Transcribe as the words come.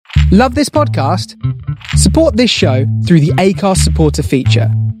Love this podcast? Support this show through the Acast supporter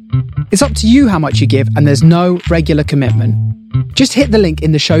feature. It's up to you how much you give, and there's no regular commitment. Just hit the link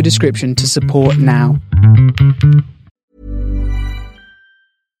in the show description to support now.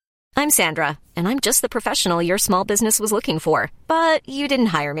 I'm Sandra, and I'm just the professional your small business was looking for. But you didn't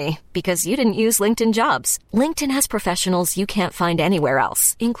hire me because you didn't use LinkedIn Jobs. LinkedIn has professionals you can't find anywhere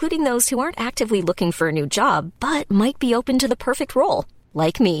else, including those who aren't actively looking for a new job, but might be open to the perfect role,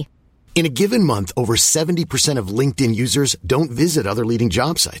 like me. In a given month, over 70% of LinkedIn users don't visit other leading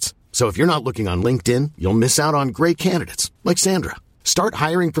job sites. So if you're not looking on LinkedIn, you'll miss out on great candidates like Sandra. Start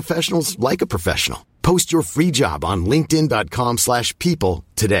hiring professionals like a professional. Post your free job on linkedin.com/people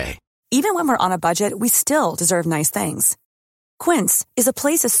today. Even when we're on a budget, we still deserve nice things. Quince is a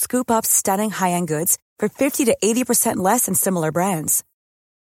place to scoop up stunning high-end goods for 50 to 80% less than similar brands.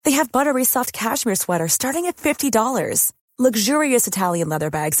 They have buttery soft cashmere sweaters starting at $50, luxurious Italian leather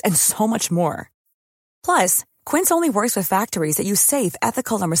bags, and so much more. Plus, Quince only works with factories that use safe,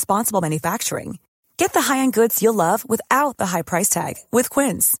 ethical, and responsible manufacturing. Get the high-end goods you'll love without the high price tag with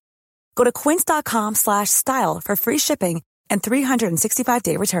Quince. Go to quince.com/style for free shipping and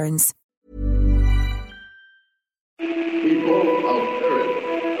 365-day returns. People of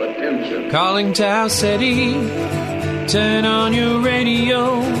Earth, attention. Calling Tau City, turn on your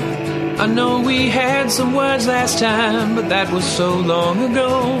radio. I know we had some words last time, but that was so long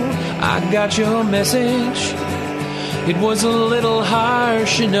ago. I got your message. It was a little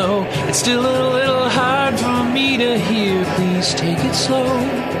harsh, you know. It's still a little hard for me to hear. Please take it slow.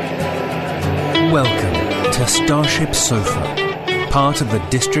 Welcome to Starship Sofa, part of the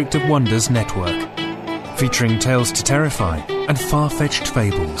District of Wonders network, featuring tales to terrify and far-fetched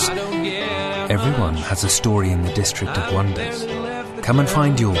fables. Everyone has a story in the District of Wonders. Come and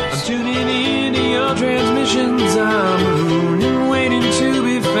find yours. I'm tuning in to your transmissions. I'm marooned and waiting to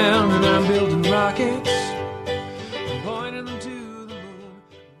be found, and I'm building rockets.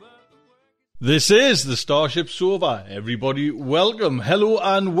 This is the Starship Sofa. Everybody, welcome, hello,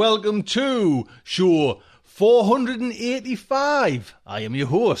 and welcome to show 485. I am your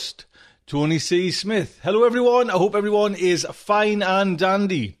host, Tony C. Smith. Hello, everyone. I hope everyone is fine and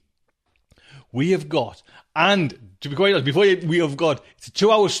dandy. We have got, and to be quite honest, it's a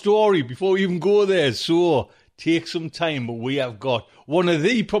 2-hour story before we even go there, so take some time. But we have got one of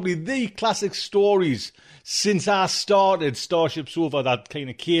probably the classic stories since I started Starship Sofa that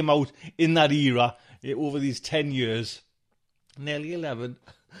kind of came out in that era over these 10 years, nearly 11,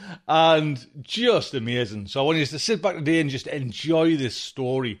 and just amazing. So I want you to sit back today and just enjoy this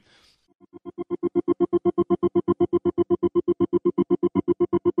story.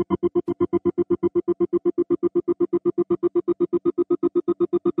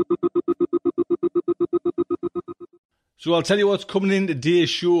 So I'll tell you what's coming in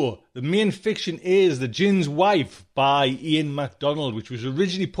today's show. The main fiction is The Djinn's Wife by Ian MacDonald, which was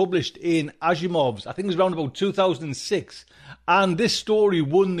originally published in Asimov's, I think it was around about 2006. And this story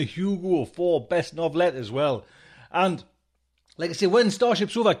won the Hugo for Best Novelette as well. And like I say, when Starship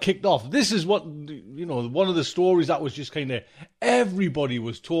Sofa kicked off, this is what, one of the stories that was just kind of everybody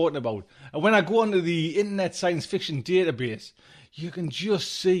was talking about. And when I go onto the Internet Science Fiction database, you can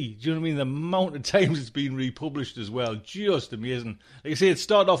just see, do you know what I mean, the amount of times it's been republished as well. Just amazing. Like I say, it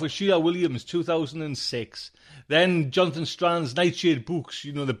started off with Sheila Williams, 2006. Then Jonathan Strand's Nightshade Books,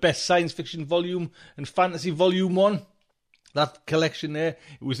 the best science fiction volume and fantasy volume 1. That collection there,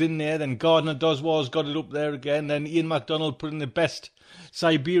 it was in there. Then Gardner Dozois got it up there again. Then Ian MacDonald put in the best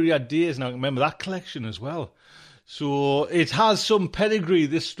Siberia Days. Now I remember that collection as well. So it has some pedigree,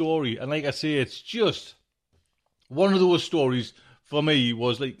 this story. And like I say, it's just one of those stories for me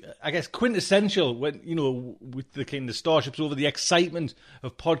was quintessential when, with the kind of Starships over the excitement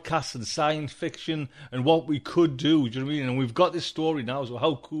of podcasts and science fiction and what we could do. Do you know what I mean? And we've got this story now, so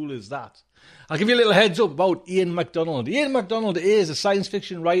how cool is that? I'll give you a little heads up about Ian MacDonald. Ian MacDonald is a science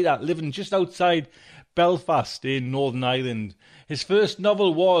fiction writer living just outside Belfast in Northern Ireland. His first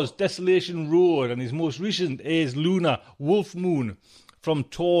novel was Desolation Road, and his most recent is Luna, Wolf Moon, from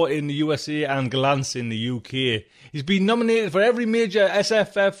Tor in the USA and Glance in the UK. He's been nominated for every major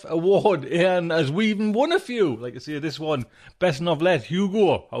SFF award and has even won a few. Like I say, this one, Best Novelette,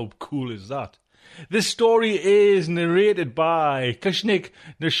 Hugo. How cool is that? This story is narrated by Kushnik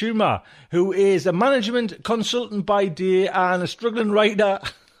Nishima, who is a management consultant by day and a struggling writer.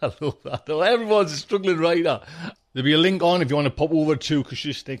 I love that. Everyone's a struggling writer. There'll be a link on if you want to pop over to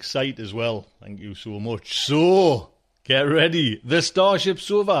Kushnik's site as well. Thank you so much. So, get ready. The Starship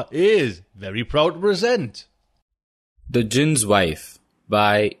Sofa is very proud to present The Djinn's Wife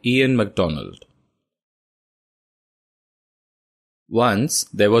by Ian MacDonald. Once,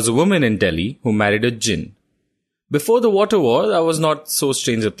 there was a woman in Delhi who married a jinn. Before the water war, that was not so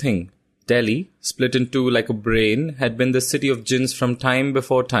strange a thing. Delhi, split in two like a brain, had been the city of jinns from time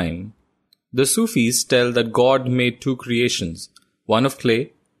before time. The Sufis tell that God made two creations, one of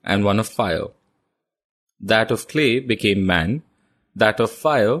clay and one of fire. That of clay became man, that of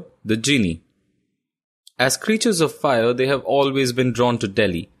fire, the genie. As creatures of fire, they have always been drawn to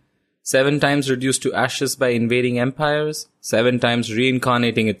Delhi, 7 times reduced to ashes by invading empires, 7 times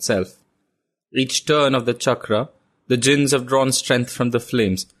reincarnating itself. Each turn of the chakra, the jinns have drawn strength from the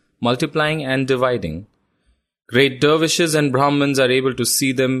flames, multiplying and dividing. Great dervishes and Brahmins are able to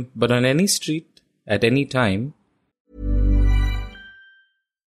see them, but on any street, at any time.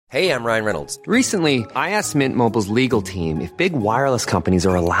 Hey, I'm Ryan Reynolds. Recently, I asked Mint Mobile's legal team if big wireless companies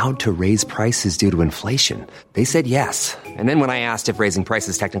are allowed to raise prices due to inflation. They said yes. And then when I asked if raising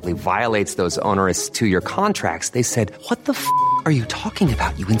prices technically violates those onerous 2-year contracts, they said, "What the f*** are you talking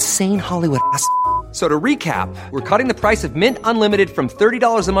about, you insane Hollywood ass?" So to recap, we're cutting the price of Mint Unlimited from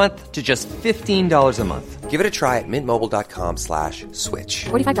 $30 a month to just $15 a month. Give it a try at mintmobile.com/switch.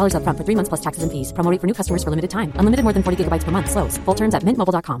 $45 up front for 3 months plus taxes and fees. Promo rate for new customers for limited time. Unlimited more than 40 gigabytes per month. Slows full terms at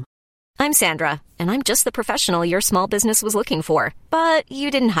mintmobile.com. I'm Sandra, and I'm just the professional your small business was looking for. But you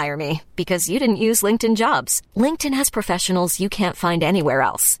didn't hire me because you didn't use LinkedIn Jobs. LinkedIn has professionals you can't find anywhere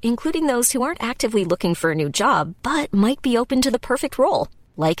else, including those who aren't actively looking for a new job, but might be open to the perfect role,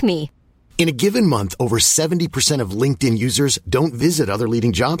 like me. In a given month, over 70% of LinkedIn users don't visit other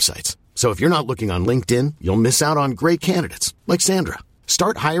leading job sites. So if you're not looking on LinkedIn, you'll miss out on great candidates like Sandra.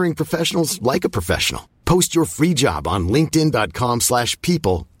 Start hiring professionals like a professional. Post your free job on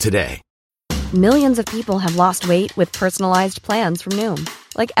linkedin.com/people today. Millions of people have lost weight with personalized plans from Noom.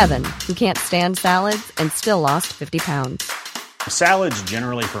 Like Evan, who can't stand salads and still lost 50 pounds. Salads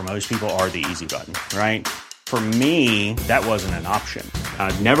generally for most people are the easy button, right? For me, that wasn't an option.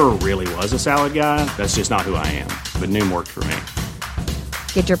 I never really was a salad guy. That's just not who I am. But Noom worked for me.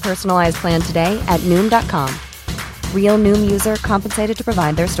 Get your personalized plan today at Noom.com. Real Noom user compensated to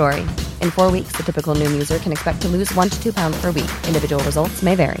provide their story. In 4 weeks, the typical Noom user can expect to lose 1 to 2 pounds per week. Individual results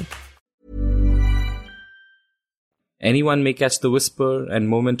may vary. Anyone may catch the whisper and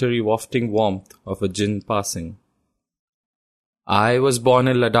momentary wafting warmth of a jinn passing. I was born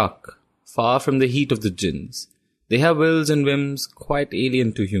in Ladakh, far from the heat of the jinns. They have wills and whims quite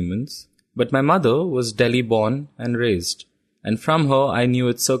alien to humans, but my mother was Delhi-born and raised, and from her I knew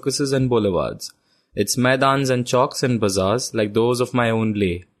its circuses and boulevards, its maidans and chowks and bazaars like those of my own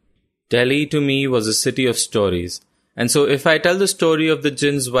Leh. Delhi to me was a city of stories, and so if I tell the story of the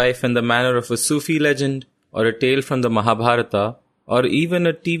jinn's wife in the manner of a Sufi legend, or a tale from the Mahabharata, or even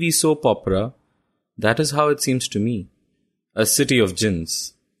a TV soap opera, that is how it seems to me. A city of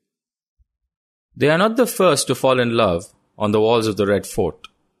jinns. They are not the first to fall in love on the walls of the Red Fort.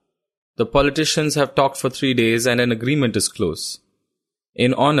 The politicians have talked for 3 days and an agreement is close.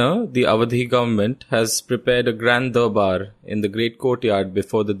 In honor, the Awadhi government has prepared a grand darbar in the great courtyard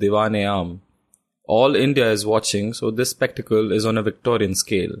before the Diwan-e-Aam. All India is watching, so this spectacle is on a Victorian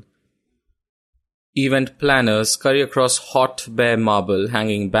scale. Event planners scurry across hot, bare marble,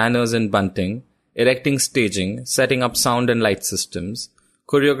 hanging banners and bunting, erecting staging, setting up sound and light systems,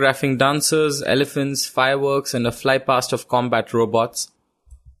 choreographing dancers, elephants, fireworks, and a flypast of combat robots,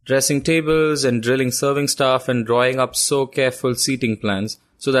 dressing tables and drilling serving staff and drawing up so careful seating plans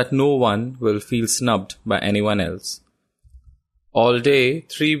so that no one will feel snubbed by anyone else. All day,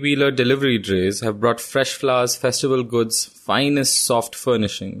 3-wheeler delivery drays have brought fresh flowers, festival goods, finest soft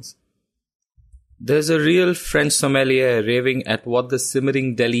furnishings. There's a real French sommelier raving at what the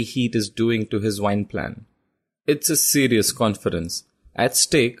simmering Delhi heat is doing to his wine plan. It's a serious conference. At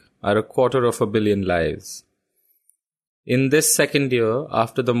stake are 250 million lives. In this second year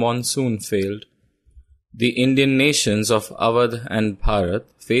after the monsoon failed, the Indian nations of Awadh and Bharat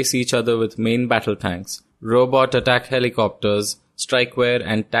face each other with main battle tanks, robot attack helicopters, strikeware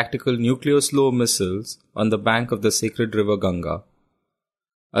and tactical nuclear-slow missiles on the bank of the sacred river Ganga.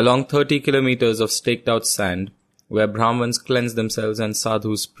 Along 30 kilometers of staked-out sand, where Brahmins cleanse themselves and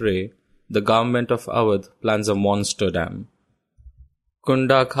sadhus pray, the government of Awadh plans a monster dam.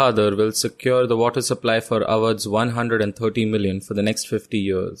 Kunda Khadar will secure the water supply for Awadh's 130 million for the next 50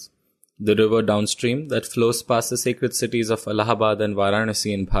 years. The river downstream that flows past the sacred cities of Allahabad and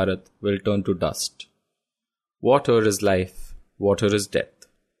Varanasi in Bharat will turn to dust. Water is life. Water is death.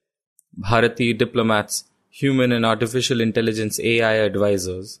 Bharati diplomats, human and artificial intelligence AI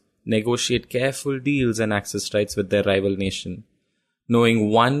advisors, negotiate careful deals and access rights with their rival nation, knowing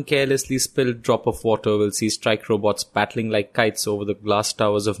one carelessly spilled drop of water will see strike robots battling like kites over the glass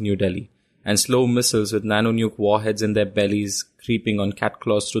towers of New Delhi, and slow missiles with nanonuke warheads in their bellies creeping on cat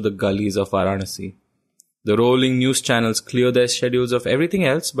claws through the gullies of Varanasi. The rolling news channels clear their schedules of everything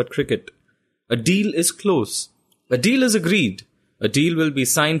else but cricket. A deal is close. A deal is agreed. A deal will be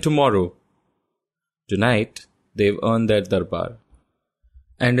signed tomorrow. Tonight, they've earned their darbar.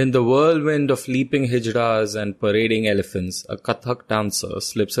 And in the whirlwind of leaping hijras and parading elephants, a Kathak dancer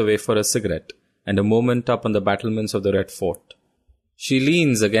slips away for a cigarette and a moment up on the battlements of the Red Fort. She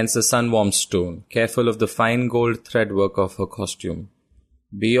leans against the sun-warmed stone, careful of the fine gold threadwork of her costume.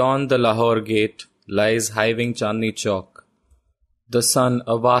 Beyond the Lahore gate lies hiving Chandni Chowk. The sun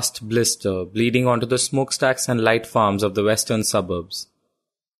a vast blister, bleeding onto the smokestacks and light farms of the western suburbs.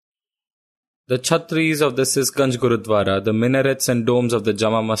 The chhatris of the Sisganj Gurudwara, the minarets and domes of the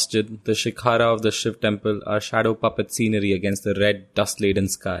Jama Masjid, the shikhara of the Shiv temple are shadow puppet scenery against the red, dust-laden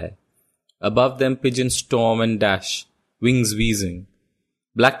sky. Above them pigeons storm and dash, wings wheezing.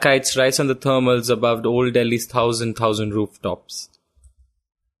 Black kites rise on the thermals above old Delhi's thousand rooftops.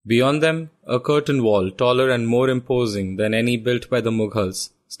 Beyond them, a curtain wall, taller and more imposing than any built by the Mughals,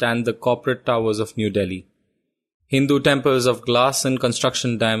 stand the corporate towers of New Delhi. Hindu temples of glass and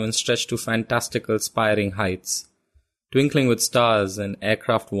construction diamonds stretch to fantastical spiring heights, twinkling with stars and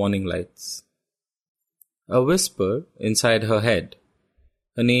aircraft warning lights. A whisper inside her head,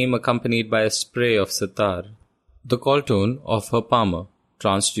 her name accompanied by a spray of sitar, the call tone of her palmer,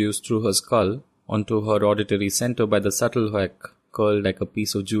 transduced through her skull onto her auditory center by the subtle whack curled like a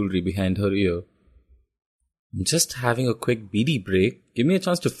piece of jewelry behind her ear. "I'm just having a quick beady break. Give me a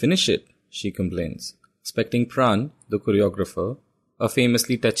chance to finish it," she complains, expecting Pran, the choreographer, a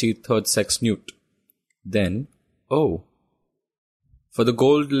famously touchy third-sex newt. Then, oh. For the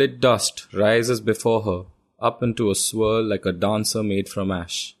gold-lit dust rises before her, up into a swirl like a dancer made from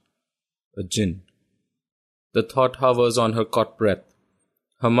ash. A jinn. The thought hovers on her caught breath.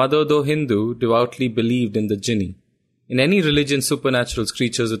 Her mother, though Hindu, devoutly believed in the jinni, in any religion supernatural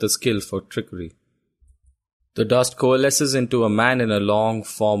creatures with a skill for trickery. The dust coalesces into a man in a long,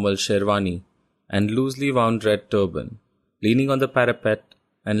 formal sherwani and loosely wound red turban, leaning on the parapet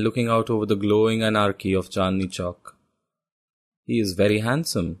and looking out over the glowing anarchy of Chandni Chowk. He is very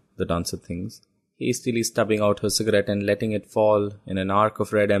handsome, the dancer thinks, hastily stubbing out her cigarette and letting it fall in an arc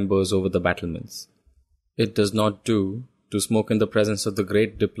of red embers over the battlements. It does not do to smoke in the presence of the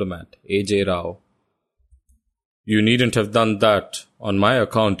great diplomat, A.J. Rao. "You needn't have done that on my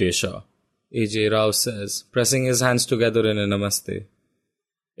account, Esha," A.J. Rao says, pressing his hands together in a namaste.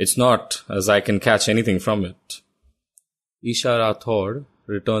 "It's not as I can catch anything from it." Isha Rathod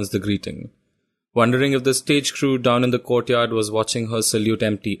returns the greeting, wondering if the stage crew down in the courtyard was watching her salute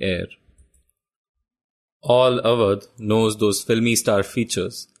empty air. All Awadh knows those filmy star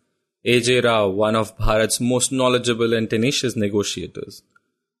features. A.J. Rao, one of Bharat's most knowledgeable and tenacious negotiators.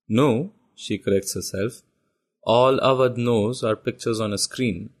 No, she corrects herself. All Awadh knows are pictures on a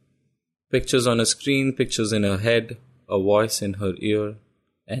screen. Pictures on a screen, pictures in her head, a voice in her ear,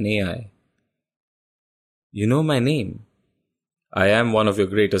 an AI. "You know my name. I am one of your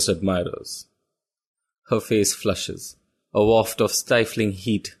greatest admirers." Her face flushes. A waft of stifling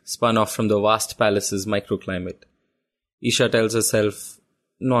heat spun off from the vast palace's microclimate. Isha tells herself,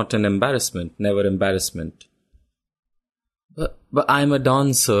 not an embarrassment, never embarrassment. But I'm a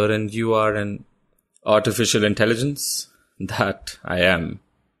dancer and you are an artificial intelligence? That I am.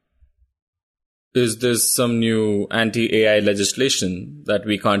 Is this some new anti-AI legislation that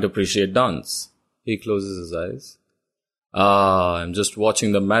we can't appreciate dance? He closes his eyes. I'm just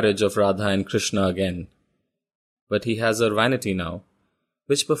watching the marriage of Radha and Krishna again. But he has her vanity now.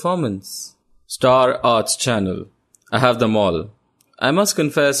 Which performance? Star Arts Channel. I have them all. I must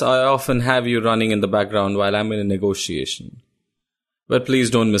confess I often have you running in the background while I'm in a negotiation. But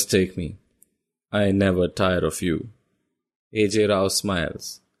please don't mistake me. I never tire of you. A.J. Rao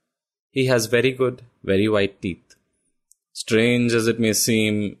smiles. He has very good, very white teeth. Strange as it may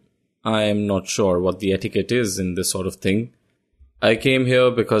seem, I am not sure what the etiquette is in this sort of thing. I came here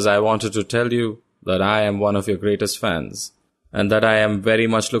because I wanted to tell you that I am one of your greatest fans, and that I am very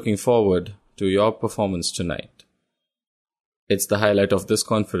much looking forward to your performance tonight. It's the highlight of this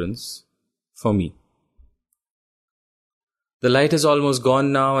conference, for me. The light is almost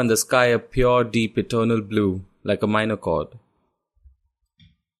gone now and the sky a pure, deep, eternal blue, like a minor chord.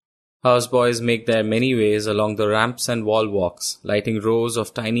 Houseboys make their many ways along the ramps and wall walks, lighting rows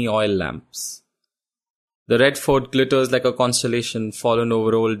of tiny oil lamps. The Red Fort glitters like a constellation fallen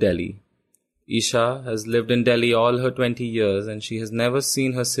over old Delhi. Isha has lived in Delhi all her 20 years and she has never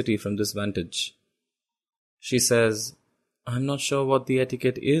seen her city from this vantage. She says, "I'm not sure what the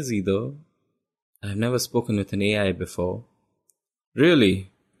etiquette is either. I've never spoken with an AI before."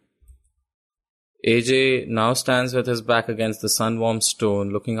 "Really?" AJ now stands with his back against the sun-warmed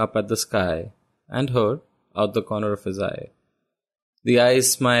stone, looking up at the sky, and her, out the corner of his eye. The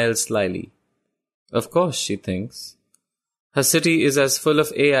eyes smile slyly. Of course, she thinks. Her city is as full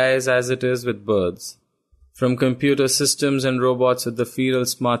of AIs as it is with birds. From computer systems and robots with the feral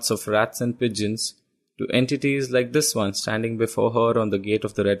smarts of rats and pigeons, to entities like this one standing before her on the gate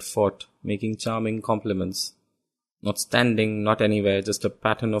of the Red Fort, making charming compliments. Not standing, not anywhere, just a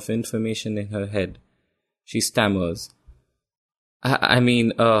pattern of information in her head. She stammers. I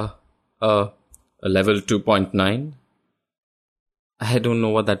mean, a level 2.9? I don't know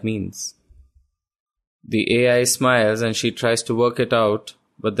what that means. The AI smiles and she tries to work it out,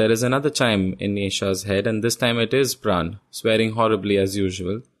 but there is another chime in Isha's head, and this time it is Pran, swearing horribly as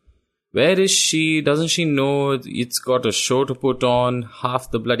usual. Where is she? Doesn't she know it's got a show to put on? Half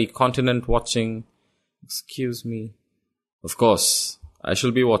the bloody continent watching. Excuse me. Of course, I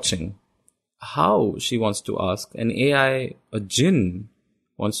shall be watching. How, she wants to ask. An AI, a jinn,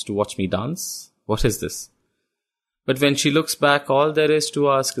 wants to watch me dance? What is this? But when she looks back, all there is to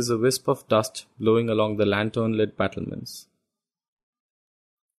ask is a wisp of dust blowing along the lantern-lit battlements.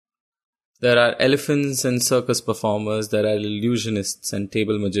 There are elephants and circus performers, there are illusionists and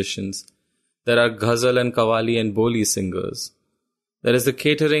table magicians, there are ghazal and qawwali and boli singers. There is the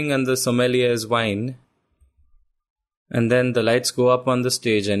catering and the sommelier's wine. And then the lights go up on the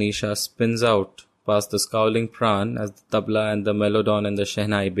stage and Isha spins out past the scowling Pran as the tabla and the melodon and the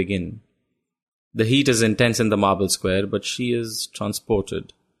shehnai begin. The heat is intense in the marble square, but she is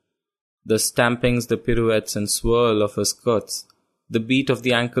transported. The stampings, the pirouettes and swirl of her skirts, the beat of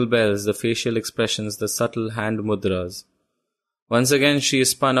the ankle bells, the facial expressions, the subtle hand mudras. Once again she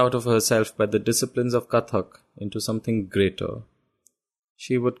is spun out of herself by the disciplines of Kathak into something greater.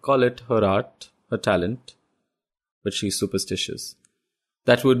 She would call it her art, her talent, but she is superstitious.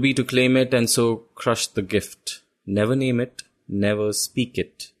 That would be to claim it and so crush the gift. Never name it, never speak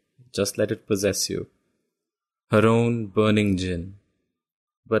it. Just let it possess you. Her own burning jinn.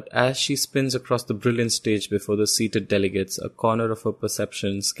 But as she spins across the brilliant stage before the seated delegates, a corner of her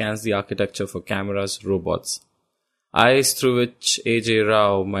perception scans the architecture for cameras, robots. Eyes through which AJ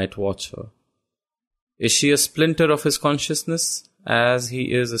Rao might watch her. Is she a splinter of his consciousness, as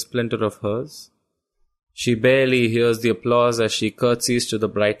he is a splinter of hers? She barely hears the applause as she curtsies to the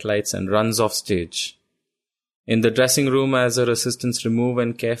bright lights and runs off stage. In the dressing room, as her assistants remove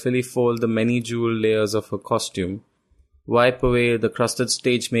and carefully fold the many jeweled layers of her costume, wipe away the crusted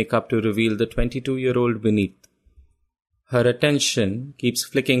stage makeup to reveal the 22-year-old beneath. Her attention keeps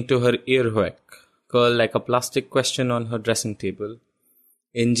flicking to her earwax, curled like a plastic question on her dressing table.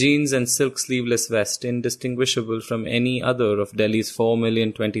 In jeans and silk sleeveless vest, indistinguishable from any other of Delhi's 4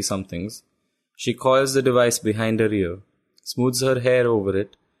 million 20-somethings, she coils the device behind her ear, smooths her hair over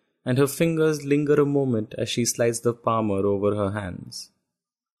it, and her fingers linger a moment as she slides the palmer over her hands.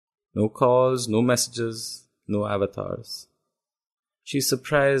 No calls, no messages, no avatars. She's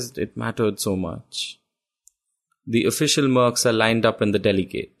surprised it mattered so much. The official mercs are lined up in the Delhi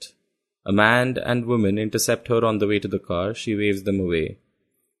gate. A man and woman intercept her on the way to the car. She waves them away.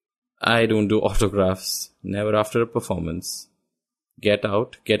 I don't do autographs, never after a performance. Get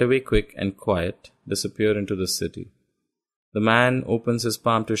out, get away quick and quiet, disappear into the city. The man opens his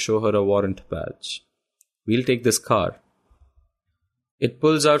palm to show her a warrant badge. We'll take this car. It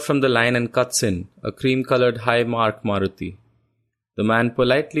pulls out from the line and cuts in, a cream-colored high-mark Maruti. The man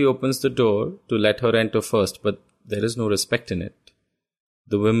politely opens the door to let her enter first, but there is no respect in it.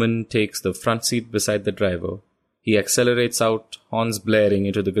 The woman takes the front seat beside the driver. He accelerates out, horns blaring,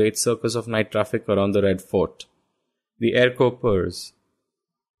 into the great circus of night traffic around the Red Fort. The airco purrs.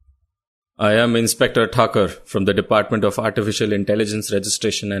 I am Inspector Thakur from the Department of Artificial Intelligence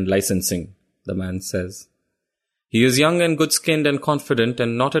Registration and Licensing, the man says. He is young and good-skinned and confident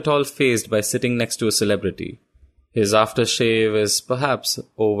and not at all fazed by sitting next to a celebrity. His aftershave is perhaps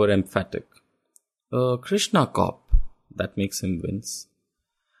over-emphatic. A Krishna cop, that makes him wince.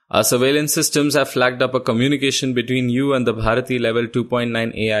 Our surveillance systems have flagged up a communication between you and the Bharati Level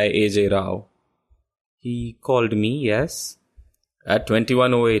 2.9 AI AJ Rao. He called me, yes? At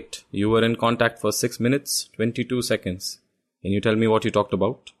 21:08, you were in contact for 6 minutes, 22 seconds. Can you tell me what you talked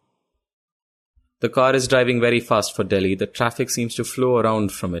about? The car is driving very fast for Delhi. The traffic seems to flow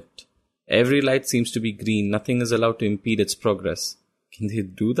around from it. Every light seems to be green. Nothing is allowed to impede its progress. Can they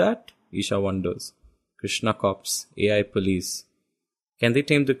do that? Isha wonders. Krishna cops, AI police. Can they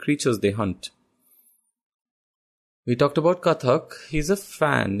tame the creatures they hunt? We talked about Kathak. He's a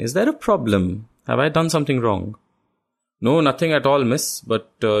fan. Is there a problem? Have I done something wrong? No, nothing at all, miss,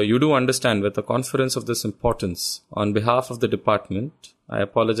 but you do understand with a conference of this importance, on behalf of the department, I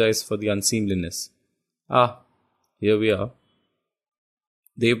apologize for the unseemliness. Ah, here we are.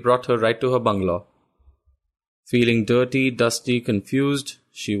 They brought her right to her bungalow. Feeling dirty, dusty, confused,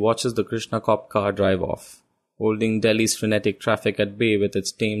 she watches the Krishna cop car drive off, holding Delhi's frenetic traffic at bay with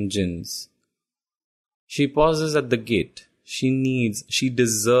its tame jinns. She pauses at the gate. She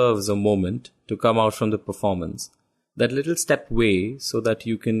deserves a moment to come out from the performance. That little step way so that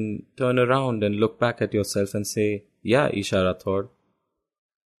you can turn around and look back at yourself and say, yeah, Isha Rathod.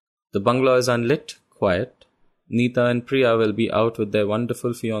 The bungalow is unlit, quiet. Neeta and Priya will be out with their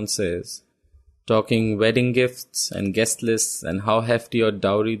wonderful fiancés, talking wedding gifts and guest lists and how hefty a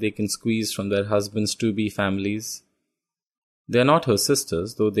dowry they can squeeze from their husbands' to-be families. They are not her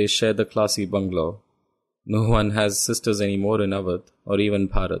sisters, though they share the classy bungalow. No one has sisters anymore in Awadh or even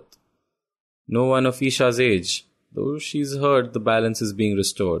Bharat. No one of Isha's age, though she's heard the balance is being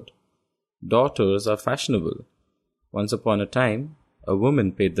restored. Daughters are fashionable. Once upon a time, a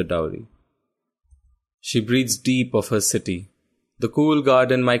woman paid the dowry. She breathes deep of her city. The cool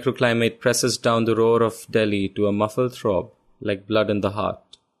garden microclimate presses down the roar of Delhi to a muffled throb, like blood in the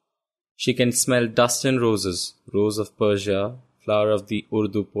heart. She can smell dust and roses, rose of Persia, flower of the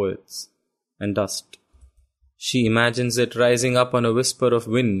Urdu poets, and dust. She imagines it rising up on a whisper of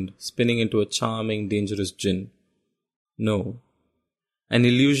wind, spinning into a charming, dangerous jinn. No, an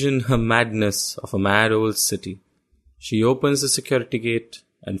illusion, a madness of a mad old city. She opens the security gate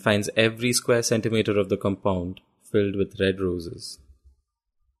and finds every square centimeter of the compound filled with red roses.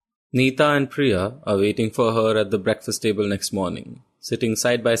 Neeta and Priya are waiting for her at the breakfast table next morning, sitting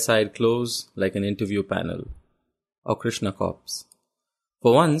side by side close like an interview panel. Or Krishna cops.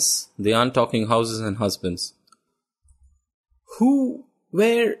 For once, they aren't talking houses and husbands.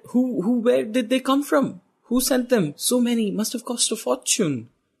 Where did they come from? Who sent them? So many, must have cost a fortune.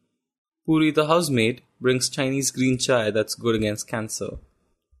 Puri, the housemaid, brings Chinese green chai that's good against cancer.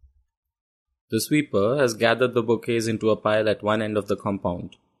 The sweeper has gathered the bouquets into a pile at one end of the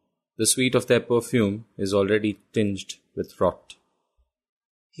compound. The sweet of their perfume is already tinged with rot.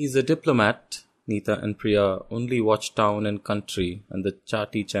 He's a diplomat. Neeta and Priya only watch town and country and the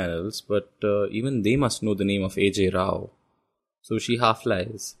Chati channels, but even they must know the name of A.J. Rao. So she half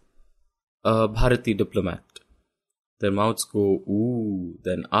lies. A Bharati diplomat. Their mouths go ooh,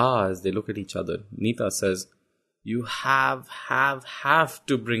 then ah as they look at each other. Neeta says, you have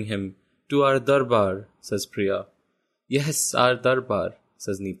to bring him to our darbar, says Priya. Yes, our darbar,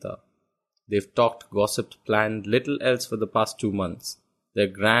 says Neeta. They've talked, gossiped, planned little else for the past 2 months. Their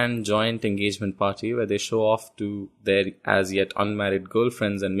grand joint engagement party where they show off to their as yet unmarried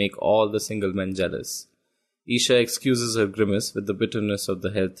girlfriends and make all the single men jealous. Isha excuses her grimace with the bitterness of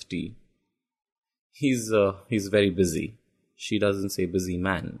the health tea. He's very busy. She doesn't say busy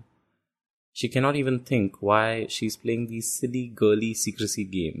man. She cannot even think why she's playing these silly, girly secrecy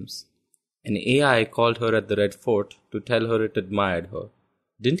games. An AI called her at the Red Fort to tell her it admired her.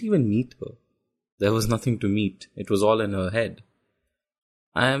 Didn't even meet her. There was nothing to meet. It was all in her head.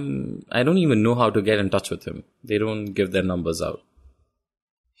 I don't even know how to get in touch with him. They don't give their numbers out.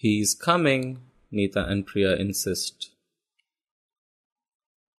 He's coming, Neeta and Priya insist.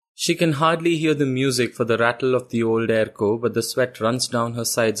 She can hardly hear the music for the rattle of the old airco, but the sweat runs down her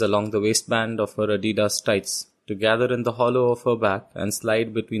sides along the waistband of her Adidas tights to gather in the hollow of her back and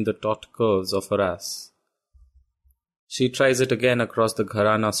slide between the taut curves of her ass. She tries it again across the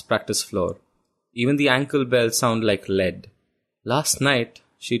Gharana's practice floor. Even the ankle bells sound like lead. Last night,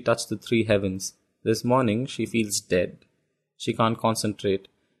 she touched the 3 heavens. This morning, she feels dead. She can't concentrate,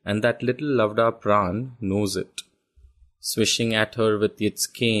 and that little Lavda Pran knows it. Swishing at her with its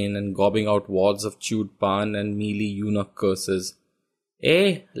cane and gobbing out wads of chewed pan and mealy eunuch curses.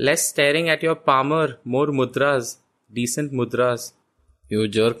 Less staring at your palmer, more mudras, decent mudras. You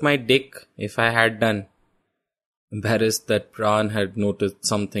jerk my dick, if I had done. Embarrassed that Pran had noticed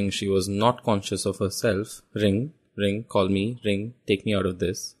something she was not conscious of herself, ring, call me, ring, take me out of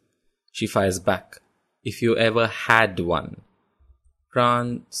this. She fires back. If you ever had one.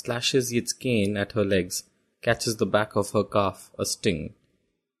 Pran slashes its cane at her legs, catches the back of her calf, a sting.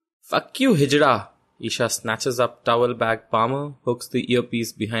 Fuck you, Hijra! Isha snatches up towel bag palmer, hooks the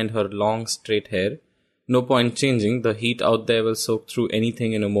earpiece behind her long straight hair. No point changing, the heat out there will soak through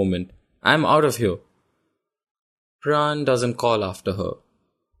anything in a moment. I'm out of here. Pran doesn't call after her.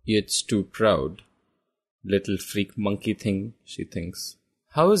 It's too proud. Little freak monkey thing, she thinks.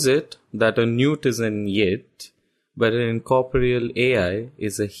 How is it that a newt is an yet, but an incorporeal AI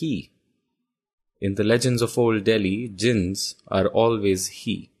is a he? In the legends of old Delhi, jinns are always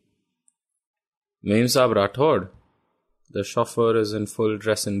he. Mem Saab Rathod, The chauffeur is in full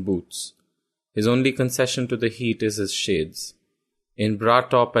dress and boots. His only concession to the heat is his shades. In bra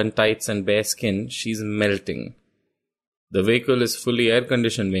top and tights and bare skin, she's melting. The vehicle is fully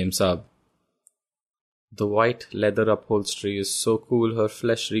air-conditioned, Mem Saab. The white leather upholstery is so cool her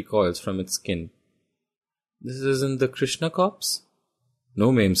flesh recoils from its skin. This isn't the Krishna Corps?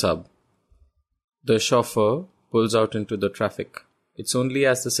 No, Mem Saab. The chauffeur pulls out into the traffic. It's only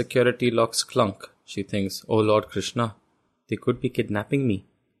as the security locks clunk, she thinks, oh Lord Krishna, they could be kidnapping me.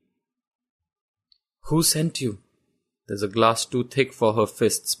 Who sent you? There's a glass too thick for her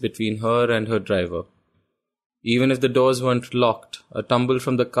fists between her and her driver. Even if the doors weren't locked, a tumble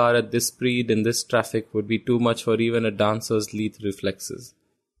from the car at this speed in this traffic would be too much for even a dancer's lithe reflexes.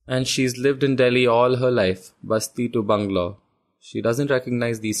 And she's lived in Delhi all her life, Basti to Bangalore. She doesn't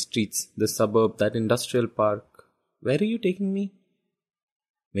recognize these streets, this suburb, that industrial park. Where are you taking me?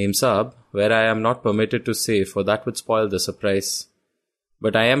 Mem Saab, where I am not permitted to say, for that would spoil the surprise.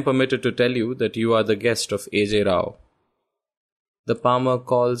 But I am permitted to tell you that you are the guest of A.J. Rao. The palmer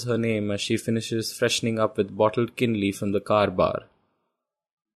calls her name as she finishes freshening up with bottled Kinley from the car bar.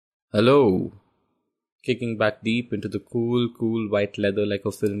 Hello, kicking back deep into the cool white leather like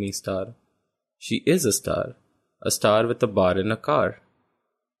a filmy star. She is a star with a bar in a car.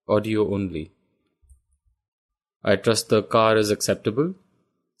 Audio only. I trust the car is acceptable?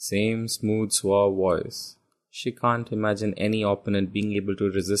 Same smooth, suave voice. She can't imagine any opponent being able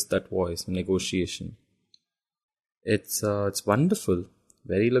to resist that voice in negotiation. It's wonderful,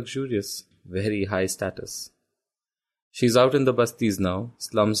 very luxurious, very high status. She's out in the bastis now,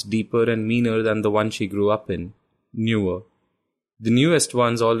 slums deeper and meaner than the one she grew up in, newer. The newest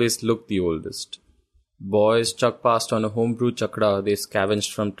ones always look the oldest. Boys chuck past on a homebrew chakra they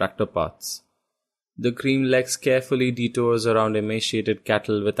scavenged from tractor paths. The cream legs carefully detours around emaciated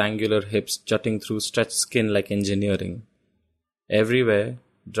cattle with angular hips jutting through stretched skin like engineering. Everywhere,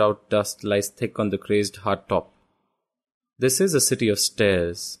 drought dust lies thick on the crazed hardtop. This is a city of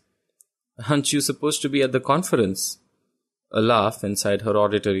stairs. Aren't you supposed to be at the conference? A laugh inside her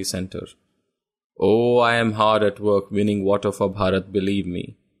auditory center. Oh, I am hard at work winning water for Bharat, believe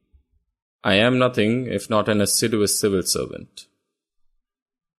me. I am nothing if not an assiduous civil servant.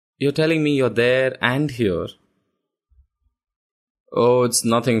 You're telling me you're there and here? Oh, it's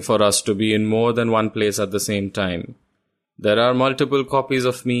nothing for us to be in more than one place at the same time. There are multiple copies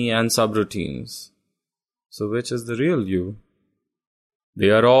of me and subroutines. So which is the real you? They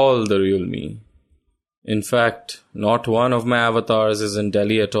are all the real me. In fact, not one of my avatars is in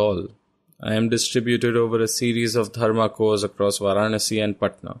Delhi at all. I am distributed over a series of dharma cores across Varanasi and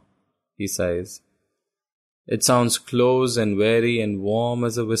Patna. He sighs. It sounds close and wary and warm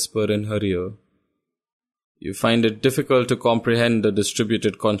as a whisper in her ear. You find it difficult to comprehend a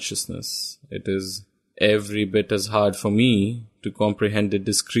distributed consciousness. It is every bit as hard for me to comprehend a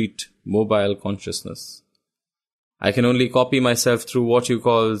discrete, mobile consciousness. I can only copy myself through what you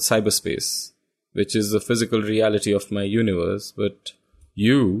call cyberspace, which is the physical reality of my universe, but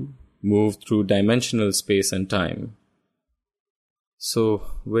you move through dimensional space and time. So,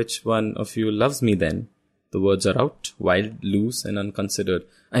 which one of you loves me then? The words are out, wild, loose, and unconsidered.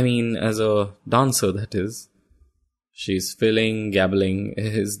 I mean, as a dancer, that is. She's filling, gabbling.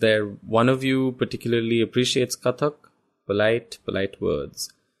 Is there one of you particularly appreciates Kathak? Polite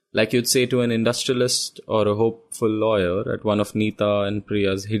words. Like you'd say to an industrialist or a hopeful lawyer at one of Neeta and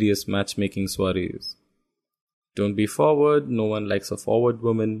Priya's hideous matchmaking soirees. Don't be forward, no one likes a forward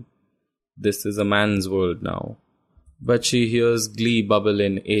woman. This is a man's world now. But she hears glee bubble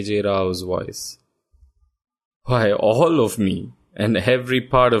in A.J. Rao's voice. Why, all of me, and every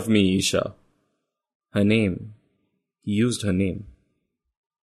part of me, Isha. Her name. He used her name.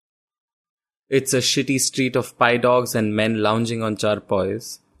 It's a shitty street of pie dogs and men lounging on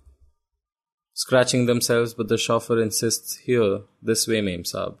charpoys, scratching themselves, but the chauffeur insists, here, this way, Mem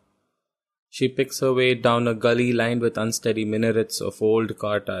Saab. She picks her way down a gully lined with unsteady minarets of old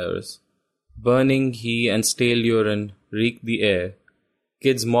car tires. Burning ghee and stale urine reek the air.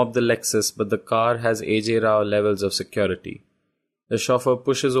 Kids mob the Lexus, but the car has A.J. Rao levels of security. The chauffeur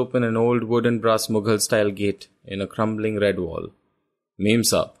pushes open an old wooden brass Mughal-style gate in a crumbling red wall. Mem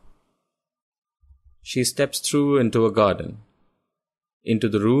Saab. She steps through into a garden. Into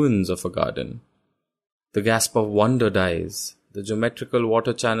the ruins of a garden. The gasp of wonder dies. The geometrical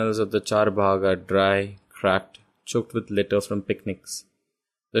water channels of the Charbagh are dry, cracked, choked with litter from picnics.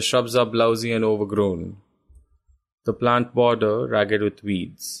 The shrubs are blousy and overgrown. The plant border ragged with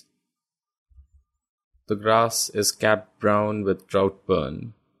weeds. The grass is capped brown with drought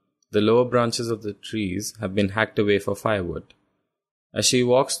burn. The lower branches of the trees have been hacked away for firewood. As she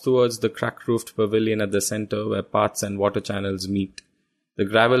walks towards the crack-roofed pavilion at the center where paths and water channels meet, the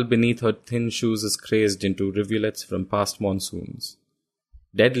gravel beneath her thin shoes is crazed into rivulets from past monsoons.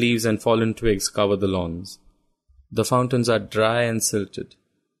 Dead leaves and fallen twigs cover the lawns. The fountains are dry and silted,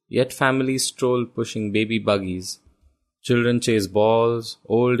 yet families stroll pushing baby buggies. Children chase balls,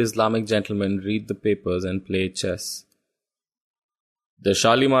 old Islamic gentlemen read the papers and play chess. "The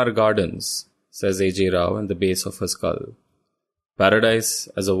Shalimar Gardens," says A.J. Rao in the base of her skull. "Paradise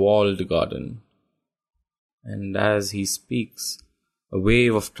as a walled garden." And as he speaks, a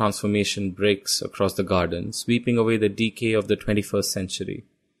wave of transformation breaks across the garden, sweeping away the decay of the 21st century.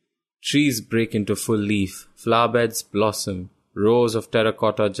 Trees break into full leaf, flower beds blossom, rows of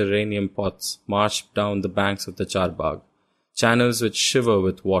terracotta geranium pots march down the banks of the Charbagh, channels which shiver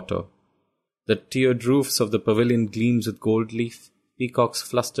with water. The tiered roofs of the pavilion gleams with gold leaf, peacocks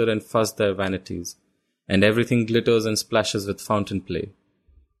fluster and fuzz their vanities, and everything glitters and splashes with fountain play.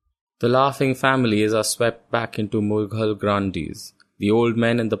 The laughing families are swept back into Mughal grandees, the old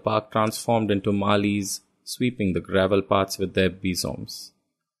men in the park transformed into Malis, sweeping the gravel paths with their besoms.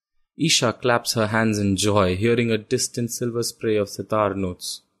 Isha claps her hands in joy, hearing a distant silver spray of sitar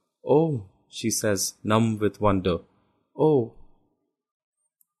notes. "Oh," she says, numb with wonder. "Oh."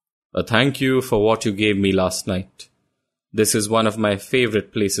 "A thank you for what you gave me last night. This is one of my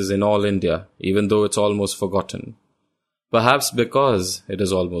favorite places in all India, even though it's almost forgotten. Perhaps because it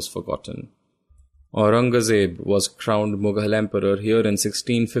is almost forgotten. Aurangzeb was crowned Mughal emperor here in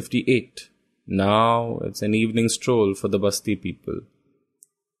 1658. Now it's an evening stroll for the Basti people.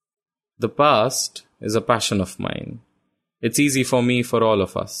 The past is a passion of mine. It's easy for me, for all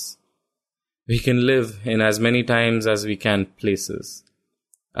of us. We can live in as many times as we can places.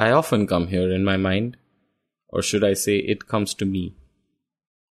 I often come here in my mind, or should I say it comes to me."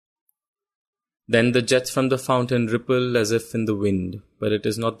 Then the jets from the fountain ripple as if in the wind, but it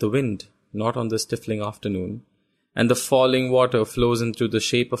is not the wind, not on the stifling afternoon, and the falling water flows into the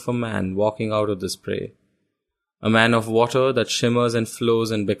shape of a man walking out of the spray. A man of water that shimmers and flows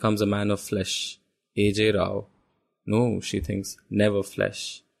and becomes a man of flesh. A.J. Rao. No, she thinks, never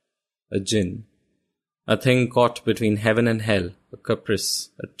flesh. A jinn. A thing caught between heaven and hell, a caprice,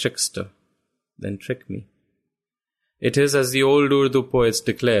 a trickster. Then trick me. "It is as the old Urdu poets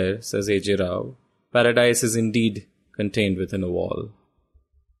declare," says A.J. Rao, "paradise is indeed contained within a wall."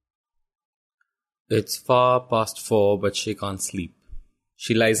 It's far past 4, but she can't sleep.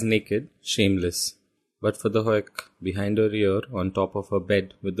 She lies naked, shameless, but for the hoek behind her ear, on top of her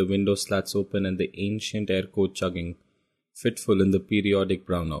bed with the window slats open and the ancient air code chugging, fitful in the periodic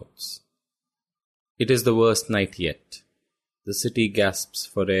brownouts. It is the worst night yet. The city gasps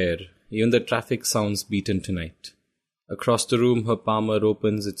for air, even the traffic sounds beaten tonight. Across the room her palmer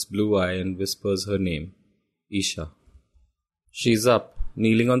opens its blue eye and whispers her name, Isha. She's up,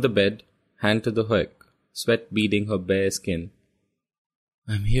 kneeling on the bed, hand to the hoek, sweat beading her bare skin.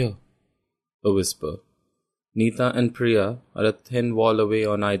 "I'm here," a whisper. Neeta and Priya are a thin wall away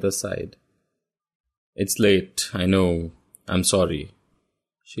on either side. "It's late, I know. I'm sorry."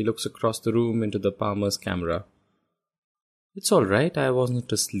 She looks across the room into the palmer's camera. "It's all right, I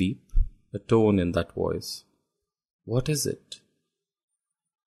wasn't asleep," a tone in that voice. "What is it?"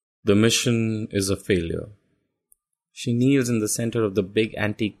 "The mission is a failure." She kneels in the center of the big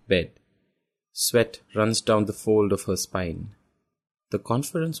antique bed. Sweat runs down the fold of her spine. "The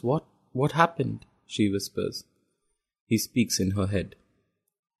conference, what? What happened?" she whispers. He speaks in her head.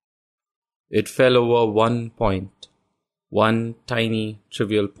 "It fell over one point. One tiny,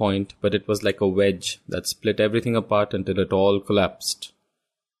 trivial point, but it was like a wedge that split everything apart until it all collapsed.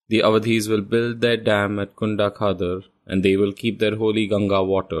 The Awadhis will build their dam at Kunda Khadar, and they will keep their holy Ganga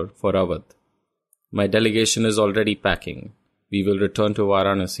water for Awadh. My delegation is already packing. We will return to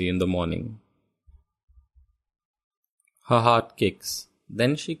Varanasi in the morning." Her heart kicks.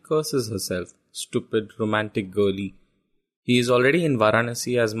 Then she curses herself. Stupid, romantic girlie. He is already in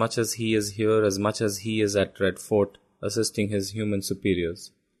Varanasi as much as he is here, as much as he is at Red Fort, assisting his human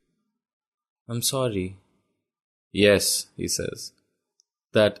superiors. "I'm sorry." "Yes," he says.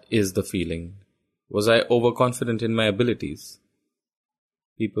 "That is the feeling. Was I overconfident in my abilities?"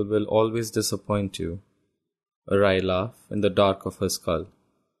 People will always disappoint you. A wry laugh in the dark of her skull.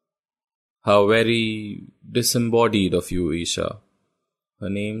 "How very disembodied of you, Isha." Her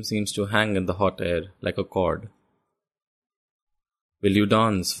name seems to hang in the hot air like a cord. "Will you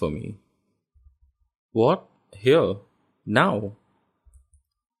dance for me?" "What? Here? Now?"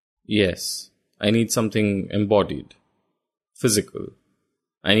 "Yes. I need something embodied. Physical.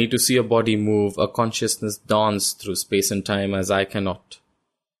 I need to see a body move, a consciousness dance through space and time as I cannot.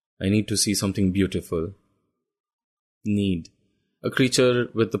 I need to see something beautiful. Need. a creature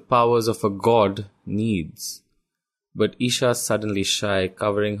with the powers of a god needs. But Isha's suddenly shy,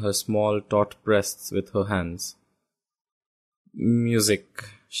 covering her small taut breasts with her hands. Music,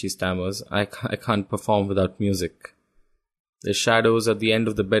 she stammers. I can't perform without music. The shadows at the end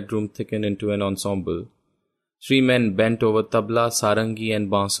of the bedroom thicken into an ensemble. 3 men bent over tabla, sarangi and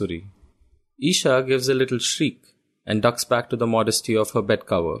bansuri. Isha gives a little shriek and ducks back to the modesty of her bed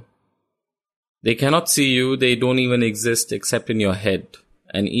cover. They cannot see you, they don't even exist except in your head,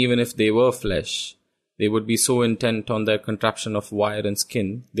 and even if they were flesh, they would be so intent on their contraption of wire and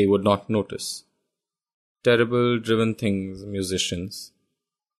skin, they would not notice. Terrible, driven things, musicians.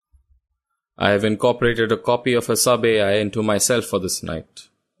 I have incorporated a copy of a sub-AI into myself for this night,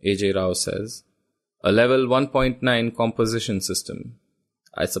 A.J. Rao says. A level 1.9 composition system.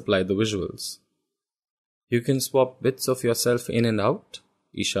 I supply the visuals. You can swap bits of yourself in and out?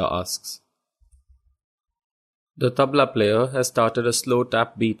 Isha asks. The tabla player has started a slow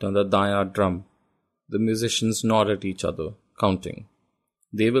tap beat on the daya drum. The musicians nod at each other, counting.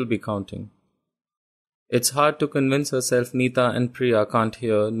 They will be counting. It's hard to convince herself Neeta and Priya can't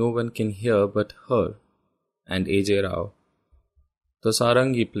hear, no one can hear but her and A.J. Rao. The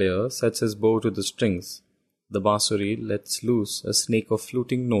sarangi player sets his bow to the strings. The bansuri lets loose a snake of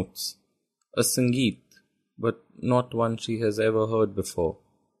fluting notes. A sangeet, but not one she has ever heard before.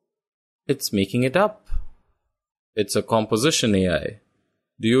 It's making it up. It's a composition AI.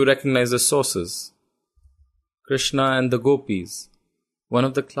 Do you recognize the sources? Krishna and the Gopis, one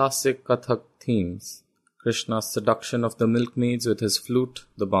of the classic Kathak themes. Krishna's seduction of the milkmaids with his flute,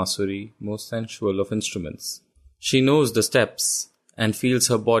 the bansuri, most sensual of instruments. She knows the steps and feels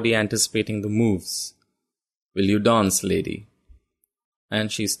her body anticipating the moves. Will you dance, lady?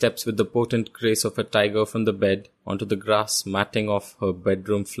 And she steps with the potent grace of a tiger from the bed onto the grass matting of her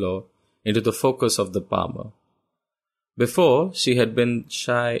bedroom floor into the focus of the palmer. Before, she had been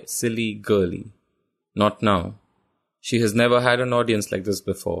shy, silly, girly. Not now. She has never had an audience like this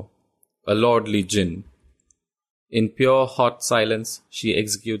before. A lordly jinn. In pure, hot silence, she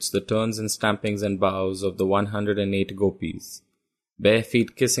executes the turns and stampings and bows of the 108 gopis, bare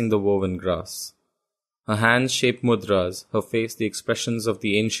feet kissing the woven grass. Her hands shape mudras, her face the expressions of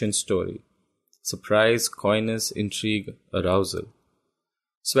the ancient story. Surprise, coyness, intrigue, arousal.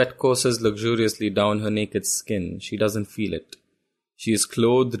 Sweat courses luxuriously down her naked skin. She doesn't feel it. She is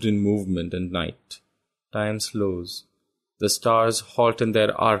clothed in movement and night. Time slows. The stars halt in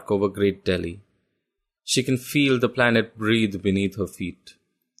their arc over Great Delhi. She can feel the planet breathe beneath her feet.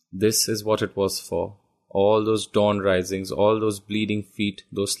 This is what it was for. All those dawn risings, all those bleeding feet,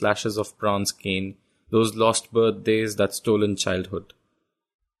 those slashes of bronze cane, those lost birthdays, that stolen childhood.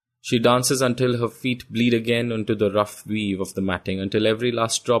 She dances until her feet bleed again into the rough weave of the matting, until every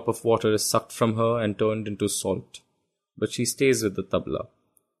last drop of water is sucked from her and turned into salt. But she stays with the tabla,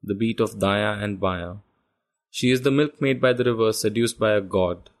 the beat of daya and baya. She is the milkmaid by the river, seduced by a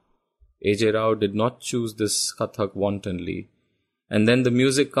god. A.J. Rao did not choose this Kathak wantonly. And then the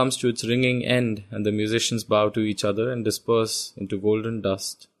music comes to its ringing end, and the musicians bow to each other and disperse into golden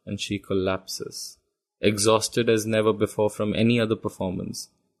dust, and she collapses, exhausted as never before from any other performance,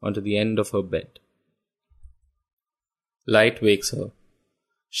 onto the end of her bed. Light wakes her.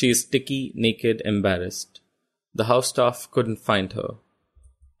 She is sticky, naked, embarrassed. The house staff couldn't find her.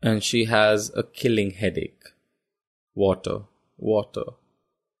 And she has a killing headache. Water, water.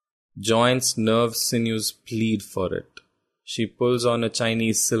 Joints, nerves, sinews plead for it. She pulls on a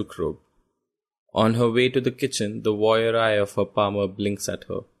Chinese silk robe. On her way to the kitchen, the voyeur eye of her palmer blinks at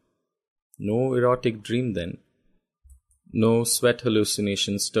her. No erotic dream then. No sweat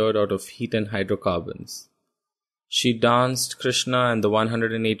hallucination stirred out of heat and hydrocarbons. She danced Krishna and the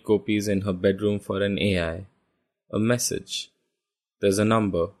 108 gopis in her bedroom for an AI. A message. There's a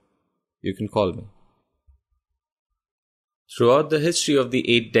number. You can call me. Throughout the history of the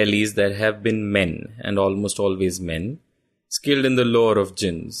 8 Delhis, there have been men, and almost always men, skilled in the lore of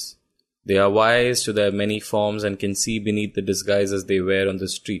jinns. They are wise to their many forms and can see beneath the disguises they wear on the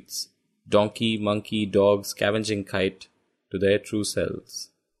streets. Donkey, monkey, dog, scavenging kite, to their true selves.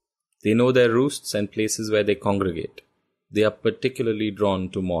 They know their roosts and places where they congregate. They are particularly drawn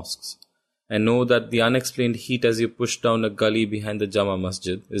to mosques, and know that the unexplained heat as you push down a gully behind the Jama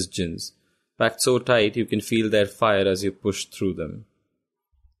Masjid is jinns, packed so tight you can feel their fire as you push through them.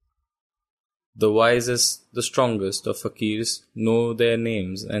 The wisest, the strongest of fakirs know their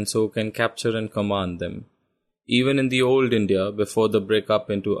names and so can capture and command them. Even in the old India, before the breakup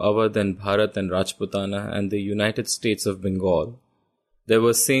into Awadh and Bharat and Rajputana and the United States of Bengal, there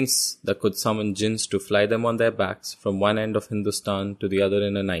were saints that could summon jinns to fly them on their backs from one end of Hindustan to the other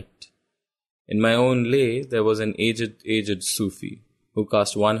in a night. In my own lay, there was an aged Sufi who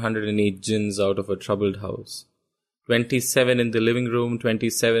cast 108 jinns out of a troubled house. 27 in the living room,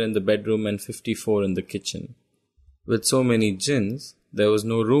 27 in the bedroom, and 54 in the kitchen. With so many jinns, there was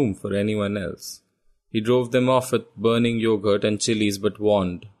no room for anyone else. He drove them off with burning yogurt and chilies, but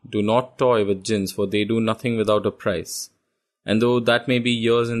warned, "Do not toy with jinns, for they do nothing without a price. And though that may be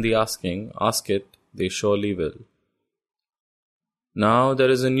yours in the asking, ask it, they surely will." Now there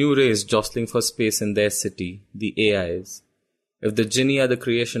is a new race jostling for space in their city, the AIs. If the jinni are the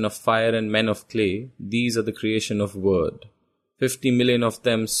creation of fire and men of clay, these are the creation of word. 50 million of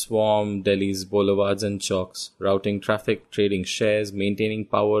them swarm Delhi's boulevards and chowks, routing traffic, trading shares, maintaining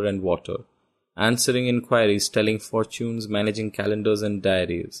power and water, answering inquiries, telling fortunes, managing calendars and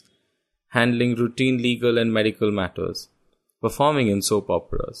diaries, handling routine legal and medical matters, performing in soap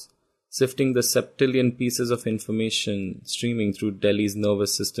operas, sifting the septillion pieces of information streaming through Delhi's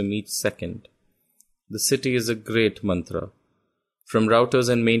nervous system each second. The city is a great mantra. From routers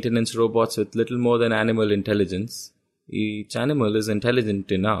and maintenance robots with little more than animal intelligence, each animal is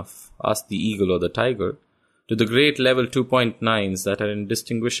intelligent enough, ask the eagle or the tiger, to the great level 2.9s that are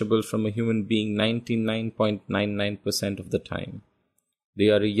indistinguishable from a human being 99.99% of the time. They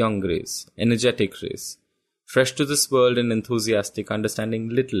are a young race, energetic race, fresh to this world and enthusiastic, understanding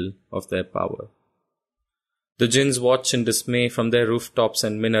little of their power. The jinns watch in dismay from their rooftops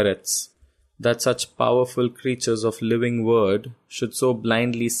and minarets that such powerful creatures of living word should so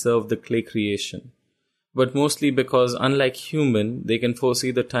blindly serve the clay creation, but mostly because, unlike human, they can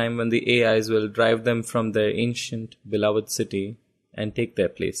foresee the time when the AIs will drive them from their ancient, beloved city and take their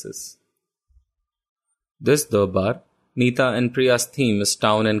places. This Darbar, Nita and Priya's theme is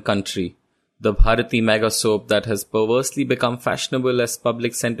town and country, the Bharati mega soap that has perversely become fashionable as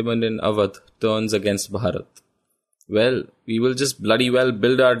public sentiment in Awadh turns against Bharat. Well, we will just bloody well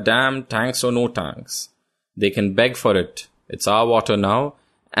build our dam, tanks or no tanks. They can beg for it. It's our water now.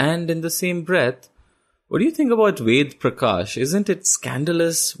 And in the same breath, what do you think about Ved Prakash? Isn't it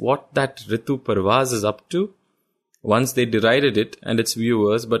scandalous what that Ritu Parvaz is up to? Once they derided it and its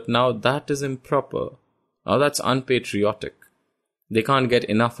viewers, but now that is improper. Now that's unpatriotic. They can't get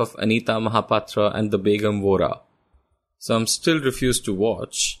enough of Anita Mahapatra and the Begum Vora. Some still refuse to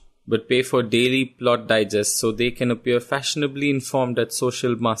watch, but pay for daily plot digests so they can appear fashionably informed at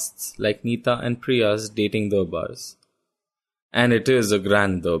social musts like Nita and Priya's dating Darbars. And it is a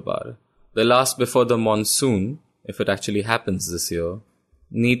grand Darbar. The last before the monsoon, if it actually happens this year.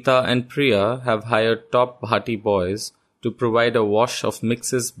 Nita and Priya have hired top Bhati boys to provide a wash of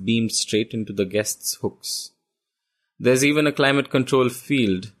mixes beamed straight into the guests' hooks. There's even a climate control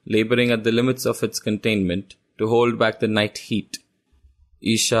field laboring at the limits of its containment to hold back the night heat.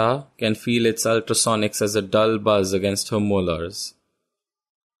 Isha can feel its ultrasonics as a dull buzz against her molars.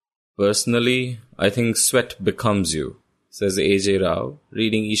 Personally, I think sweat becomes you, says A.J. Rao,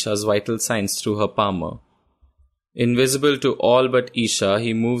 reading Isha's vital signs through her palmer. Invisible to all but Isha,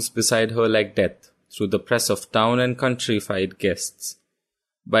 he moves beside her like death through the press of town and country-fied guests.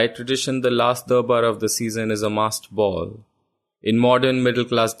 By tradition, the last Darbar of the season is a masked ball. In modern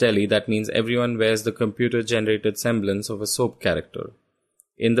middle-class Delhi, that means everyone wears the computer-generated semblance of a soap character.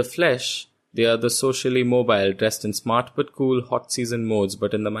 In the flesh, they are the socially mobile, dressed in smart but cool hot season modes,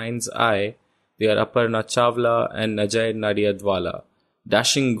 but in the mind's eye, they are Aparna Chawla and Ajay Nadiadwala,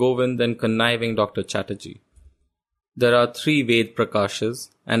 dashing Govind and conniving Dr. Chatterjee. There are 3 Ved Prakashas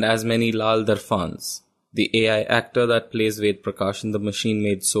and as many Lal Darfans, the AI actor that plays Ved Prakash in the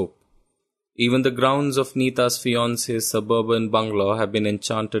machine-made soap. Even the grounds of Nita's fiancé's suburban bungalow have been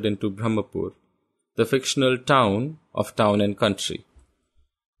enchanted into Brahmapur, the fictional town of town and country,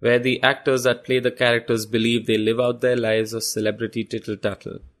 where the actors that play the characters believe they live out their lives of celebrity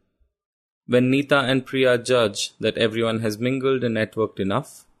tittle-tattle. When Nita and Priya judge that everyone has mingled and networked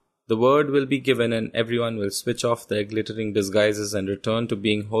enough, the word will be given and everyone will switch off their glittering disguises and return to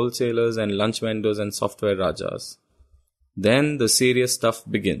being wholesalers and lunch vendors and software rajas. Then the serious stuff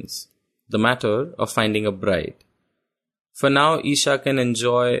begins, the matter of finding a bride. For now, Isha can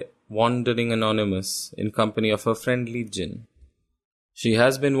enjoy wandering anonymous in company of her friendly jinn. She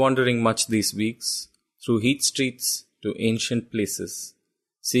has been wandering much these weeks, through heat streets to ancient places,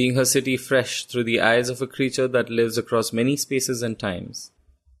 seeing her city fresh through the eyes of a creature that lives across many spaces and times.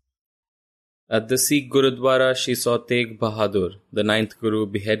 At the Sikh Gurudwara, she saw Tegh Bahadur, the 9th Guru,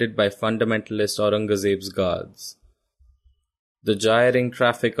 beheaded by fundamentalist Aurangzeb's guards. The gyring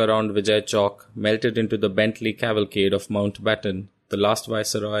traffic around Vijay Chowk melted into the Bentley cavalcade of Mountbatten, the last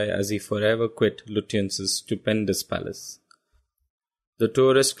viceroy as he forever quit Lutyens's stupendous palace. The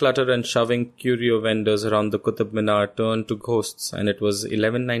tourist clutter and shoving curio vendors around the Qutub Minar turned to ghosts, and it was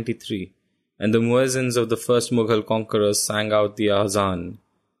 1193, and the muezzins of the first Mughal conquerors sang out the azan.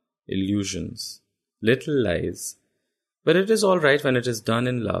 Illusions. Little lies. But it is all right when it is done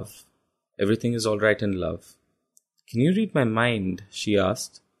in love. Everything is all right in love. Can you read my mind? She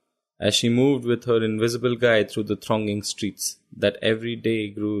asked, as she moved with her invisible guide through the thronging streets that every day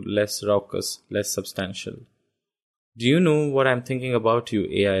grew less raucous, less substantial. Do you know what I'm thinking about you,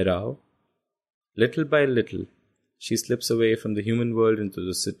 A.I. Rao? Little by little, she slips away from the human world into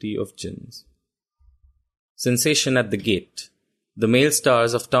the city of jinns. Sensation at the gate. The male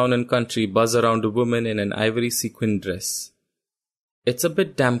stars of town and country buzz around a woman in an ivory sequined dress. It's a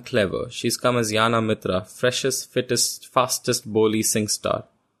bit damn clever. She's come as Yana Mitra, freshest, fittest, fastest Boli sing star.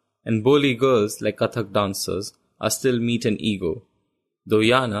 And Boli girls, like Kathak dancers, are still meat and ego. Though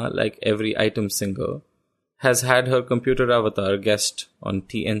Yana, like every item singer, has had her computer avatar guest on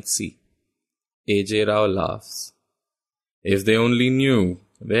TNC. AJ Rao laughs. If they only knew.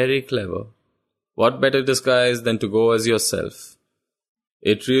 Very clever. What better disguise than to go as yourself?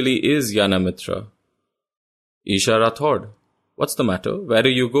 It really is Yana Mitra. Isha Rathod. What's the matter? Where are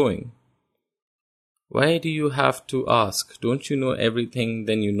you going? Why do you have to ask? Don't you know everything?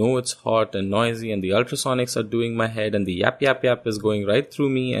 Then you know it's hot and noisy and the ultrasonics are doing my head and the yap yap yap is going right through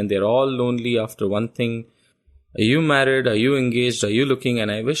me and they're all lonely after one thing. Are you married? Are you engaged? Are you looking? And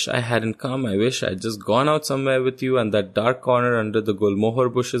I wish I hadn't come. I wish I'd just gone out somewhere with you, and that dark corner under the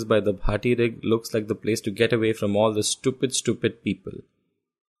Gulmohar bushes by the Bhati rig looks like the place to get away from all the stupid people.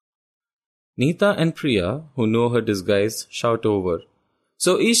 Neeta and Priya, who know her disguise, shout over.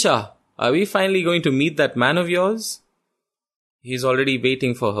 So Isha, are we finally going to meet that man of yours? He's already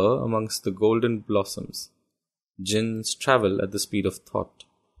waiting for her amongst the golden blossoms. Jinns travel at the speed of thought.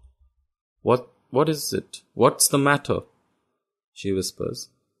 What is it? What's the matter? She whispers.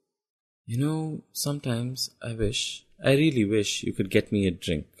 You know, sometimes I really wish you could get me a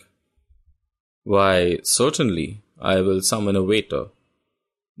drink. Why, certainly, I will summon a waiter.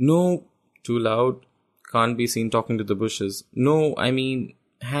 No, too loud, can't be seen talking to the bushes. No, I mean,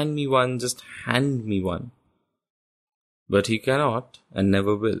 hand me one, just hand me one. But he cannot and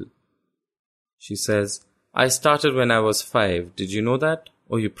never will. She says, I started when I was 5. Did you know that?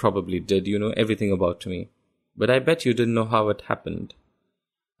 Oh, you probably did. You know everything about me. But I bet you didn't know how it happened.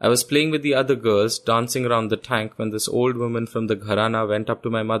 I was playing with the other girls, dancing around the tank, when this old woman from the gharana went up to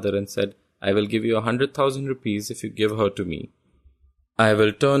my mother and said, I will give you 100,000 rupees if you give her to me. I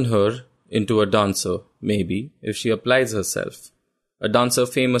will turn her into a dancer, maybe, if she applies herself. A dancer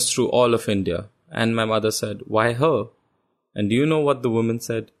famous through all of India. And my mother said, why her? And do you know what the woman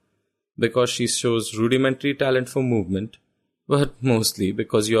said? Because she shows rudimentary talent for movement, but mostly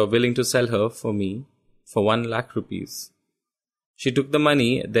because you are willing to sell her for me for 1 lakh rupees. She took the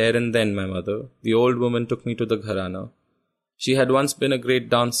money there and then, my mother. The old woman took me to the gharana. She had once been a great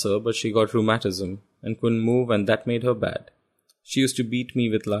dancer, but she got rheumatism and couldn't move, and that made her bad. She used to beat me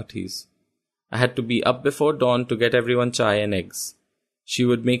with lathis. I had to be up before dawn to get everyone chai and eggs. She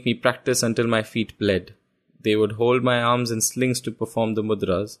would make me practice until my feet bled. They would hold my arms in slings to perform the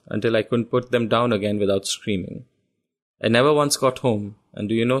mudras until I couldn't put them down again without screaming. I never once got home, and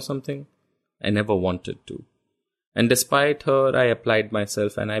do you know something? I never wanted to. And despite her, I applied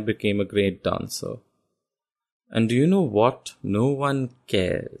myself and I became a great dancer. And do you know what? No one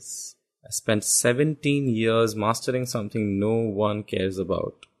cares. I spent 17 years mastering something no one cares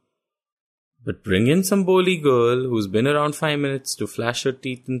about. But bring in some Boli girl who's been around 5 minutes to flash her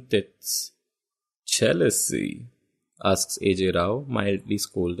teeth and tits. Jealousy, asks AJ Rao, mildly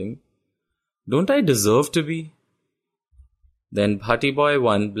scolding. Don't I deserve to be? Then Bhati Boy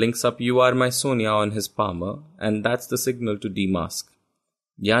 1 blinks up You Are My Sonia on his palmer, and that's the signal to demask.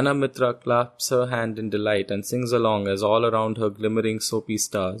 Yana Mitra claps her hand in delight and sings along as all around her glimmering soapy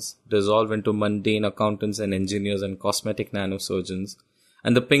stars dissolve into mundane accountants and engineers and cosmetic nanosurgeons,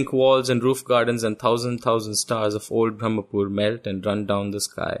 and the pink walls and roof gardens and thousand stars of old Brahmapur melt and run down the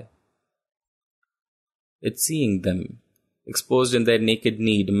sky. It's seeing them, exposed in their naked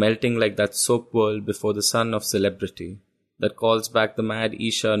need, melting like that soap world before the sun of celebrity that calls back the mad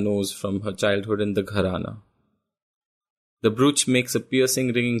Isha knows from her childhood in the gharana. The brooch makes a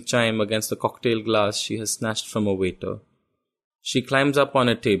piercing ringing chime against the cocktail glass she has snatched from a waiter. She climbs up on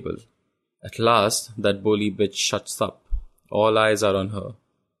a table. At last, that Boli bitch shuts up. All eyes are on her.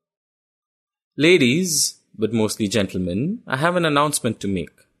 Ladies, but mostly gentlemen, I have an announcement to make.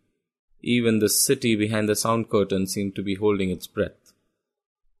 Even the city behind the sound curtain seemed to be holding its breath.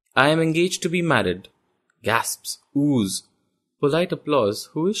 I am engaged to be married. Gasps, oohs, polite applause.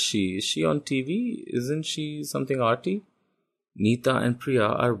 Who is she? Is she on TV? Isn't she something arty? Neeta and Priya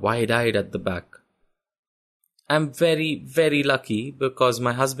are wide-eyed at the back. I'm very, very lucky because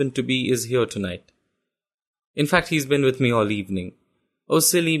my husband-to-be is here tonight. In fact, he's been with me all evening. Oh,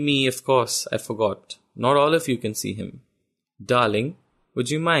 silly me, of course, I forgot. Not all of you can see him. Darling, would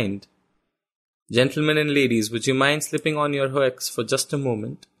you mind? Gentlemen and ladies, would you mind slipping on your hooks for just a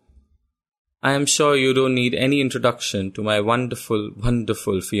moment? I am sure you don't need any introduction to my wonderful,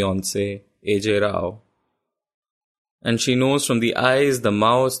 wonderful fiancé, AJ Rao. And she knows from the eyes, the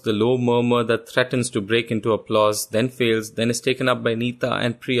mouth, the low murmur that threatens to break into applause, then fails, then is taken up by Neeta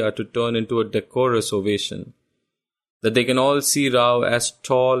and Priya to turn into a decorous ovation, that they can all see Rao as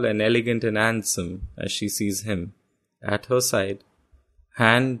tall and elegant and handsome as she sees him, at her side,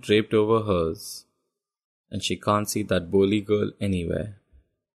 hand draped over hers, and she can't see that Boli girl anywhere.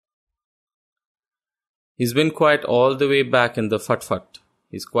 He's been quiet all the way back in the Fat-Fat.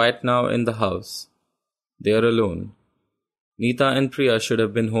 He's quiet now in the house. They are alone. Neeta and Priya should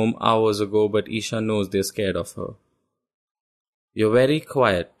have been home hours ago, but Isha knows they're scared of her. You're very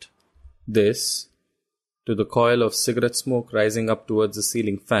quiet. This, to the coil of cigarette smoke rising up towards the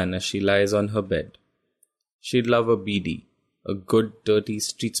ceiling fan as she lies on her bed. She'd love a BD, a good dirty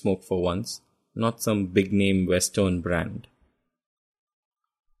street smoke for once, not some big-name Western brand.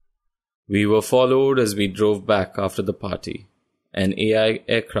 We were followed as we drove back after the party. An AI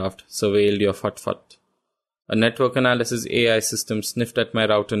aircraft surveilled your Fat-Fat. A network analysis AI system sniffed at my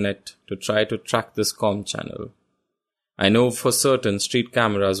router net to try to track this comm channel. I know for certain street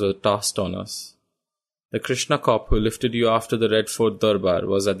cameras were tossed on us. The Krishna cop who lifted you after the Red Fort Darbar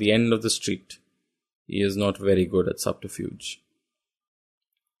was at the end of the street. He is not very good at subterfuge.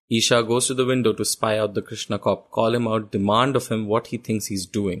 Isha goes to the window to spy out the Krishna cop, call him out, demand of him what he thinks he's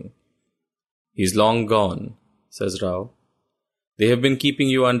doing. He's long gone, says Rao. They have been keeping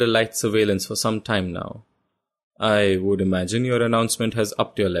you under light surveillance for some time now. I would imagine your announcement has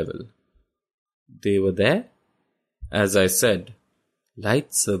upped your level. They were there? As I said,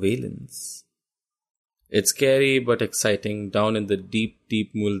 light surveillance. It's scary but exciting down in the deep,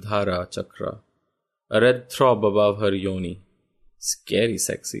 deep Muladhara chakra. A red throb above her yoni. Scary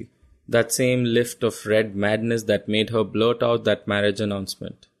sexy. That same lift of red madness that made her blurt out that marriage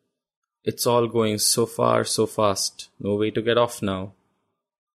announcement. It's all going so far, so fast. No way to get off now.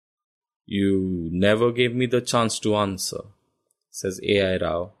 You never gave me the chance to answer, says AI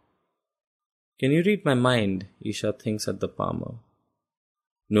Rao. Can you read my mind? Isha thinks at the palmer.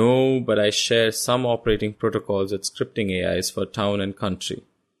 No, but I share some operating protocols with scripting AIs for town and country.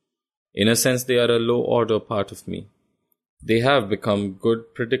 In a sense, they are a low-order part of me. They have become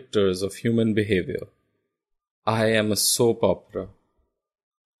good predictors of human behavior. I am a soap opera.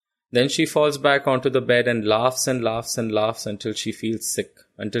 Then she falls back onto the bed and laughs and laughs and laughs until she feels sick,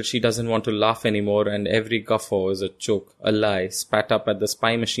 until she doesn't want to laugh anymore, and every guffaw is a joke, a lie, spat up at the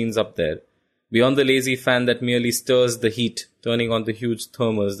spy machines up there, beyond the lazy fan that merely stirs the heat, turning on the huge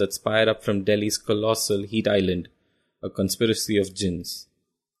thermals that spire up from Delhi's colossal heat island, a conspiracy of jinns.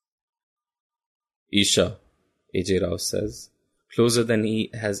 Isha, AJ Rao says, closer than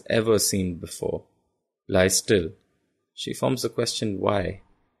he has ever seemed before. Lie still. She forms the question why,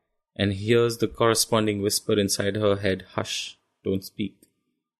 and hears the corresponding whisper inside her head, hush, don't speak.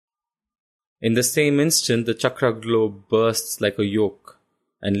 In the same instant, the chakra globe bursts like a yolk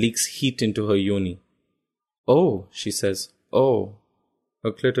and leaks heat into her yoni. Oh, she says, oh.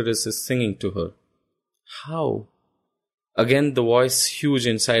 Her clitoris is singing to her. How? Again, the voice huge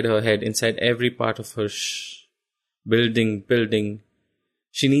inside her head, inside every part of her building.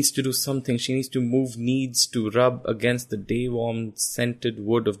 She needs to do something. She needs to move, needs to rub against the day-warmed, scented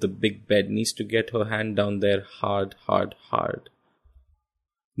wood of the big bed, needs to get her hand down there hard, hard, hard.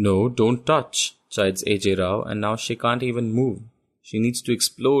 No, don't touch, chides AJ Rao, and now she can't even move. She needs to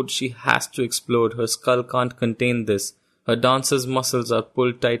explode. She has to explode. Her skull can't contain this. Her dancer's muscles are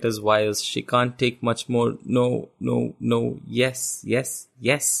pulled tight as wires. She can't take much more. No, no, no. Yes, yes,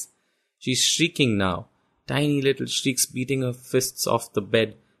 yes. She's shrieking now. Tiny little shrieks beating her fists off the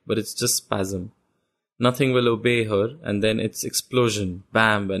bed, but it's just spasm. Nothing will obey her, and then it's explosion,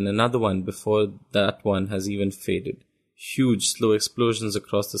 bam, and another one before that one has even faded. Huge, slow explosions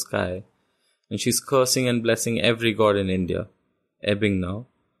across the sky. And she's cursing and blessing every god in India. Ebbing now,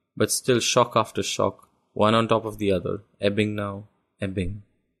 but still shock after shock, one on top of the other. Ebbing now, ebbing.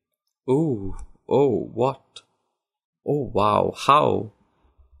 Ooh, oh, what? Oh, wow, how?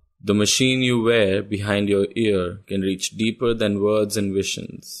 The machine you wear behind your ear can reach deeper than words and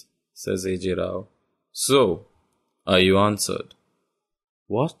visions, says AJ Rao. So, are you answered?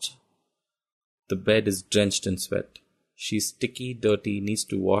 What? The bed is drenched in sweat. She's sticky, dirty, needs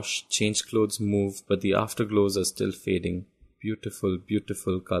to wash, change clothes, move, but the afterglows are still fading. Beautiful,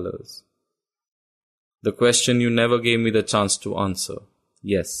 beautiful colors. The question you never gave me the chance to answer.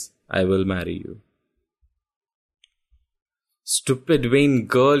 Yes, I will marry you. Stupid vain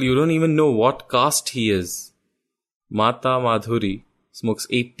girl, you don't even know what caste he is. Mata Madhuri smokes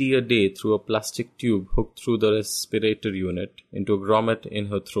 80 a day through a plastic tube hooked through the respirator unit into a grommet in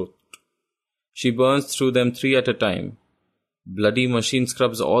her throat. She burns through them 3 at a time. Bloody machine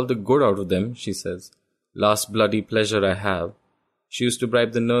scrubs all the good out of them, she says. Last bloody pleasure I have. She used to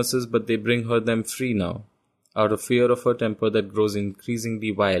bribe the nurses, but they bring her them free now, out of fear of her temper that grows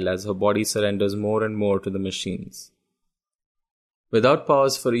increasingly vile as her body surrenders more and more to the machines. Without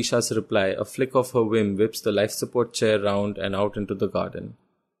pause for Isha's reply, a flick of her whim whips the life support chair round and out into the garden.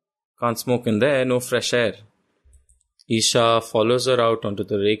 Can't smoke in there, no fresh air. Isha follows her out onto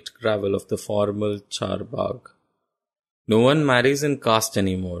the raked gravel of the formal charbagh. No one marries in caste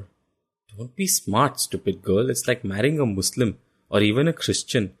anymore. Don't be smart, stupid girl. It's like marrying a Muslim or even a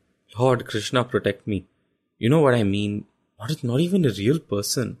Christian. Lord Krishna protect me. You know what I mean. Not even a real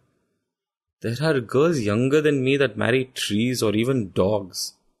person. There are girls younger than me that marry trees or even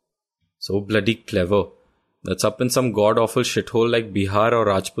dogs. So bloody clever. That's up in some god-awful shithole like Bihar or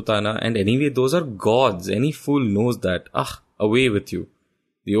Rajputana, and anyway, those are gods. Any fool knows that. Away with you.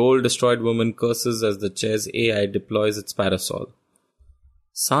 The old destroyed woman curses as the chair's AI deploys its parasol.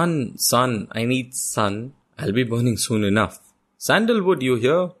 Sun, I need sun. I'll be burning soon enough. Sandalwood, you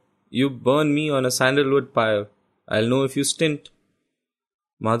hear? You burn me on a sandalwood pyre. I'll know if you stint.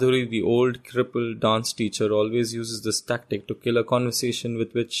 Madhuri, the old crippled dance teacher, always uses this tactic to kill a conversation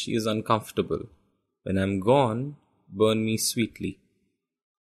with which she is uncomfortable. When I'm gone, burn me sweetly.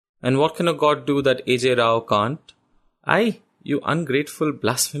 And what can a god do that A.J. Rao can't? You ungrateful,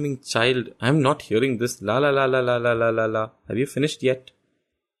 blaspheming child, I'm not hearing this la la la la la la la la la. Have you finished yet?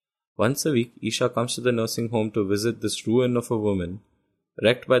 Once a week, Isha comes to the nursing home to visit this ruin of a woman,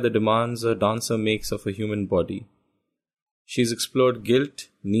 wrecked by the demands a dancer makes of a human body. She's explored guilt,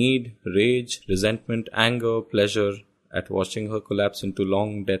 need, rage, resentment, anger, pleasure at watching her collapse into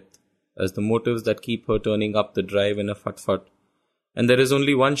long death as the motives that keep her turning up the drive in a fut-fut. And there is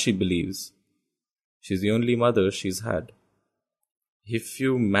only one she believes. She's the only mother she's had. If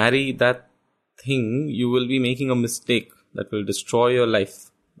you marry that thing, you will be making a mistake that will destroy your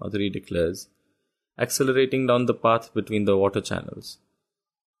life, Madhuri declares, accelerating down the path between the water channels.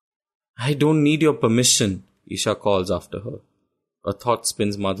 I don't need your permission, Isha calls after her. A thought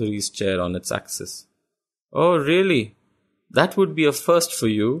spins Madhuri's chair on its axis. Oh, really? That would be a first for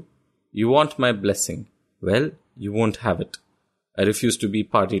you. You want my blessing. Well, you won't have it. I refuse to be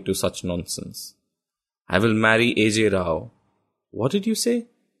party to such nonsense. I will marry A.J. Rao. What did you say?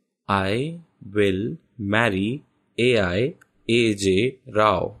 I will marry A.J.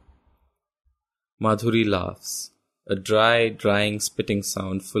 Rao. Madhuri laughs, a dry, drying, spitting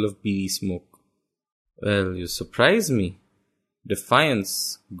sound full of beady smoke. Well, you surprise me.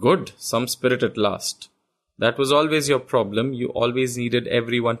 Defiance. Good, some spirit at last. That was always your problem. You always needed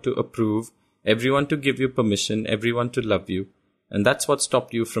everyone to approve, everyone to give you permission, everyone to love you. And that's what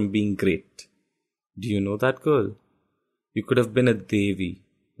stopped you from being great. Do you know that girl? You could have been a Devi,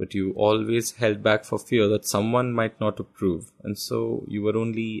 but you always held back for fear that someone might not approve, and so you were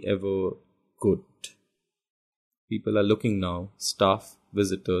only ever good. People are looking now, staff,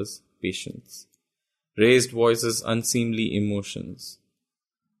 visitors, patients. Raised voices, unseemly emotions.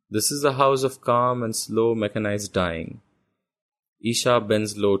 This is a house of calm and slow mechanized dying. Isha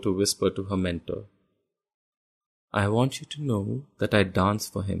bends low to whisper to her mentor. I want you to know that I dance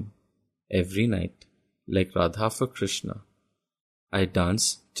for him every night, like Radha for Krishna. I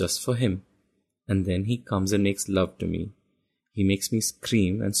dance just for him, and then he comes and makes love to me. He makes me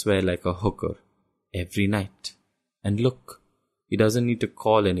scream and swear like a hooker every night. And look, he doesn't need to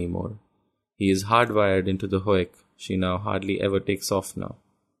call anymore. He is hardwired into the hoik she now hardly ever takes off now.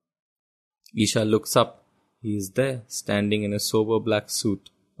 Isha looks up. He is there, standing in a sober black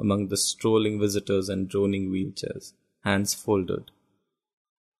suit among the strolling visitors and droning wheelchairs, hands folded.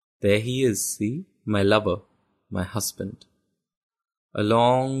 There he is, see? My lover, my husband. A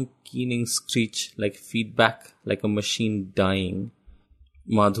long, keening screech like feedback, like a machine dying.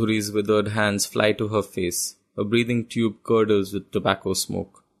 Madhuri's withered hands fly to her face. Her breathing tube curdles with tobacco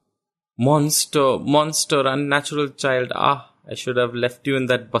smoke. Monster, monster, unnatural child. Ah, I should have left you in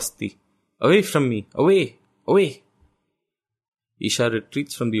that basti. Away from me, away, away. Isha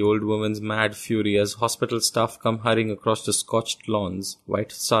retreats from the old woman's mad fury as hospital staff come hurrying across the scorched lawns,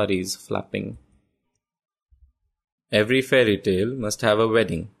 white saris flapping. Every fairy tale must have a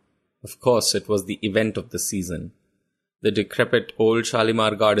wedding. Of course, it was the event of the season. The decrepit old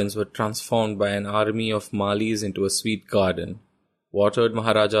Shalimar gardens were transformed by an army of Malis into a sweet garden. watered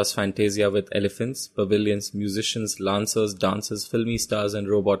Maharaja's fantasia with elephants, pavilions, musicians, lancers, dancers, filmy stars, and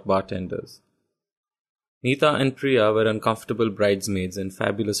robot bartenders. Nita and Priya were uncomfortable bridesmaids in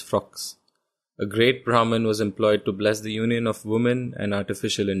fabulous frocks. A great Brahmin was employed to bless the union of women and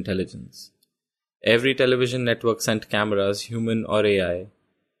artificial intelligence. Every television network sent cameras, human or AI.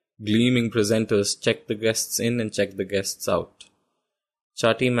 Gleaming presenters checked the guests in and checked the guests out.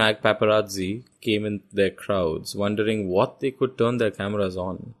 Chati Mag paparazzi came in their crowds, wondering what they could turn their cameras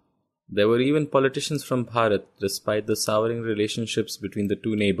on. There were even politicians from Bharat, despite the souring relationships between the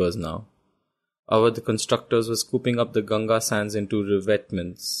two neighbors now. Awadh the constructors were scooping up the Ganga sands into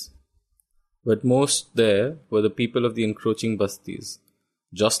revetments. But most there were the people of the encroaching bastis,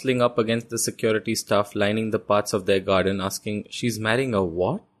 jostling up against the security staff lining the paths of their garden, asking, "She's marrying a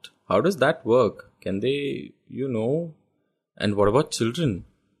what? How does that work? Can they, And what about children?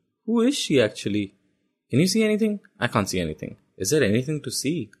 Who is she actually? Can you see anything? I can't see anything. Is there anything to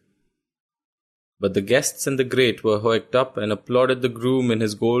see?" But the guests and the great were hoiked up and applauded the groom in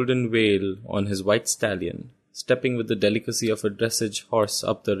his golden veil on his white stallion, stepping with the delicacy of a dressage horse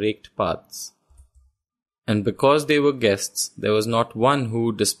up the raked paths. And because they were guests, there was not one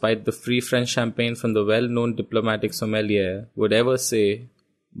who, despite the free French champagne from the well-known diplomatic sommelier, would ever say,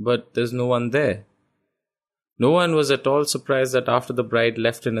 "But there's no one there." No one was at all surprised that after the bride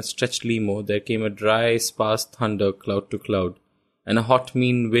left in a stretched limo, there came a dry, sparse thunder cloud to cloud, and a hot,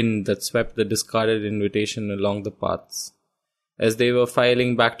 mean wind that swept the discarded invitation along the paths. As they were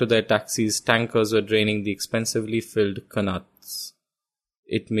filing back to their taxis, tankers were draining the expensively filled kannats.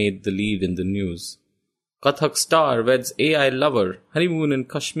 It made the lead in the news. Kathak star weds AI lover, honeymoon in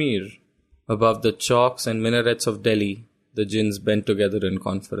Kashmir. Above the chalks and minarets of Delhi, the jinns bent together in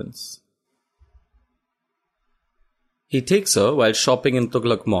conference. He takes her while shopping in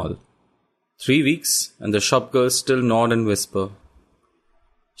Tughlaq Mall. 3 weeks, and the shopgirls still nod and whisper.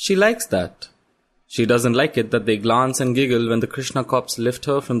 She likes that. She doesn't like it that they glance and giggle when the Krishna cops lift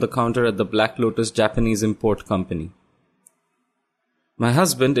her from the counter at the Black Lotus Japanese import company. "My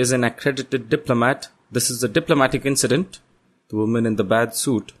husband is an accredited diplomat. This is a diplomatic incident." The woman in the bad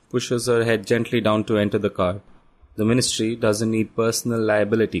suit pushes her head gently down to enter the car. The ministry doesn't need personal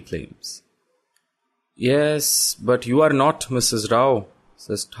liability claims. "Yes, but you are not Mrs. Rao,"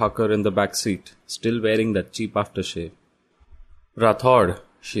 says Thakur in the back seat, still wearing that cheap aftershave. "Rathod,"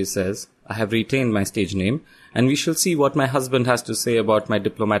 she says, "I have retained my stage name, and we shall see what my husband has to say about my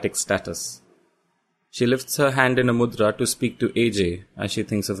diplomatic status." She lifts her hand in a mudra to speak to AJ, as she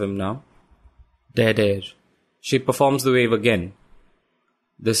thinks of him now. Dead air. She performs the wave again.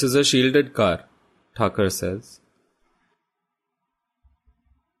 "This is a shielded car," Thakur says.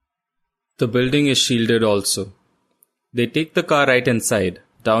 The building is shielded also. They take the car right inside,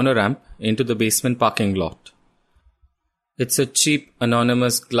 down a ramp, into the basement parking lot. It's a cheap,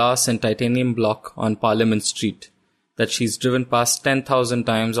 anonymous glass and titanium block on Parliament Street that she's driven past 10,000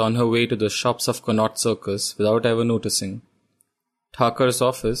 times on her way to the shops of Connaught Circus without ever noticing. Thakur's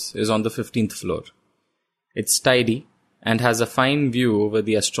office is on the 15th floor. It's tidy and has a fine view over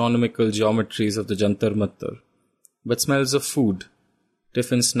the astronomical geometries of the Jantar Mantar, but smells of food,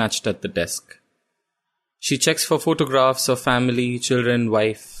 tiffin snatched at the desk. She checks for photographs of family, children,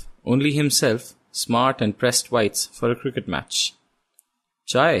 wife, only himself, smart and pressed whites for a cricket match.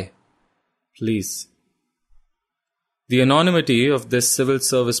 "Chai, please." The anonymity of this civil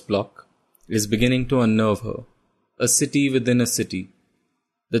service block is beginning to unnerve her. A city within a city.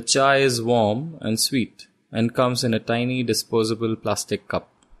 The chai is warm and sweet and comes in a tiny disposable plastic cup.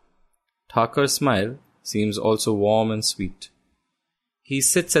 Thakur's smile seems also warm and sweet. He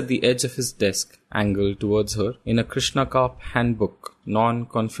sits at the edge of his desk, angled towards her, in a Krishna Cop handbook,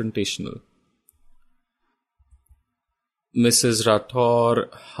 non-confrontational. "Mrs.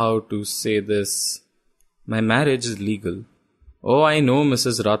 Rathod, how to say this? My marriage is legal." "Oh, I know,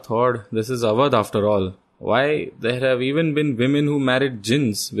 Mrs. Rathod. This is Awadh after all. Why, there have even been women who married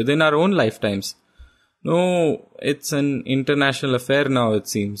jinns within our own lifetimes. No, it's an international affair now, it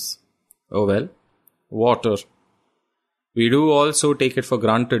seems." "Oh well, water. We do also take it for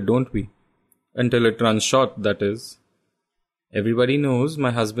granted, don't we? Until it runs short, that is. Everybody knows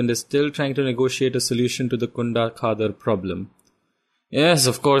my husband is still trying to negotiate a solution to the Kunda Khadar problem." "Yes,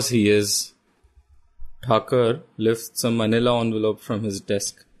 of course he is." Thakur lifts a manila envelope from his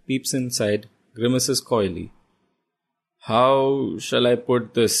desk, peeps inside, grimaces coyly. "How shall I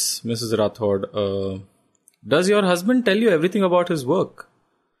put this, Mrs. Rathod? Does your husband tell you everything about his work?"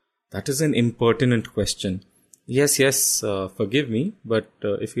 "That is an impertinent question. Yes, forgive me, but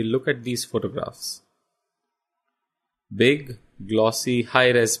if you look at these photographs. Big, glossy,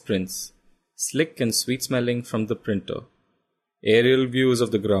 high-res prints, slick and sweet-smelling from the printer. Aerial views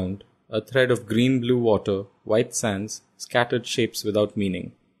of the ground, a thread of green-blue water, white sands, scattered shapes without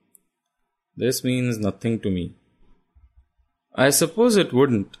meaning. This means nothing to me. I suppose it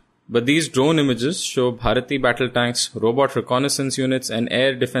wouldn't, but these drone images show Bharati battle tanks, robot reconnaissance units and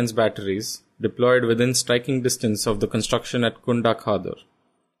air defense batteries deployed within striking distance of the construction at Kunda Khadar.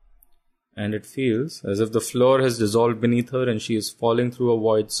 And it feels as if the floor has dissolved beneath her and she is falling through a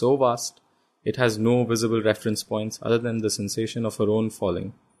void so vast it has no visible reference points other than the sensation of her own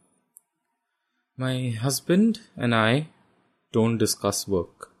falling. My husband and I don't discuss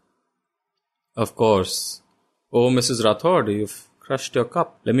work. Of course. Oh, Mrs. Rathod, you've crushed your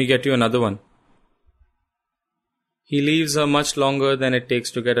cup. Let me get you another one. He leaves her much longer than it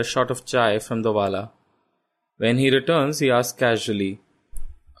takes to get a shot of chai from the wala. When he returns, he asks casually,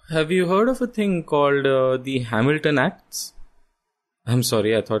 have you heard of a thing called the Hamilton Acts? I'm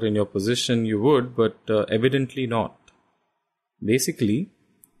sorry, I thought in your position you would, but evidently not. Basically,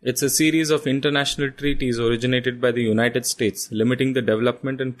 it's a series of international treaties originated by the United States limiting the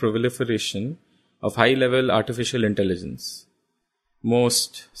development and proliferation of high-level artificial intelligence.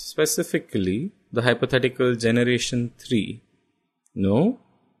 Most specifically, the hypothetical Generation 3. No?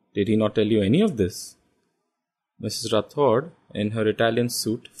 Did he not tell you any of this? Mrs. Rathod, in her Italian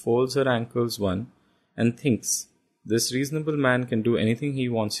suit, folds her ankles one and thinks, this reasonable man can do anything he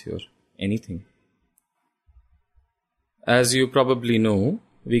wants here. Anything. As you probably know,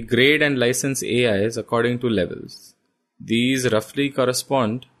 we grade and license AIs according to levels. These roughly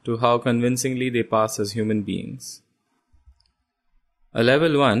correspond to how convincingly they pass as human beings. A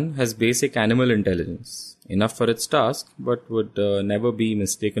level 1 has basic animal intelligence, enough for its task, but would never be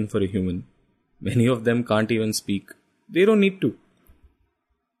mistaken for a human. Many of them can't even speak. They don't need to.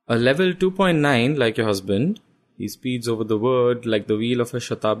 A level 2.9, like your husband, he speeds over the word like the wheel of a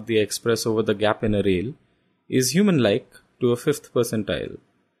Shatabdi Express over the gap in a rail, is human-like to a 5th percentile.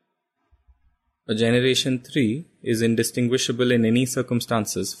 A Generation 3 is indistinguishable in any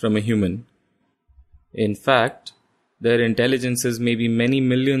circumstances from a human. In fact, their intelligences may be many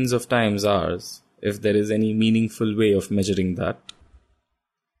millions of times ours, if there is any meaningful way of measuring that.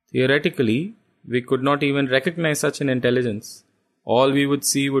 Theoretically, we could not even recognize such an intelligence. All we would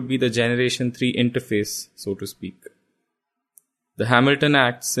see would be the Generation 3 interface, so to speak. The Hamilton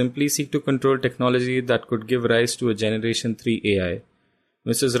Acts simply seek to control technology that could give rise to a Generation 3 AI.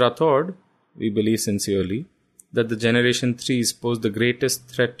 Mrs. Rathod, we believe sincerely, that the Generation 3s pose the greatest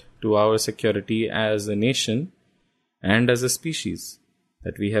threat to our security as a nation and as a species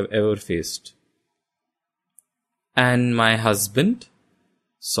that we have ever faced. And my husband?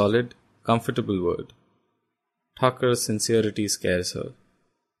 Solid, comfortable word. Thakur's sincerity scares her.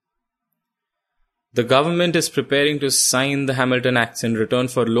 The government is preparing to sign the Hamilton Acts in return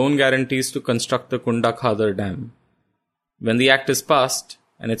for loan guarantees to construct the Kunda Khadar Dam. When the act is passed,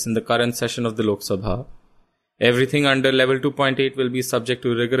 and it's in the current session of the Lok Sabha, everything under level 2.8 will be subject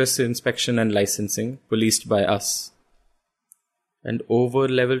to rigorous inspection and licensing, policed by us. And over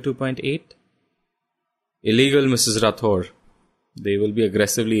level 2.8? Illegal, Mrs. Rathod. They will be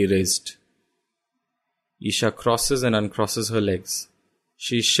aggressively erased. Isha crosses and uncrosses her legs.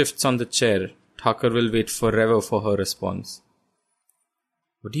 She shifts on the chair. Thakur will wait forever for her response.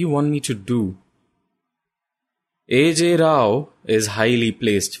 What do you want me to do? A.J. Rao is highly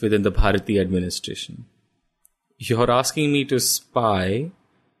placed within the Bharati administration. You're asking me to spy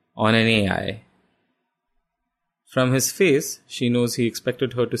on an AI. From his face, she knows he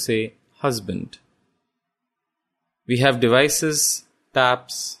expected her to say husband. We have devices,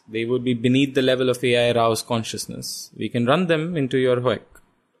 taps, they would be beneath the level of AI Rao's consciousness. We can run them into your hoek.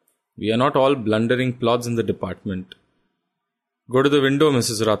 We are not all blundering plods in the department. Go to the window,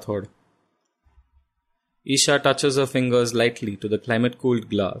 Mrs. Rathod. Isha touches her fingers lightly to the climate-cooled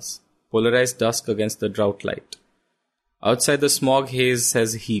glass, polarized dusk against the drought light. Outside the smog haze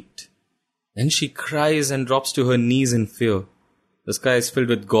says heat. Then she cries and drops to her knees in fear. The sky is filled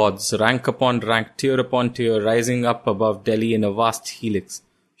with gods, rank upon rank, tier upon tier, rising up above Delhi in a vast helix,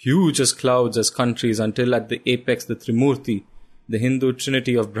 huge as clouds, as countries, until at the apex the Trimurti, the Hindu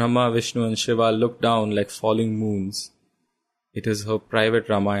trinity of Brahma, Vishnu and Shiva, look down like falling moons. It is her private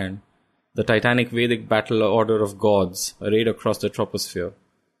Ramayana, the titanic Vedic battle order of gods, arrayed across the troposphere.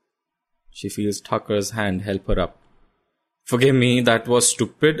 She feels Thakur's hand help her up. Forgive me, that was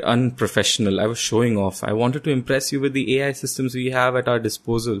stupid, unprofessional. I was showing off. I wanted to impress you with the AI systems we have at our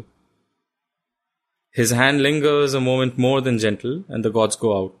disposal. His hand lingers a moment more than gentle, and the gods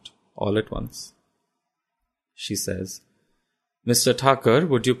go out, all at once. She says, Mr. Thakur,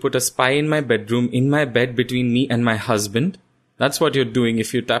 would you put a spy in my bedroom, in my bed between me and my husband? That's what you're doing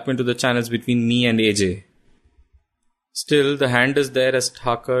if you tap into the channels between me and AJ. Still, the hand is there as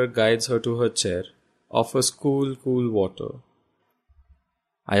Thakur guides her to her chair, offers cool water.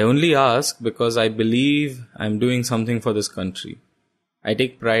 I only ask because I believe I'm doing something for this country. I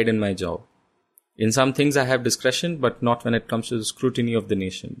take pride in my job. In some things I have discretion, but not when it comes to the scrutiny of the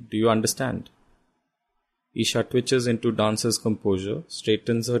nation. Do you understand? Isha twitches into dancer's composure,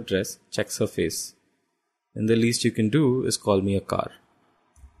 straightens her dress, checks her face. Then the least you can do is call me a car.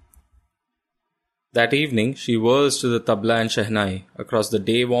 That evening, she whirls to the tabla and shehnai across the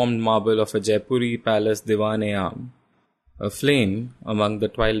day-warmed marble of a Jaipuri palace diwan-e-aam, a flame among the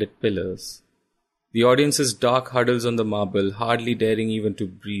twilight pillars. The audience's dark huddles on the marble, hardly daring even to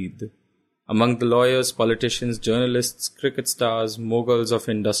breathe. Among the lawyers, politicians, journalists, cricket stars, moguls of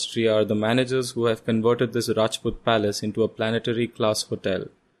industry are the managers who have converted this Rajput palace into a planetary class hotel,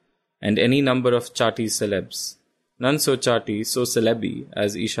 and any number of chati celebs. None so chati, so celebi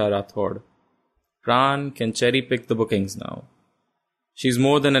as Isha Rathod. Pran can cherry-pick the bookings now. She's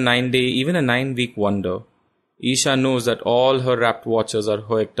more than a 9-day, even a 9-week wonder. Isha knows that all her rapt watchers are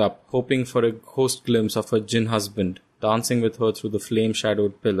hoiked up, hoping for a ghost glimpse of her jinn husband, dancing with her through the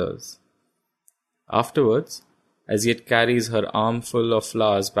flame-shadowed pillars. Afterwards, as yet carries her armful of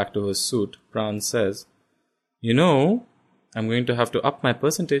flowers back to her suit, Pran says, "You know, I'm going to have to up my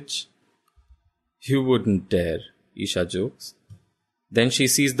percentage." "You wouldn't dare," Isha jokes. Then she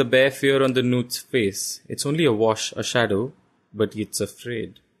sees the bare fear on the Noot's face. It's only a wash, a shadow, but it's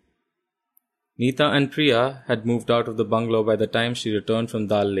afraid. Neeta and Priya had moved out of the bungalow by the time she returned from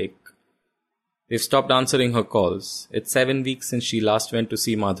Dal Lake. They've stopped answering her calls. It's 7 weeks since she last went to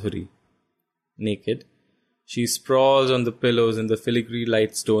see Madhuri. Naked, she sprawls on the pillows in the filigree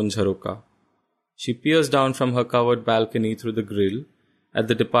light stone jharoka. She peers down from her covered balcony through the grill at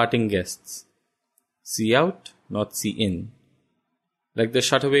the departing guests. See out, not see in. Like the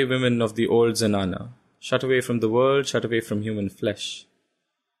shut-away women of the old Zenana, shut away from the world, shut away from human flesh.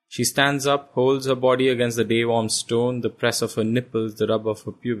 She stands up, holds her body against the day-warm stone, the press of her nipples, the rub of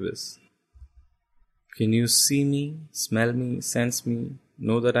her pubis. Can you see me, smell me, sense me,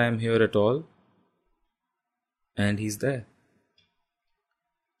 know that I am here at all? And he's there.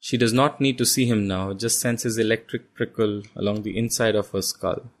 She does not need to see him now, just sense his electric prickle along the inside of her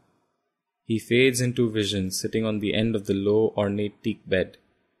skull. He fades into vision, sitting on the end of the low, ornate teak bed.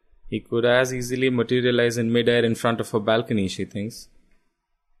 He could as easily materialize in mid-air in front of her balcony, she thinks.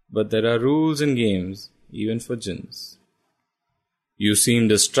 But there are rules in games, even for jinns. You seem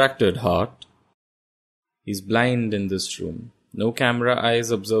distracted, heart. He's blind in this room. No camera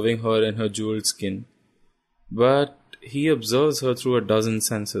eyes observing her in her jeweled skin. But he observes her through a dozen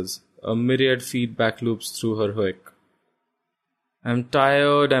senses, a myriad feedback loops through her hoik. I'm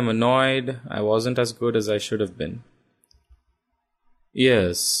tired, I'm annoyed, I wasn't as good as I should have been.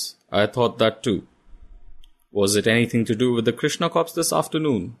 Yes, I thought that too. Was it anything to do with the Krishna Corps this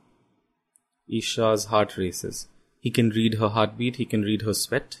afternoon? Isha's heart races. He can read her heartbeat, he can read her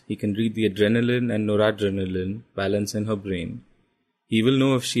sweat, he can read the adrenaline and noradrenaline balance in her brain. He will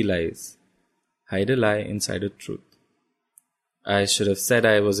know if she lies. Hide a lie inside a truth. I should have said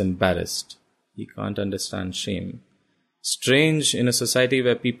I was embarrassed. He can't understand shame. Strange in a society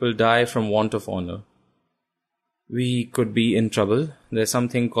where people die from want of honor. We could be in trouble. There's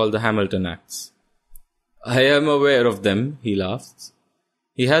something called the Hamilton Acts. I am aware of them, he laughs.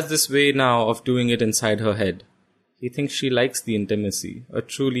 He has this way now of doing it inside her head. He thinks she likes the intimacy, a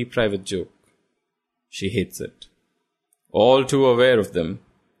truly private joke. She hates it. All too aware of them.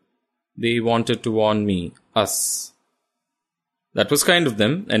 They wanted to warn me, us. That was kind of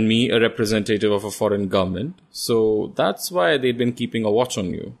them, and me a representative of a foreign government, so that's why they'd been keeping a watch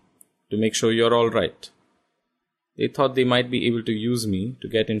on you, to make sure you're all right. They thought they might be able to use me to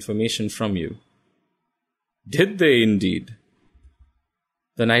get information from you. Did they indeed?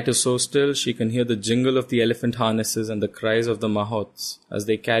 The night is so still she can hear the jingle of the elephant harnesses and the cries of the mahots as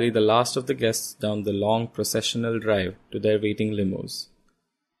they carry the last of the guests down the long processional drive to their waiting limos.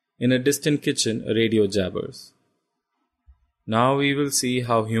 In a distant kitchen, a radio jabbers. Now we will see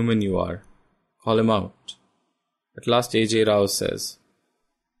how human you are. Call him out. At last A.J. Rao says,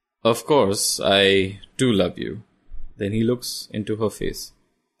 Of course, I do love you. Then he looks into her face.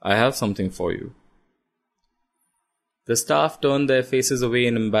 I have something for you. The staff turn their faces away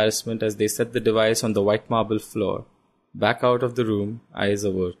in embarrassment as they set the device on the white marble floor. Back out of the room, eyes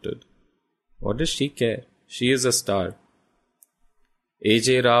averted. What does she care? She is a star.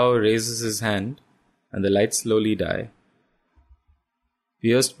 A.J. Rao raises his hand, and the lights slowly die.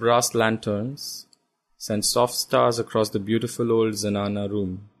 Pierced brass lanterns send soft stars across the beautiful old Zenana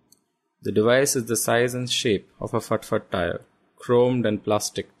room. The device is the size and shape of a Fatfat tire, chromed and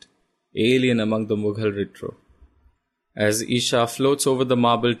plasticked, alien among the Mughal retro. As Isha floats over the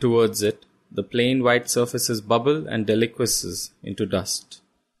marble towards it, the plain white surfaces bubble and deliquesces into dust.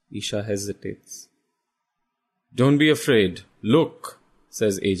 Isha hesitates. "Don't be afraid. Look,"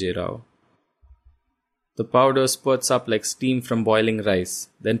 says A.J. Rao. The powder spurts up like steam from boiling rice.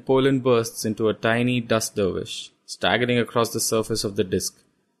 Then Poland bursts into a tiny dust dervish, staggering across the surface of the disc.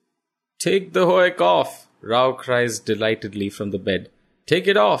 "Take the hoik off!" Rao cries delightedly from the bed. "Take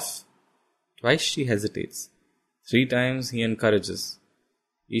it off!" Twice she hesitates. 3 times he encourages.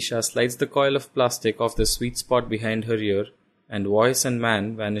 Isha slides the coil of plastic off the sweet spot behind her ear, and voice and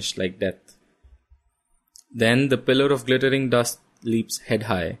man vanish like death. Then the pillar of glittering dust leaps head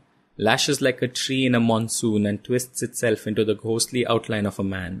high, lashes like a tree in a monsoon, and twists itself into the ghostly outline of a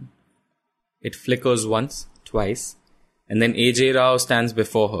man. It flickers once, twice, and then A.J. Rao stands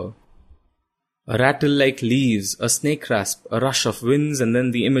before her. A rattle like leaves, a snake rasp, a rush of winds, and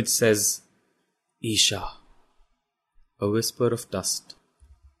then the image says, "Isha." A whisper of dust.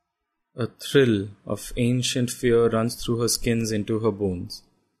 A thrill of ancient fear runs through her skins into her bones.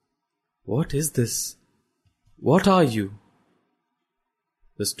 What is this? What are you?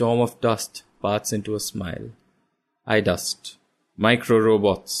 The storm of dust parts into a smile. iDust.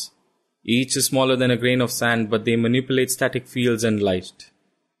 Micro-robots. Each is smaller than a grain of sand, but they manipulate static fields and light.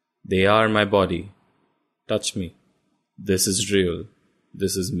 They are my body. Touch me. This is real.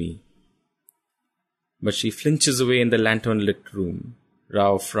 This is me. But she flinches away in the lantern-lit room.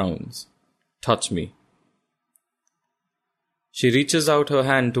 Rao frowns. "Touch me." She reaches out her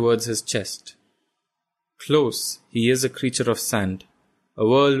hand towards his chest. Close, he is a creature of sand, a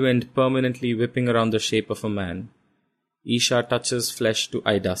whirlwind permanently whipping around the shape of a man. Isha touches flesh to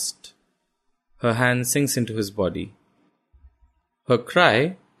iDust. Her hand sinks into his body. Her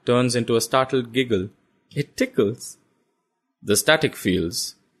cry turns into a startled giggle. It tickles. The static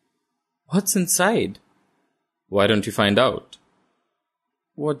fields. What's inside? Why don't you find out?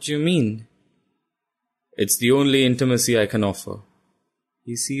 What do you mean? It's the only intimacy I can offer.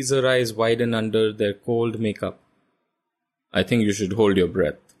 He sees her eyes widen under their cold makeup. I think you should hold your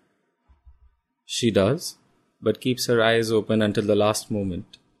breath. She does, but keeps her eyes open until the last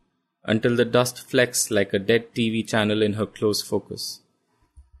moment, until the dust flecks like a dead TV channel in her close focus.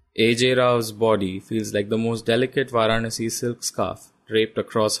 A.J. Rao's body feels like the most delicate Varanasi silk scarf draped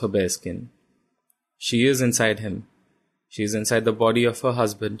across her bare skin. She is inside him. She is inside the body of her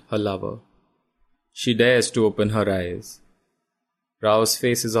husband, her lover. She dares to open her eyes. Rao's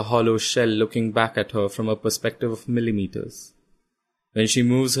face is a hollow shell looking back at her from a perspective of millimeters. When she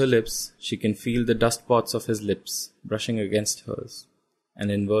moves her lips, she can feel the dust spots of his lips brushing against hers. An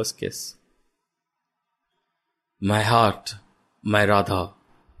inverse kiss. My heart, my Radha,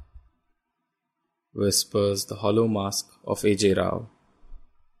 whispers the hollow mask of A.J. Rao.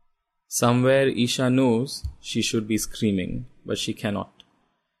 Somewhere Isha knows she should be screaming, but she cannot.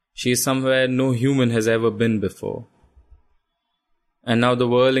 She is somewhere no human has ever been before. And now the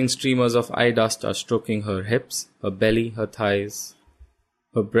whirling streamers of iDust are stroking her hips, her belly, her thighs,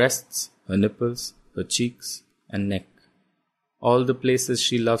 her breasts, her nipples, her cheeks and neck. All the places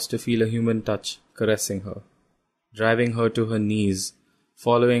she loves to feel a human touch caressing her, driving her to her knees,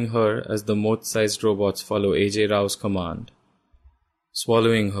 following her as the moth-sized robots follow A.J. Rao's command,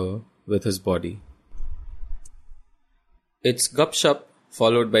 swallowing her with his body. It's Gupshup,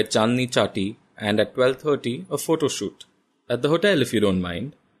 followed by Chandni Chati, and at 12:30 a photo shoot. At the hotel if you don't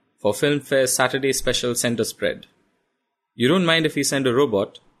mind, for Filmfare's Saturday special center spread. You don't mind if we send a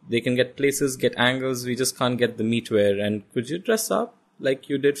robot? They can get places, get angles, we just can't get the meatware. And could you dress up like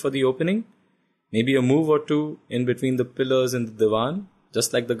you did for the opening? Maybe a move or two in between the pillars in the divan,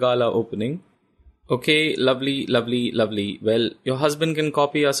 just like the gala opening. Okay, lovely, lovely, lovely. Well, your husband can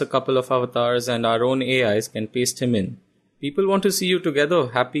copy us a couple of avatars and our own AIs can paste him in. People want to see you together.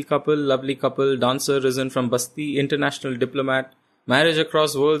 Happy couple, lovely couple, dancer risen from Basti, international diplomat, marriage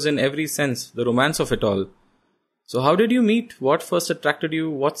across worlds in every sense, the romance of it all. So how did you meet? What first attracted you?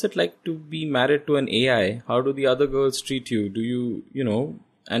 What's it like to be married to an AI? How do the other girls treat you? Do you,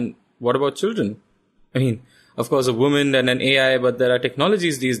 and what about children? I mean, of course a woman and an AI, but there are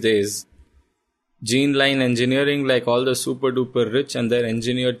technologies these days. Gene line engineering like all the super duper rich and their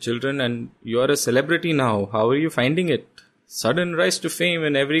engineered children, and you're a celebrity now. How are you finding it? Sudden rise to fame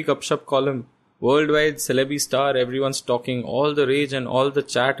in every Gupshup column. Worldwide celebrity star, everyone's talking, all the rage and all the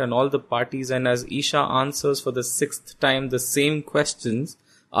chat and all the parties, and as Isha answers for the 6th time the same questions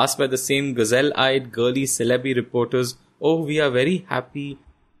asked by the same gazelle-eyed girly celebrity reporters, oh, we are very happy,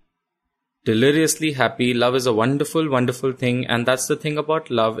 deliriously happy. Love is a wonderful, wonderful thing, and that's the thing about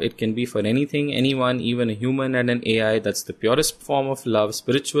love. It can be for anything, anyone, even a human and an AI. That's the purest form of love,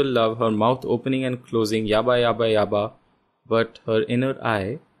 spiritual love, her mouth opening and closing, yabba, yabba, yabba. but her inner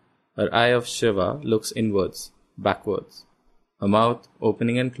eye, her eye of Shiva, looks inwards, backwards, her mouth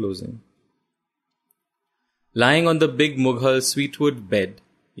opening and closing. Lying on the big Mughal sweetwood bed,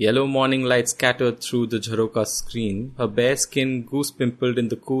 yellow morning light scattered through the jharoka screen, her bare skin goose-pimpled in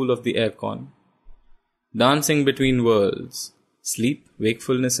the cool of the aircon. Dancing between worlds, sleep,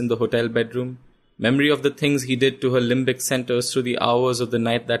 wakefulness in the hotel bedroom, memory of the things he did to her limbic centers through the hours of the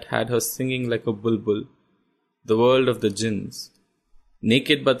night that had her singing like a bulbul, the world of the jinns,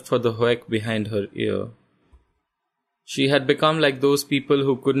 naked but for the hoek behind her ear. She had become like those people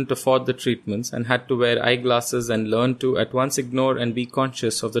who couldn't afford the treatments and had to wear eyeglasses and learn to at once ignore and be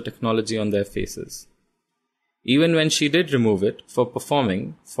conscious of the technology on their faces. Even when she did remove it for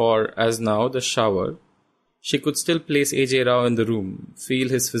performing, for, as now, the shower, she could still place AJ Rao in the room, feel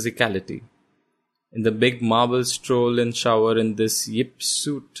his physicality. In the big marble stroll-in shower in this yip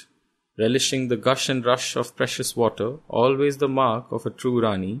suit, relishing the gush and rush of precious water, always the mark of a true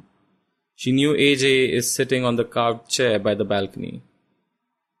Rani, she knew AJ is sitting on the carved chair by the balcony.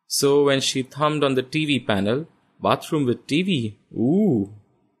 So when she thumbed on the TV panel, bathroom with TV, ooh,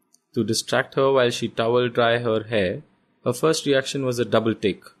 to distract her while she towel dry her hair, her first reaction was a double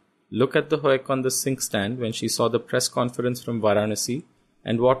take. Look at the hoek on the sink stand when she saw the press conference from Varanasi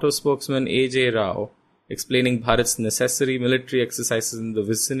and water spokesman AJ Rao explaining Bharat's necessary military exercises in the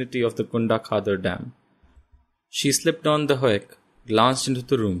vicinity of the Kunda Khadar Dam. She slipped on the hoek, glanced into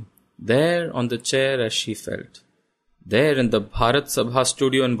the room. There on the chair as she felt. There in the Bharat Sabha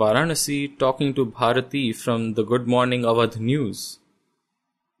studio in Varanasi, talking to Bharati from the Good Morning Awadh News.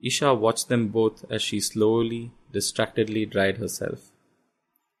 Isha watched them both as she slowly, distractedly dried herself.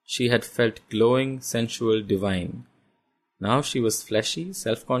 She had felt glowing, sensual, divine. Now she was fleshy,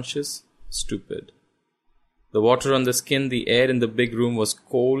 self-conscious, stupid. The water on the skin, the air in the big room was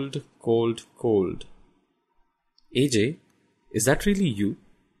cold, cold, cold. AJ, is that really you?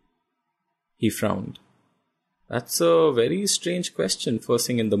 He frowned. That's a very strange question first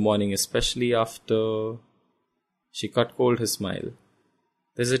thing in the morning, especially after... She cut cold his smile.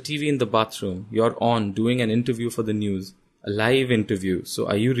 There's a TV in the bathroom. You're on, doing an interview for the news. A live interview. So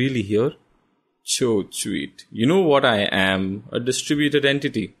are you really here? Cho sweet. You know what I am. A distributed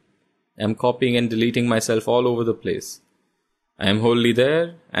entity. I'm copying and deleting myself all over the place. I am wholly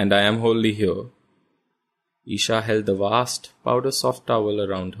there, and I am wholly here. Isha held the vast, powder-soft towel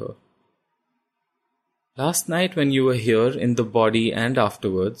around her. Last night when you were here in the body and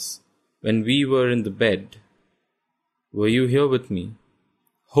afterwards, when we were in the bed, were you here with me?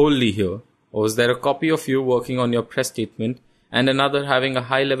 Wholly here? Or was there a copy of you working on your press statement and another having a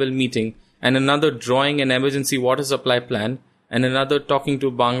high-level meeting and another drawing an emergency water supply plan and another talking to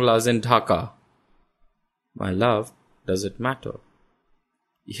Banglas in Dhaka? My love, does it matter?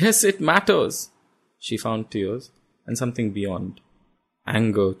 Yes, it matters. She found tears and something beyond.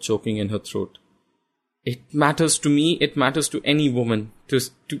 Anger choking in her throat. It matters to me, it matters to any woman, to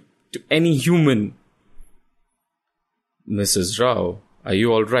any human. Mrs. Rao, are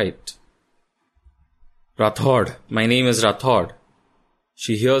you all right? Rathod, my name is Rathod.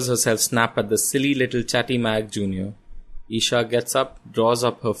 She hears herself snap at the silly little chatty mag junior. Isha gets up, draws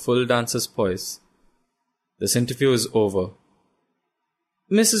up her full dancer's poise. This interview is over.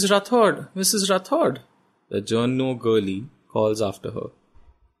 Mrs. Rathod, the Journo girlie calls after her.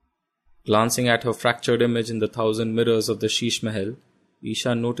 Glancing at her fractured image in the 1,000 mirrors of the Sheesh Mahal,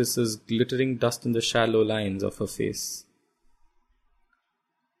 Isha notices glittering dust in the shallow lines of her face.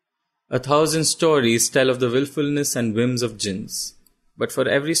 1,000 stories tell of the willfulness and whims of jinns. But for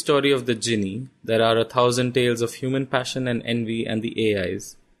every story of the jinni, there are 1,000 tales of human passion and envy and the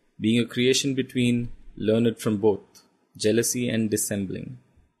AIs, being a creation between, learned from both, jealousy and dissembling.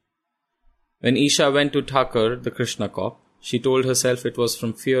 When Isha went to Thakur, the Krishna cop, she told herself it was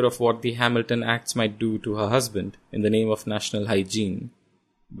from fear of what the Hamilton Acts might do to her husband in the name of national hygiene.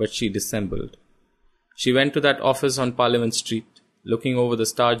 But she dissembled. She went to that office on Parliament Street, looking over the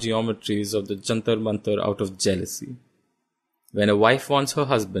star geometries of the Jantar Mantar out of jealousy. When a wife wants her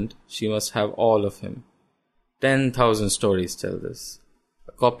husband, she must have all of him. 10,000 stories tell this.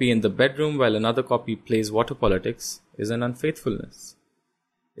 A copy in the bedroom while another copy plays water politics is an unfaithfulness.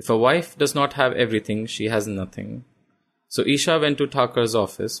 If a wife does not have everything, she has nothing. So Isha went to Thakur's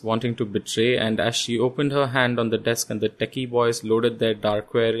office, wanting to betray, and as she opened her hand on the desk and the techie boys loaded their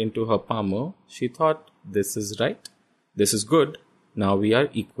darkware into her palmer, she thought, this is right, this is good, now we are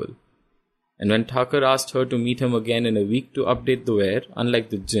equal. And when Thakur asked her to meet him again in a week to update the ware, unlike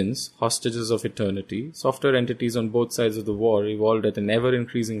the jinns, hostages of eternity, softer entities on both sides of the war evolved at an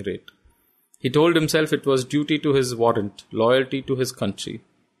ever-increasing rate. He told himself it was duty to his warrant, loyalty to his country.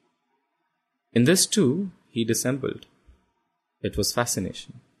 In this too, he dissembled. It was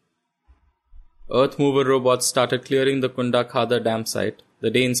fascination. Earth mover robots started clearing the Kunda Khadar dam site the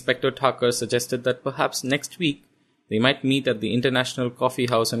day Inspector Thakur suggested that perhaps next week they might meet at the International Coffee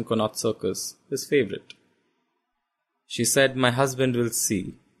House in Connaught Circus, his favourite. She said, "My husband will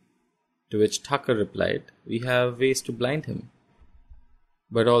see." To which Thakur replied, "We have ways to blind him."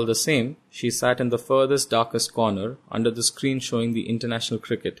 But all the same, she sat in the furthest darkest corner under the screen showing the international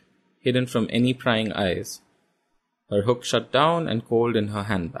cricket, hidden from any prying eyes, her hook shut down and cold in her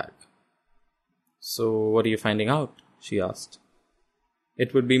handbag. "So, what are you finding out?" she asked.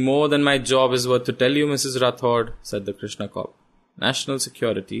 "It would be more than my job is worth to tell you, Mrs. Rathod," said the Krishna cop. "National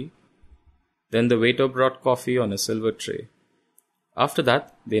security." Then the waiter brought coffee on a silver tray. After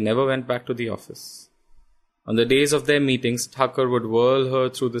that, they never went back to the office. On the days of their meetings, Thakur would whirl her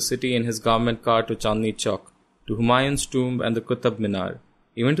through the city in his government car to Chandni Chowk, to Humayun's tomb and the Qutub Minar,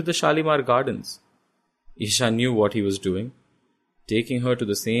 even to the Shalimar Gardens. Isha knew what he was doing, taking her to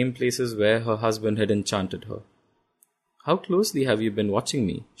the same places where her husband had enchanted her. "How closely have you been watching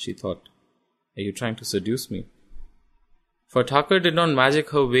me?" she thought. "Are you trying to seduce me?" For Thakur did not magic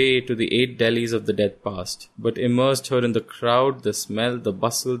her way to the 8 Delhis of the dead past, but immersed her in the crowd, the smell, the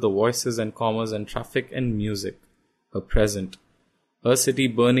bustle, the voices and commerce and traffic and music, her present, her city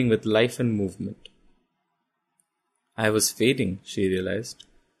burning with life and movement. I was fading, she realized.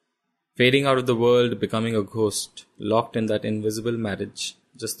 Fading out of the world, becoming a ghost, locked in that invisible marriage,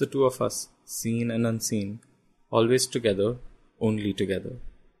 just the two of us, seen and unseen, always together, only together.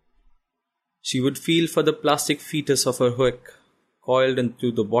 She would feel for the plastic fetus of her hoek, coiled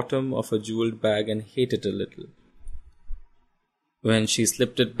into the bottom of a jewelled bag, and hate it a little. When she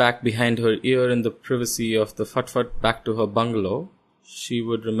slipped it back behind her ear in the privacy of the Fat-Fat back to her bungalow, she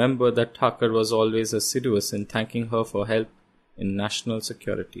would remember that Thakur was always assiduous in thanking her for help in national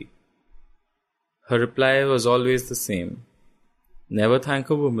security. Her reply was always the same. Never thank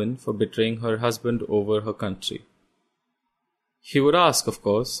a woman for betraying her husband over her country. He would ask, of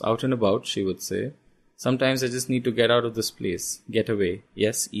course, out and about, she would say, "Sometimes I just need to get out of this place, get away,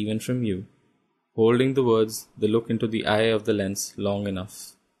 yes, even from you," holding the words, the look into the eye of the lens long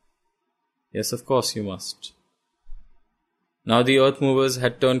enough. Yes, of course you must. Now the earth movers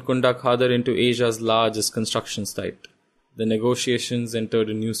had turned Kunda Khadar into Asia's largest construction site. The negotiations entered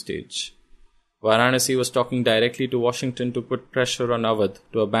a new stage. Varanasi was talking directly to Washington to put pressure on Awadh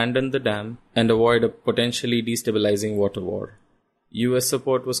to abandon the dam and avoid a potentially destabilizing water war. US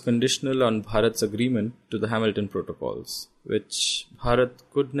support was conditional on Bharat's agreement to the Hamilton Protocols, which Bharat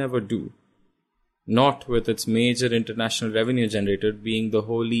could never do, not with its major international revenue generator being the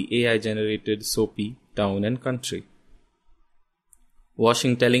wholly AI-generated SOPI town and country.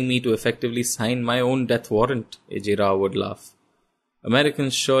 Washington telling me to effectively sign my own death warrant, A.J. Rao would laugh.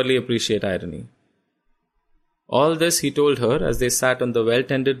 Americans surely appreciate irony. All this he told her as they sat on the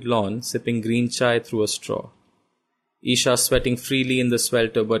well-tended lawn sipping green chai through a straw. Isha sweating freely in the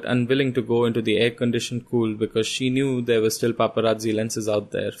swelter but unwilling to go into the air-conditioned cool because she knew there were still paparazzi lenses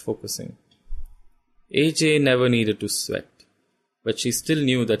out there focusing. AJ never needed to sweat, but she still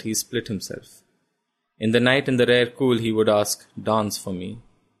knew that he split himself. In the night in the rare cool he would ask, "Dance for me."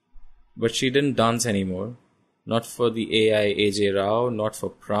 But she didn't dance anymore. Not for the AI AJ Rao, not for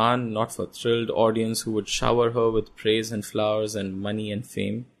Pran, not for thrilled audience who would shower her with praise and flowers and money and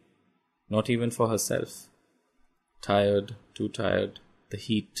fame. Not even for herself. Tired, too tired, the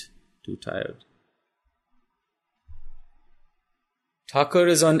heat, too tired. Thakur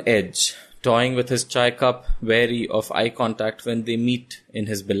is on edge, toying with his chai cup, wary of eye contact when they meet in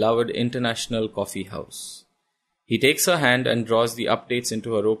his beloved International Coffee House. He takes her hand and draws the updates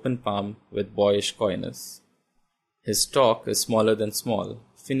into her open palm with boyish coyness. His talk is smaller than small,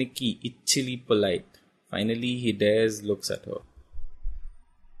 finicky, itchily polite. Finally, he dares looks at her.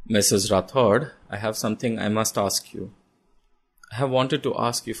 "Mrs. Rathod, I have something I must ask you. I have wanted to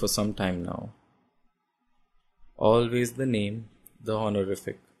ask you for some time now." Always the name, the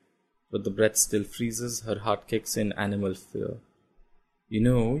honorific. But the breath still freezes, her heart kicks in animal fear. "You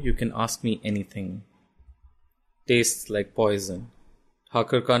know, you can ask me anything." Tastes like poison.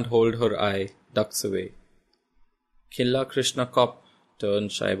 Thakur can't hold her eye, ducks away. Khilla Krishna cop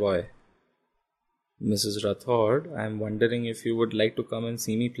turned shy boy. "Mrs. Rathod, I am wondering if you would like to come and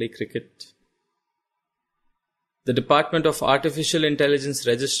see me play cricket." The Department of Artificial Intelligence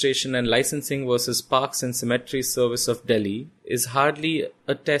Registration and Licensing versus Parks and Cemetery Service of Delhi is hardly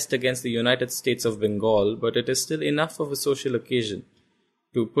a test against the United States of Bengal, but it is still enough of a social occasion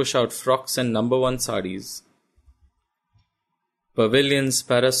to push out frocks and #1 sarees. Pavilions,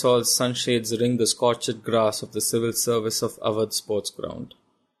 parasols, sunshades ring the scorched grass of the civil service of Awadh Sports Ground.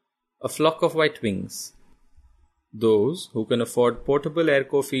 A flock of white wings. Those who can afford portable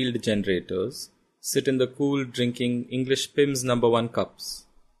air-cooled generators sit in the cool drinking English Pimm's No. 1 cups.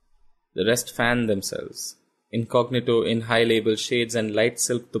 The rest fan themselves. Incognito in high-label shades and light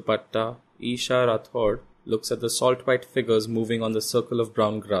silk dupatta, Isha Rathod looks at the salt-white figures moving on the circle of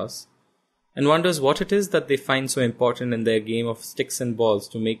brown grass and wonders what it is that they find so important in their game of sticks and balls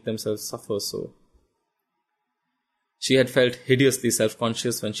to make themselves suffer so. She had felt hideously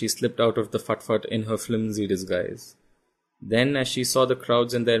self-conscious when she slipped out of the fut-fut in her flimsy disguise. Then, as she saw the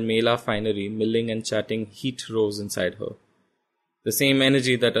crowds in their Mela finery milling and chatting, heat rose inside her. The same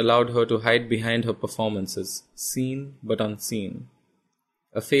energy that allowed her to hide behind her performances, seen but unseen.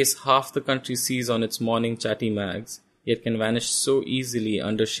 A face half the country sees on its morning chatty mags, yet can vanish so easily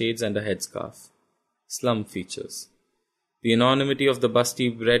under shades and a headscarf. Slum features. The anonymity of the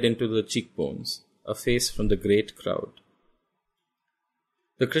busty bred into the cheekbones. A face from the great crowd.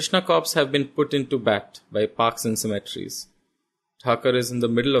 The Krishna Corps have been put into bat by Parks and Cemeteries. Thakur is in the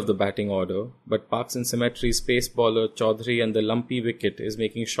middle of the batting order, but Parks and Cemeteries pace bowler Chaudhary and the lumpy wicket is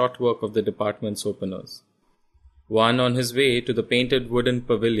making short work of the department's openers. One on his way to the painted wooden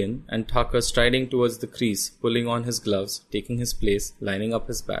pavilion and Thakur striding towards the crease, pulling on his gloves, taking his place, lining up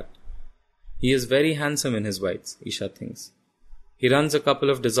his bat. He is very handsome in his whites, Isha thinks. He runs a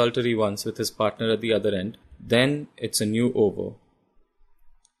couple of desultory ones with his partner at the other end. Then it's a new over.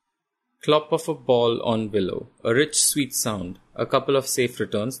 Clop of a ball on willow. A rich, sweet sound. A couple of safe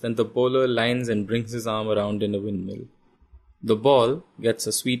returns. Then the bowler lines and brings his arm around in a windmill. The ball gets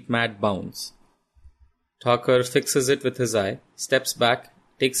a sweet mad bounce. Thakur fixes it with his eye, steps back,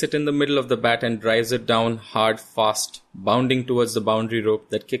 takes it in the middle of the bat and drives it down hard, fast, bounding towards the boundary rope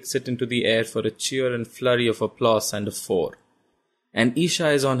that kicks it into the air for a cheer and flurry of applause and a four. And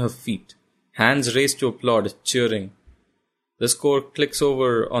Isha is on her feet, hands raised to applaud, cheering. The score clicks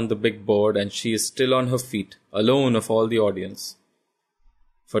over on the big board and she is still on her feet, alone of all the audience.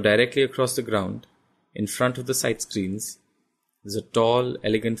 For directly across the ground, in front of the sight screens, is a tall,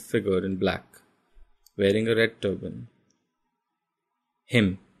 elegant figure in black, wearing a red turban.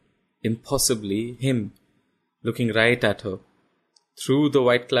 Him, impossibly him, looking right at her, through the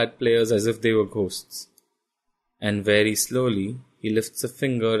white-clad players as if they were ghosts. And very slowly, he lifts a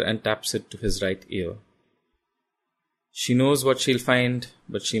finger and taps it to his right ear. She knows what she'll find,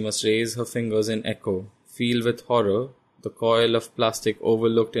 but she must raise her fingers in echo, feel with horror the coil of plastic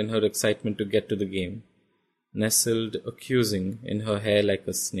overlooked in her excitement to get to the game, nestled accusing in her hair like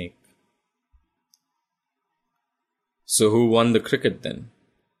a snake. So who won the cricket then?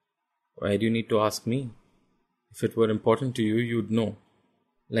 Why do you need to ask me? If it were important to you, you'd know.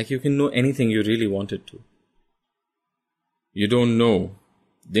 Like you can know anything you really wanted to. You don't know.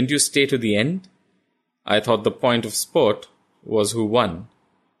 Didn't you stay to the end? I thought the point of sport was who won.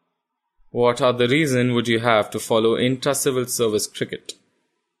 What other reason would you have to follow intra-civil service cricket?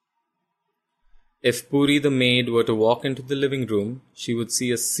 If Puri the maid were to walk into the living room, she would see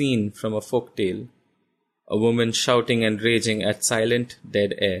a scene from a folk tale. A woman shouting and raging at silent,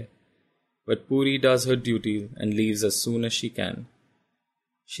 dead air. But Puri does her duty and leaves as soon as she can.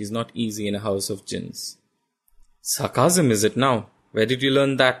 She's not easy in a house of jinns. Sarcasm is it now? Where did you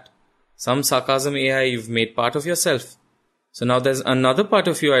learn that? Some sarcasm AI you've made part of yourself. So now there's another part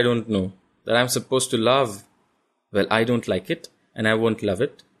of you I don't know, that I'm supposed to love. Well, I don't like it, and I won't love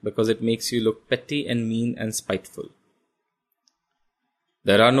it, because it makes you look petty and mean and spiteful.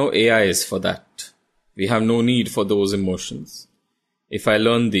 There are no AIs for that. We have no need for those emotions. If I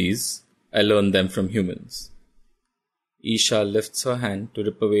learn these, I learn them from humans. Isha lifts her hand to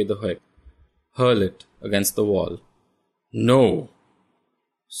rip away the hurl it against the wall. No!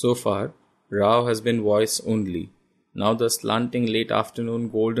 So far, Rao has been voice only. Now the slanting late afternoon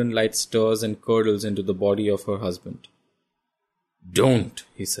golden light stirs and curdles into the body of her husband. Don't,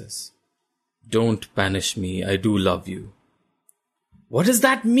 he says. Don't banish me, I do love you. What does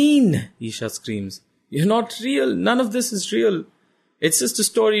that mean? Isha screams. You're not real, none of this is real. It's just a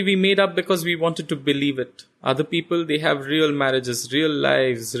story we made up because we wanted to believe it. Other people, they have real marriages, real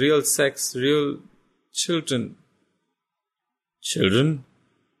lives, real sex, real children. Children?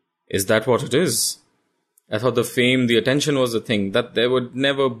 Is that what it is? I thought the fame, the attention was the thing, that there would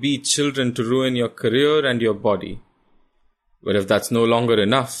never be children to ruin your career and your body. But if that's no longer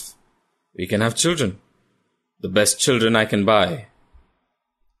enough, we can have children. The best children I can buy.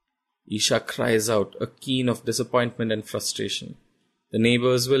 Isha cries out, a keen of disappointment and frustration. The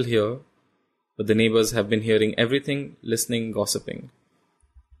neighbors will hear, but the neighbors have been hearing everything, listening, gossiping.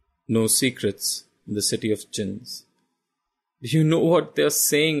 No secrets in the city of jinns. Do you know what they're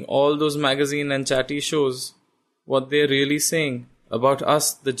saying, all those magazine and chatty shows? What they're really saying about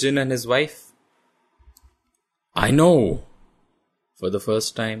us, the jinn and his wife? I know! For the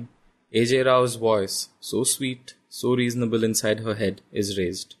first time, AJ Rao's voice, so sweet, so reasonable inside her head, is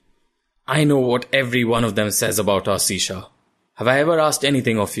raised. I know what every one of them says about us, Isha. Have I ever asked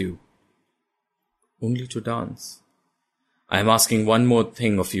anything of you? Only to dance. I am asking one more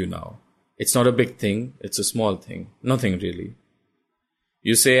thing of you now. It's not a big thing, it's a small thing. Nothing really.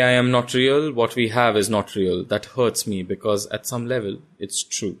 You say I am not real, what we have is not real. That hurts me because at some level, it's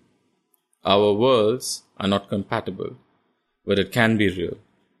true. Our worlds are not compatible, but it can be real.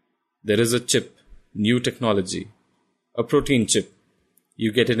 There is a chip, new technology, a protein chip.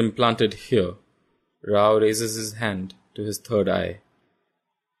 You get it implanted here. Rao raises his hand to his third eye.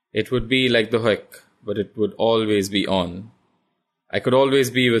 It would be like the Hek, but it would always be on. I could always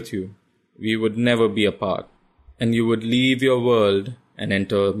be with you. We would never be apart. And you would leave your world and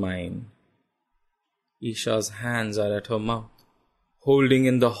enter mine. Isha's hands are at her mouth, holding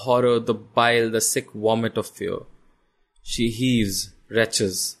in the horror, the bile, the sick vomit of fear. She heaves,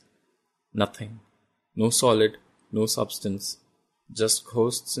 retches. Nothing. No solid, no substance. Just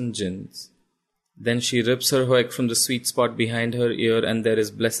ghosts and jinns. Then she rips her hoek from the sweet spot behind her ear and there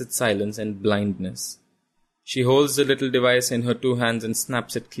is blessed silence and blindness. She holds the little device in her 2 hands and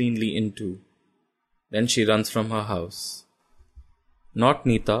snaps it cleanly in 2. Then she runs from her house. Not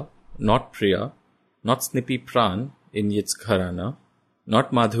Nita, not Priya, not Snippy Pran in Yit's Gharana,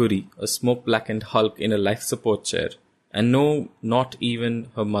 not Madhuri, a smoke-blackened hulk in a life support chair, and no, not even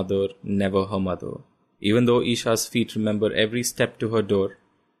her mother, never her mother. Even though Isha's feet remember every step to her door,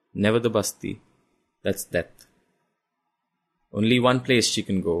 never the basti. That's death. Only one place she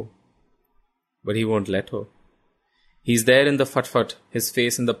can go. But he won't let her. He's there in the fut-fut, his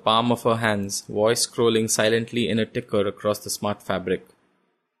face in the palm of her hands, voice scrolling silently in a ticker across the smart fabric.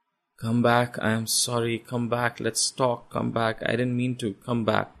 Come back, I am sorry, come back, let's talk, come back, I didn't mean to, come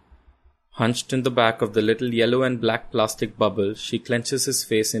back. Hunched in the back of the little yellow and black plastic bubble, she clenches his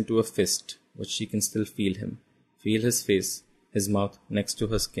face into a fist, but she can still feel him, feel his face, his mouth next to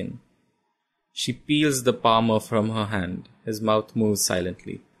her skin. She peels the palm from her hand, his mouth moves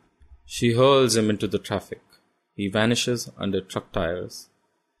silently. She hurls him into the traffic. He vanishes under truck tires.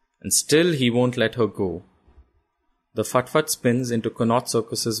 And still he won't let her go. The fut-fut spins into Connaught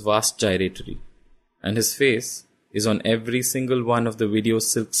Circus's vast gyratory, and his face is on every single one of the video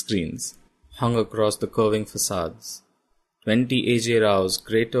silk screens hung across the curving facades. 20 AJ Raos,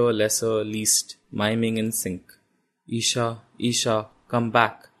 greater, lesser, least, miming in sync. Isha, Isha, come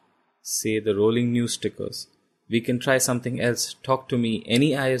back, say the rolling news stickers. We can try something else. Talk to me.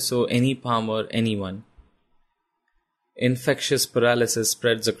 Any ISO, any Palmer, anyone. Infectious paralysis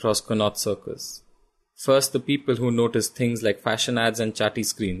spreads across Connaught Circus. First the people who notice things like fashion ads and chatty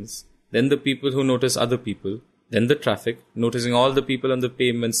screens. Then the people who notice other people. Then the traffic, noticing all the people on the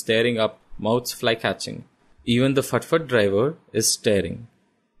pavement staring up, mouths fly-catching. Even the fut-fut driver is staring.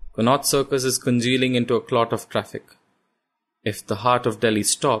 Connaught Circus is congealing into a clot of traffic. If the heart of Delhi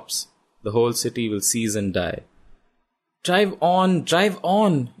stops, the whole city will seize and die. Drive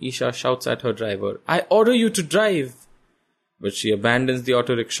on, Isha shouts at her driver. I order you to drive. But she abandons the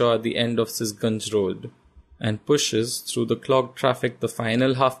auto rickshaw at the end of Sisganj Road and pushes through the clogged traffic the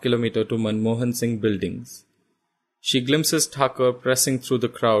final half-kilometer to Manmohan Singh buildings. She glimpses Thakur pressing through the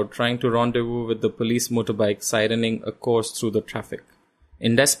crowd, trying to rendezvous with the police motorbike sirening a course through the traffic.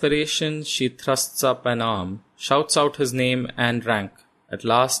 In desperation, she thrusts up an arm, shouts out his name and rank. At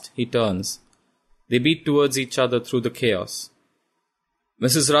last, he turns. They beat towards each other through the chaos.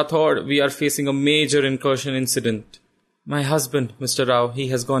 Mrs. Rathod, we are facing a major incursion incident. My husband, Mr. Rao, he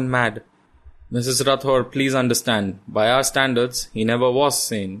has gone mad. Mrs. Rathod, please understand. By our standards, he never was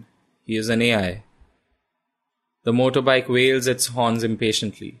sane. He is an AI. The motorbike wails its horns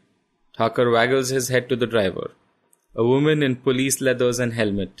impatiently. Thakur waggles his head to the driver. A woman in police leathers and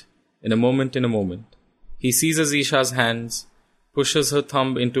helmet. In a moment. He seizes Isha's hands, pushes her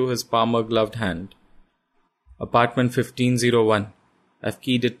thumb into his palmer-gloved hand. Apartment 1501. I've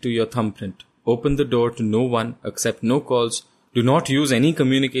keyed it to your thumbprint. Open the door to no one, accept no calls. Do not use any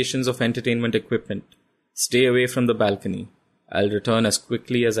communications of entertainment equipment. Stay away from the balcony. I'll return as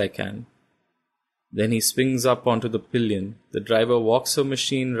quickly as I can. Then he swings up onto the pillion. The driver walks her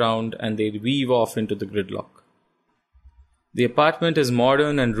machine round and they weave off into the gridlock. The apartment is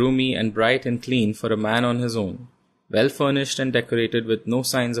modern and roomy and bright and clean for a man on his own. Well furnished and decorated with no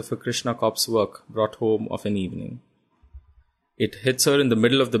signs of a Krishna cop's work brought home of an evening. It hits her in the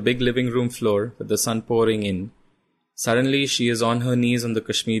middle of the big living room floor with the sun pouring in. Suddenly she is on her knees on the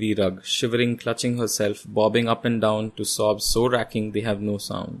Kashmiri rug, shivering, clutching herself, bobbing up and down to sobs so racking they have no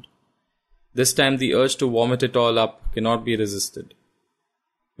sound. This time the urge to vomit it all up cannot be resisted.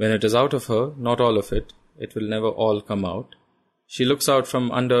 When it is out of her, not all of it, it will never all come out. She looks out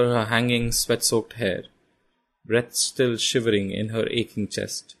from under her hanging, sweat-soaked hair, breath still shivering in her aching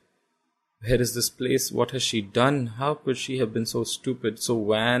chest. Where is this place? What has she done? How could she have been so stupid, so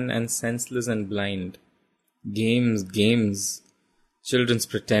wan and senseless and blind? Games. Children's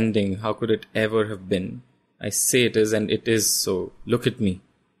pretending. How could it ever have been? I say it is, and it is so. Look at me.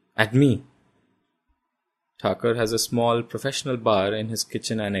 At me. Thakur has a small professional bar in his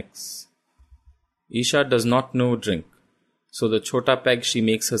kitchen annex. Isha does not know drink, so the chota peg she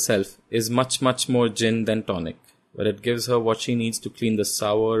makes herself is much more gin than tonic, but it gives her what she needs to clean the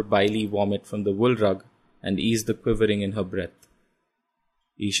sour, bily vomit from the wool rug and ease the quivering in her breath.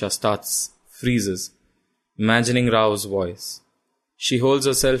 Isha starts, freezes, imagining Rao's voice. She holds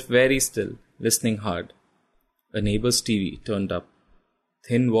herself very still, listening hard. A neighbor's TV turned up.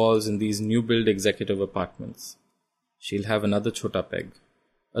 Thin walls in these new-built executive apartments. She'll have another chota peg.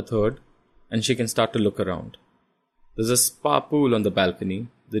 A third, and she can start to look around. There's a spa pool on the balcony.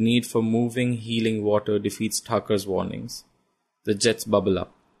 The need for moving, healing water defeats Thakur's warnings. The jets bubble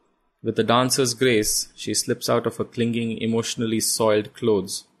up. With a dancer's grace, she slips out of her clinging, emotionally soiled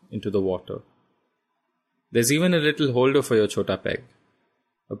clothes into the water. There's even a little holder for your chota peg.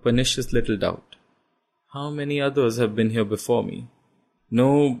 A pernicious little doubt. How many others have been here before me?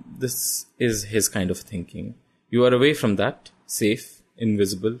 No, this is his kind of thinking. You are away from that, safe,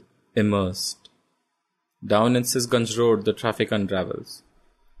 invisible, immersed. Down in Sisganj Road, the traffic unravels.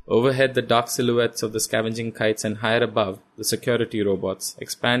 Overhead, the dark silhouettes of the scavenging kites, and higher above, the security robots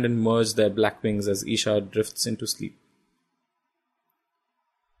expand and merge their black wings as Isha drifts into sleep.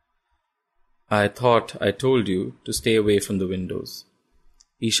 I thought I told you to stay away from the windows.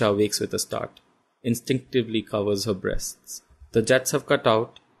 Isha wakes with a start, instinctively covers her breasts. The jets have cut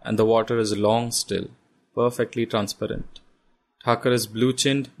out, and the water is long still, perfectly transparent. Thakur is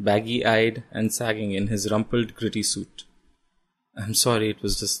blue-chinned, baggy-eyed, and sagging in his rumpled, gritty suit. I'm sorry, it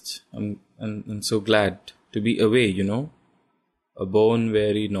was just... I'm so glad to be away, you know. A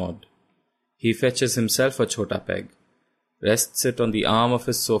bone-weary nod. He fetches himself a chota peg, rests it on the arm of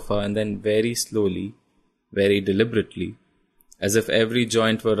his sofa, and then very slowly, very deliberately, as if every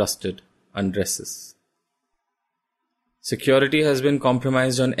joint were rusted, undresses. Security has been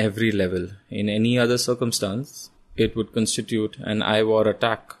compromised on every level. In any other circumstance, it would constitute an eye-war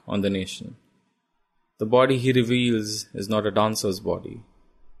attack on the nation. The body he reveals is not a dancer's body.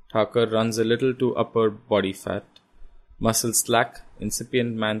 Thakur runs a little to upper body fat, muscles slack,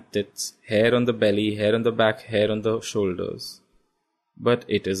 incipient man tits, hair on the belly, hair on the back, hair on the shoulders. But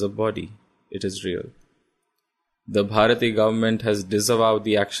it is a body. It is real. The Bharati government has disavowed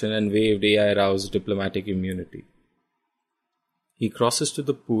the action and waived A.I. Rao's diplomatic immunity. He crosses to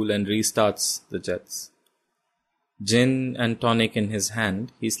the pool and restarts the jets. Gin and tonic in his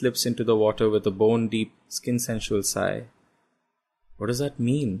hand, he slips into the water with a bone-deep, skin-sensual sigh. What does that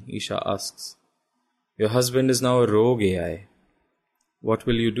mean? Isha asks. Your husband is now a rogue AI. What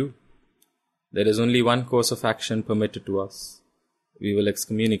will you do? There is only one course of action permitted to us. We will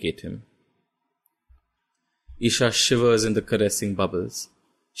excommunicate him. Isha shivers in the caressing bubbles.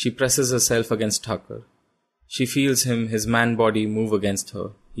 She presses herself against Thakur. She feels him, his man-body, move against her.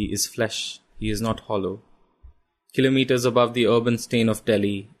 He is flesh. He is not hollow. Kilometers above the urban stain of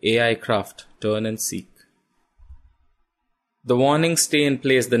Delhi, AI craft turn and seek. The warnings stay in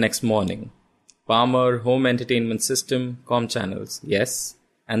place the next morning. Palmer, home entertainment system, comm channels, yes,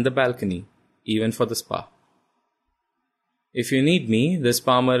 and the balcony, even for the spa. If you need me, this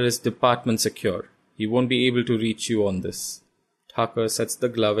Palmer is department secure. He won't be able to reach you on this. Thakur sets the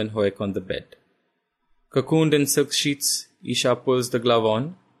glove and hoik on the bed. Cocooned in silk sheets, Isha pulls the glove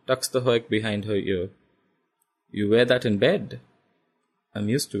on, tucks the hoik behind her ear. You wear that in bed? I'm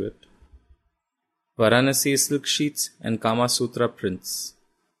used to it. Varanasi silk sheets and Kama Sutra prints.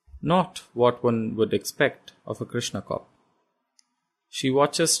 Not what one would expect of a Krishna cop. She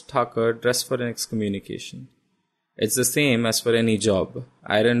watches Thakur dress for an excommunication. It's the same as for any job.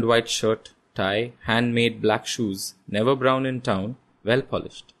 Ironed white shirt, tie, handmade black shoes, never brown in town, well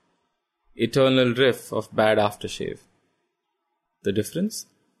polished. Eternal riff of bad aftershave. The difference?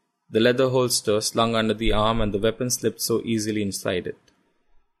 The leather holster slung under the arm and the weapon slipped so easily inside it.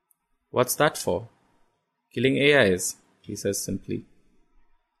 What's that for? Killing AIs, he says simply.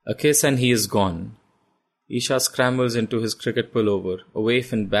 A kiss and he is gone. Isha scrambles into his cricket pullover, a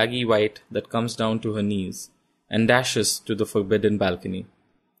waif in baggy white that comes down to her knees, and dashes to the forbidden balcony.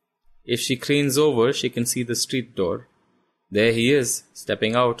 If she cranes over, she can see the street door. There he is,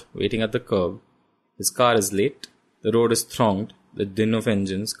 stepping out, waiting at the curb. His car is late. The road is thronged. The din of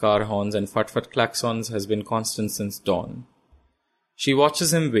engines, car horns and fut-fut klaxons has been constant since dawn. She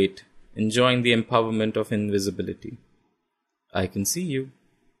watches him wait, enjoying the empowerment of invisibility. I can see you.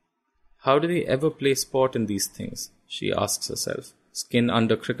 How do they ever play sport in these things? She asks herself. Skin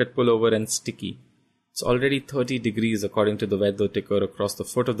under cricket pullover and sticky. It's already 30 degrees according to the weather ticker across the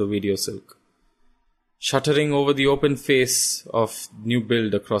foot of the video silk. Shuttering over the open face of new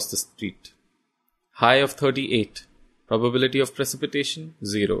build across the street. High of 38. Probability of precipitation?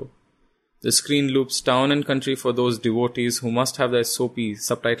 0. The screen loops town and country for those devotees who must have their soapy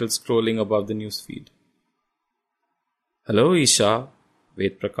subtitles scrolling above the newsfeed. Hello, Isha,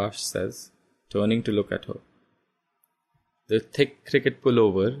 Ved Prakash says, turning to look at her. The thick cricket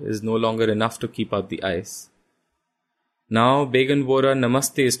pullover is no longer enough to keep out the ice. Now Began Vora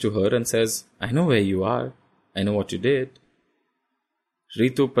namastes to her and says, I know where you are. I know what you did.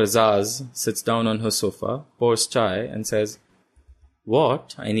 Ritu Parzaz sits down on her sofa, pours chai and says,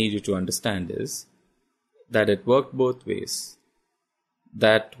 what I need you to understand is that it worked both ways.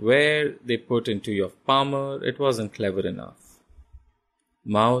 That where they put into your palmer, it wasn't clever enough.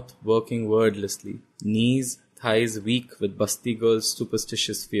 Mouth working wordlessly, knees, thighs weak with Basti girl's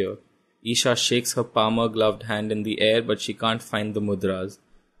superstitious fear. Isha shakes her palmer-gloved hand in the air, but she can't find the mudras.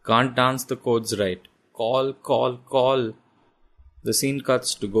 Can't dance the codes right. Call, call, call. The scene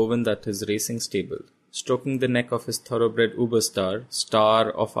cuts to Govind at his racing stable, stroking the neck of his thoroughbred Uberstar, Star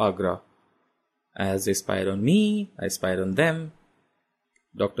of Agra. As they spied on me, I spied on them.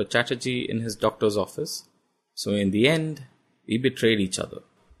 Dr. Chatterjee in his doctor's office. So in the end, we betrayed each other.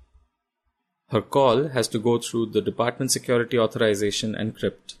 Her call has to go through the Department Security Authorization and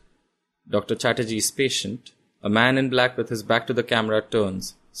Crypt. Dr. Chatterjee's patient, a man in black with his back to the camera,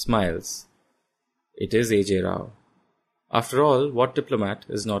 turns, smiles. It is A.J. Rao. After all, what diplomat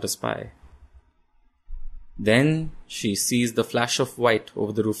is not a spy? Then she sees the flash of white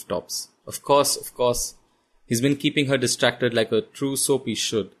over the rooftops. Of course. He's been keeping her distracted like a true soapy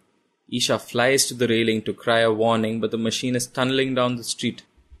should. Isha flies to the railing to cry a warning, but the machine is tunneling down the street.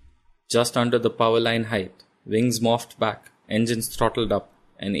 Just under the power line height, wings morphed back, engines throttled up,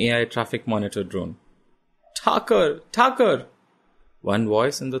 an AI traffic monitor drone. Thakur! One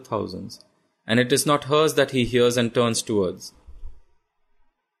voice in the thousands, and it is not hers that he hears and turns towards.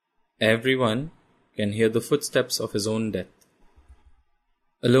 Everyone can hear the footsteps of his own death.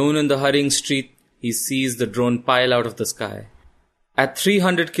 Alone in the hurrying street, he sees the drone pile out of the sky. At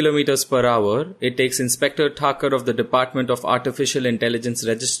 300 kilometers per hour, it takes Inspector Thakur of the Department of Artificial Intelligence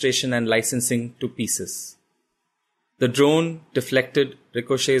Registration and Licensing to pieces. The drone, deflected,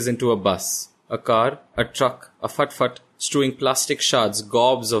 ricochets into a bus, a car, a truck, a fut-fut, strewing plastic shards,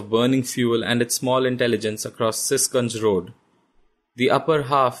 gobs of burning fuel and its small intelligence across Sisganj Road. The upper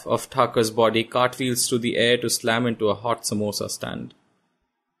half of Thakur's body cartwheels through the air to slam into a hot samosa stand.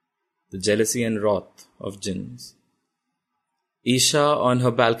 The jealousy and wrath of jinns. Isha on her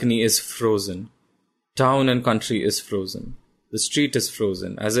balcony is frozen. Town and country is frozen. The street is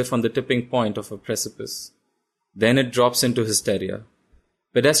frozen, as if on the tipping point of a precipice. Then it drops into hysteria.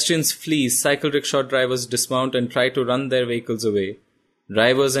 Pedestrians flee, cycle rickshaw drivers dismount and try to run their vehicles away.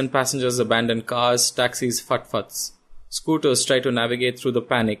 Drivers and passengers abandon cars, taxis, fut-futs. Scooters try to navigate through the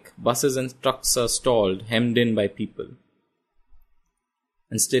panic. Buses and trucks are stalled, hemmed in by people.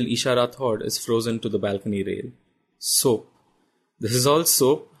 And still Isha Rathod is frozen to the balcony rail. Soap. This is all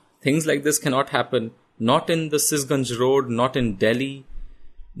soap. Things like this cannot happen. Not in the Sisganj Road, not in Delhi,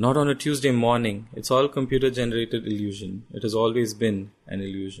 not on a Tuesday morning. It's all computer-generated illusion. It has always been an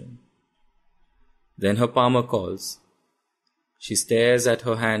illusion. Then her palmer calls. She stares at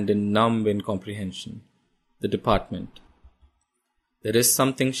her hand in numb incomprehension. The department. There is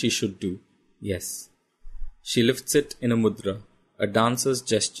something she should do. Yes. She lifts it in a mudra, a dancer's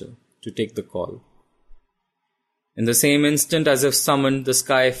gesture, to take the call. In the same instant, as if summoned, the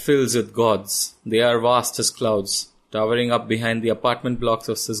sky fills with gods. They are vast as clouds, towering up behind the apartment blocks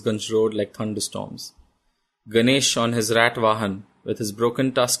of Sisganj Road like thunderstorms. Ganesh on his rat vahan, with his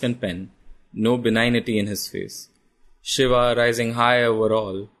broken tusk and pen, no benignity in his face. Shiva rising high over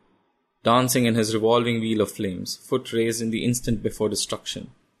all, dancing in his revolving wheel of flames, foot raised in the instant before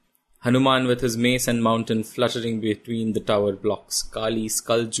destruction. Hanuman with his mace and mountain fluttering between the tower blocks, Kali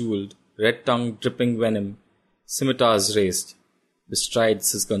skull-jeweled, red-tongued dripping venom, scimitars raised, bestride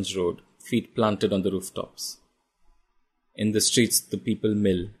Sisganj Road, feet planted on the rooftops. In the streets the people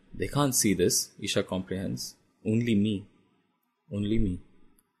mill. They can't see this, Isha comprehends. Only me. Only me.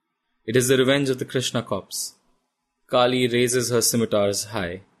 It is the revenge of the Krishna cops. Kali raises her scimitars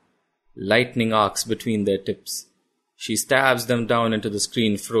high. Lightning arcs between their tips. She stabs them down into the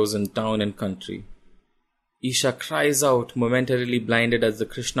screen-frozen town and country. Isha cries out, momentarily blinded as the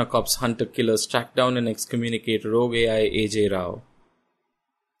Krishna cops hunter-killers track down and excommunicate rogue AI A.J. Rao.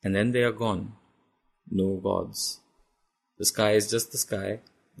 And then they are gone. No gods. The sky is just the sky.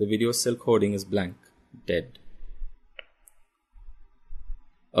 The video silk hoarding is blank, dead.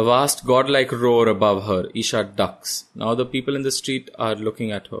 A vast godlike roar above her, Isha ducks. Now the people in the street are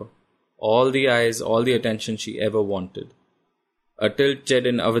looking at her. All the eyes, all the attention she ever wanted. A tilt jet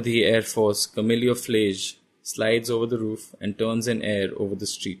in Awadhi Air Force, camellioflage, slides over the roof and turns in air over the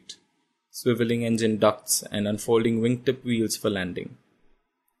street, swiveling engine ducts and unfolding wingtip wheels for landing.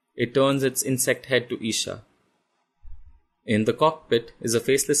 It turns its insect head to Isha. In the cockpit is a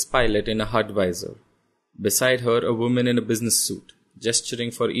faceless pilot in a HUD visor. Beside her, a woman in a business suit,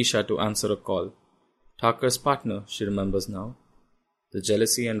 gesturing for Isha to answer a call. Thakur's partner, she remembers now. The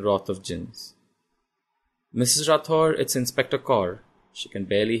jealousy and wrath of jinns. Mrs. Rathore, it's Inspector Kaur. She can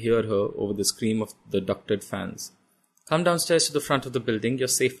barely hear her over the scream of the ducted fans. Come downstairs to the front of the building. You're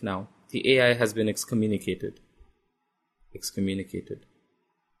safe now. The AI has been excommunicated. Excommunicated.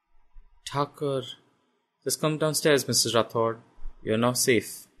 Thakur. Just come downstairs, Mrs. Rathore. You're now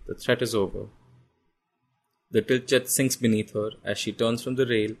safe. The threat is over. The tilt jet sinks beneath her. As she turns from the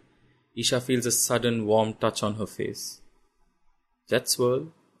rail, Isha feels a sudden warm touch on her face. Jet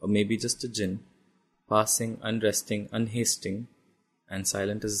swirl, or maybe just a jinn, passing, unresting, unhasting, and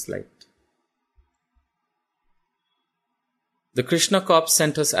silent as light. The Krishna Corps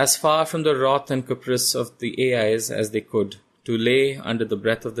sent us as far from the wrath and caprice of the AIs as they could, to lay under the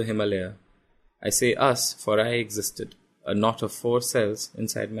breath of the Himalaya. I say us, for I existed, a knot of 4 cells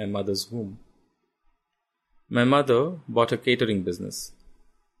inside my mother's womb. My mother bought a catering business.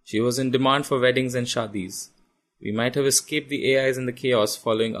 She was in demand for weddings and shadis. We might have escaped the AIs and the chaos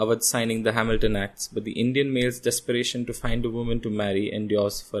following Awadh signing the Hamilton Acts, but the Indian male's desperation to find a woman to marry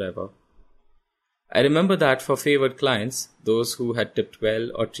endures forever. I remember that for favoured clients, those who had tipped well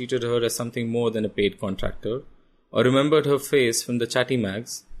or treated her as something more than a paid contractor, or remembered her face from the chatty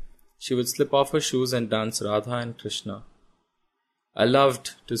mags, she would slip off her shoes and dance Radha and Krishna. I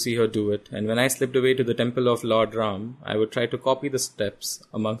loved to see her do it, and when I slipped away to the temple of Lord Ram, I would try to copy the steps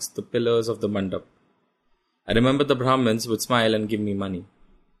amongst the pillars of the mandap. I remember the Brahmins would smile and give me money.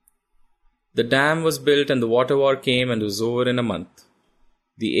 The dam was built and the water war came and was over in a month.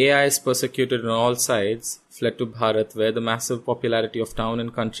 The AIs, persecuted on all sides, fled to Bharat, where the massive popularity of town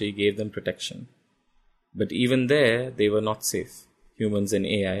and country gave them protection. But even there, they were not safe, humans and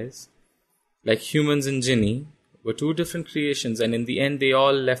AIs. Like humans and Jinni, were 2 different creations, and in the end they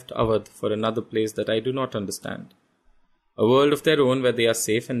all left Awadh for another place that I do not understand. A world of their own where they are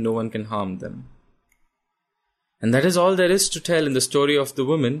safe and no one can harm them. And that is all there is to tell in the story of the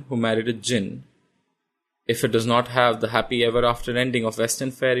woman who married a jinn. If it does not have the happy ever after ending of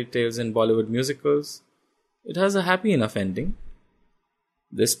Western fairy tales and Bollywood musicals, it has a happy enough ending.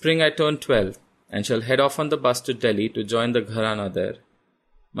 This spring I turn 12 and shall head off on the bus to Delhi to join the Gharana there.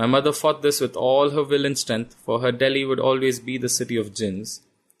 My mother fought this with all her will and strength, for her Delhi would always be the city of jinns,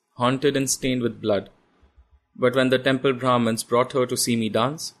 haunted and stained with blood. But when the temple Brahmins brought her to see me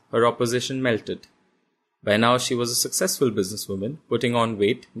dance, her opposition melted. By now she was a successful businesswoman, putting on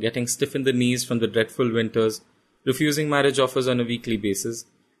weight, getting stiff in the knees from the dreadful winters, refusing marriage offers on a weekly basis,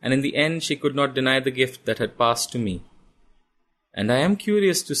 and in the end she could not deny the gift that had passed to me. And I am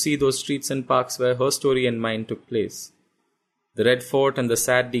curious to see those streets and parks where her story and mine took place. The Red Fort and the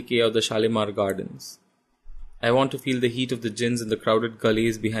sad decay of the Shalimar Gardens. I want to feel the heat of the jinns in the crowded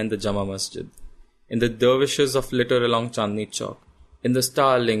gullies behind the Jama Masjid, in the dervishes of litter along Chandni Chowk, in the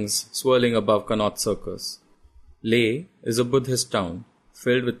starlings swirling above Connaught Circus. Leh is a Buddhist town,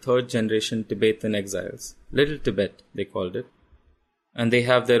 filled with 3rd-generation Tibetan exiles. Little Tibet, they called it. And they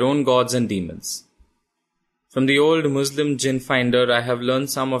have their own gods and demons. From the old Muslim jinn finder, I have learned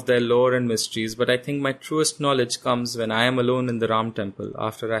some of their lore and mysteries, but I think my truest knowledge comes when I am alone in the Ram temple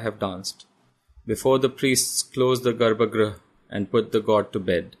after I have danced, before the priests close the Garbhagriha and put the god to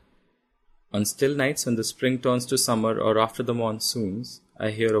bed. On still nights when the spring turns to summer or after the monsoons,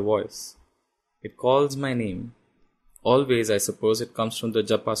 I hear a voice. It calls my name. Always, I suppose, it comes from the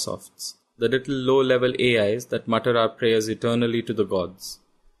Japa Softs, the little low-level AIs that mutter our prayers eternally to the gods.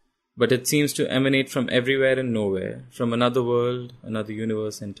 But it seems to emanate from everywhere and nowhere, from another world, another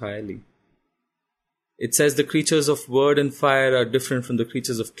universe entirely. It says the creatures of word and fire are different from the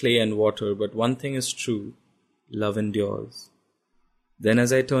creatures of clay and water, but one thing is true, love endures. Then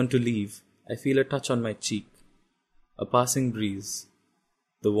as I turn to leave, I feel a touch on my cheek, a passing breeze,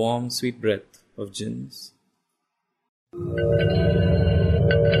 the warm, sweet breath of jinns.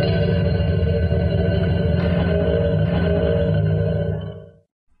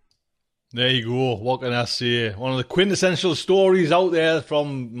 There you go. What can I say? One of the quintessential stories out there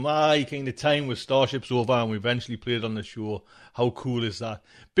from my kind of time with Starship Sofa, and we eventually played on the show. How cool is that?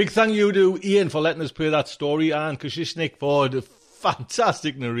 Big thank you to Ian for letting us play that story, and Koshishnik for the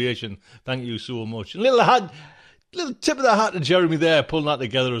fantastic narration. Thank you so much. And little tip of the hat to Jeremy there, pulling that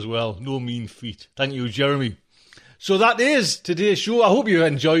together as well. No mean feat. Thank you, Jeremy. So that is today's show. I hope you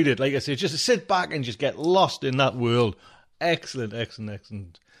enjoyed it. Like I said, just sit back and just get lost in that world. Excellent, excellent,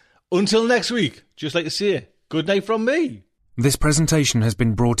 excellent. Until next week, just like to say, good night from me. This presentation has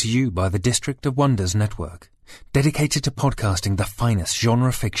been brought to you by the District of Wonders Network, dedicated to podcasting the finest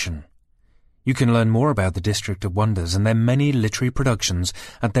genre fiction. You can learn more about the District of Wonders and their many literary productions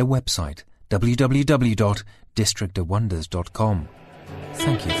at their website, www.districtofwonders.com.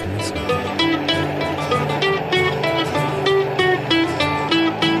 Thank you for listening.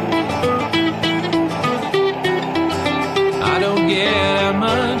 I don't get out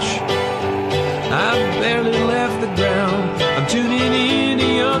much. I've barely left the ground. I'm tuning into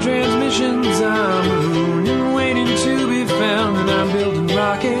your transmissions. I'm marooned and waiting to be found. And I'm building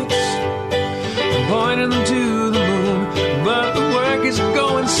rockets, I'm pointing them to the moon. But the work is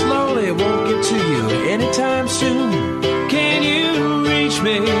going slowly. It won't get to you anytime soon. Can you reach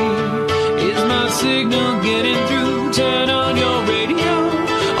me? Is my signal getting through? Turn on your radio,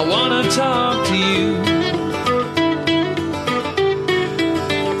 I wanna talk to you.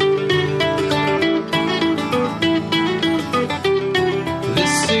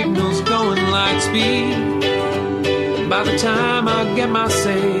 By the time I get my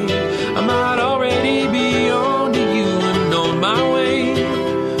say, I might already be on to you and on my way.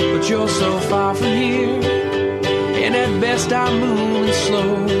 But you're so far from here, and at best I'm moving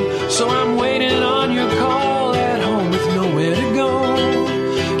slow. So I'm waiting on your call at home with nowhere to go.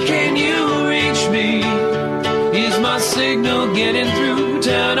 Can you reach me? Is my signal getting through?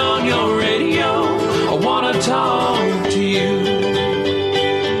 Turn on your radio, I wanna talk to you.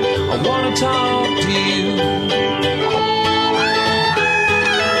 I wanna talk to you.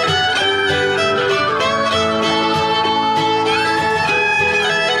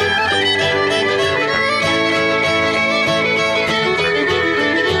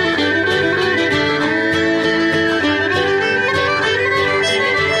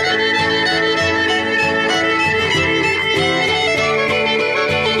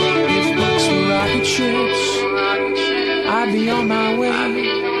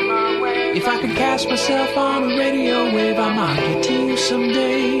 If I could cast myself on a radio wave, I might get to you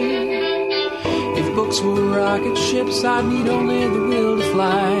someday. If books were rocket ships, I'd need only the will to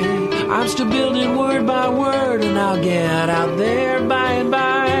fly. I'm still building word by word, and I'll get out there by and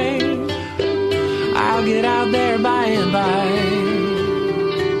by. I'll get out there by and by.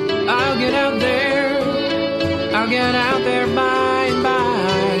 I'll get out there. I'll get out there by and by.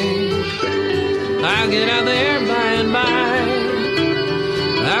 I'll get out there by and by.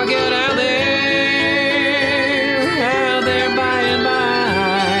 I'll get out there by and by.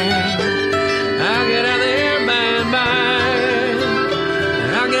 I'll get out there by and by.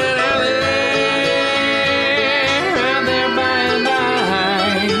 I'll get out there by and by.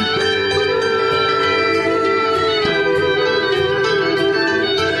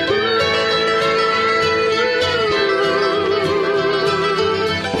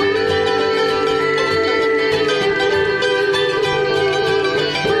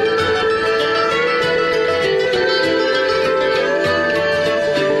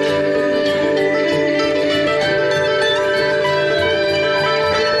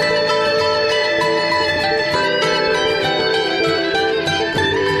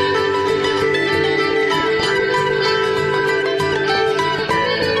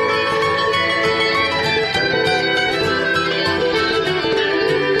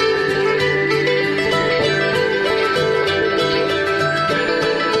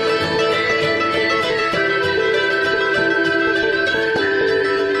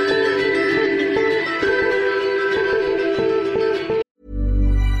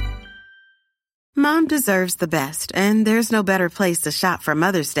 Mom deserves the best, and there's no better place to shop for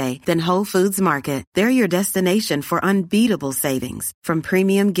Mother's Day than Whole Foods Market. They're your destination for unbeatable savings, from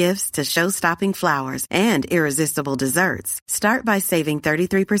premium gifts to show-stopping flowers and irresistible desserts. Start by saving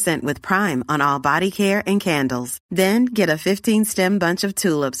 33% with Prime on all body care and candles. Then get a 15-stem bunch of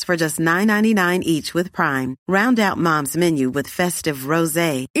tulips for just $9.99 each with Prime. Round out Mom's menu with festive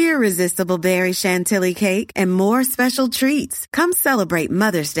rosé, irresistible berry chantilly cake, and more special treats. Come celebrate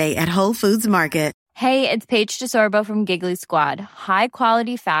Mother's Day at Whole Foods Market. Hey, it's Paige DeSorbo from Giggly Squad. High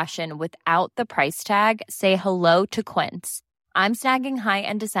quality fashion without the price tag. Say hello to Quince. I'm snagging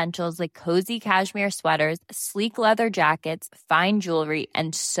high-end essentials like cozy cashmere sweaters, sleek leather jackets, fine jewelry,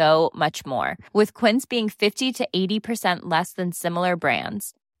 and so much more. With Quince being 50 to 80% less than similar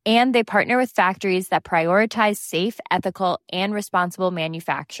brands. And they partner with factories that prioritize safe, ethical, and responsible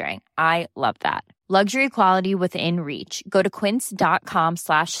manufacturing. I love that. Luxury quality within reach. Go to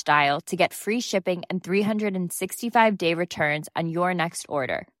quince.com/style to get free shipping and 365-day returns on your next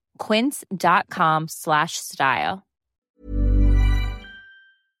order. Quince.com/style.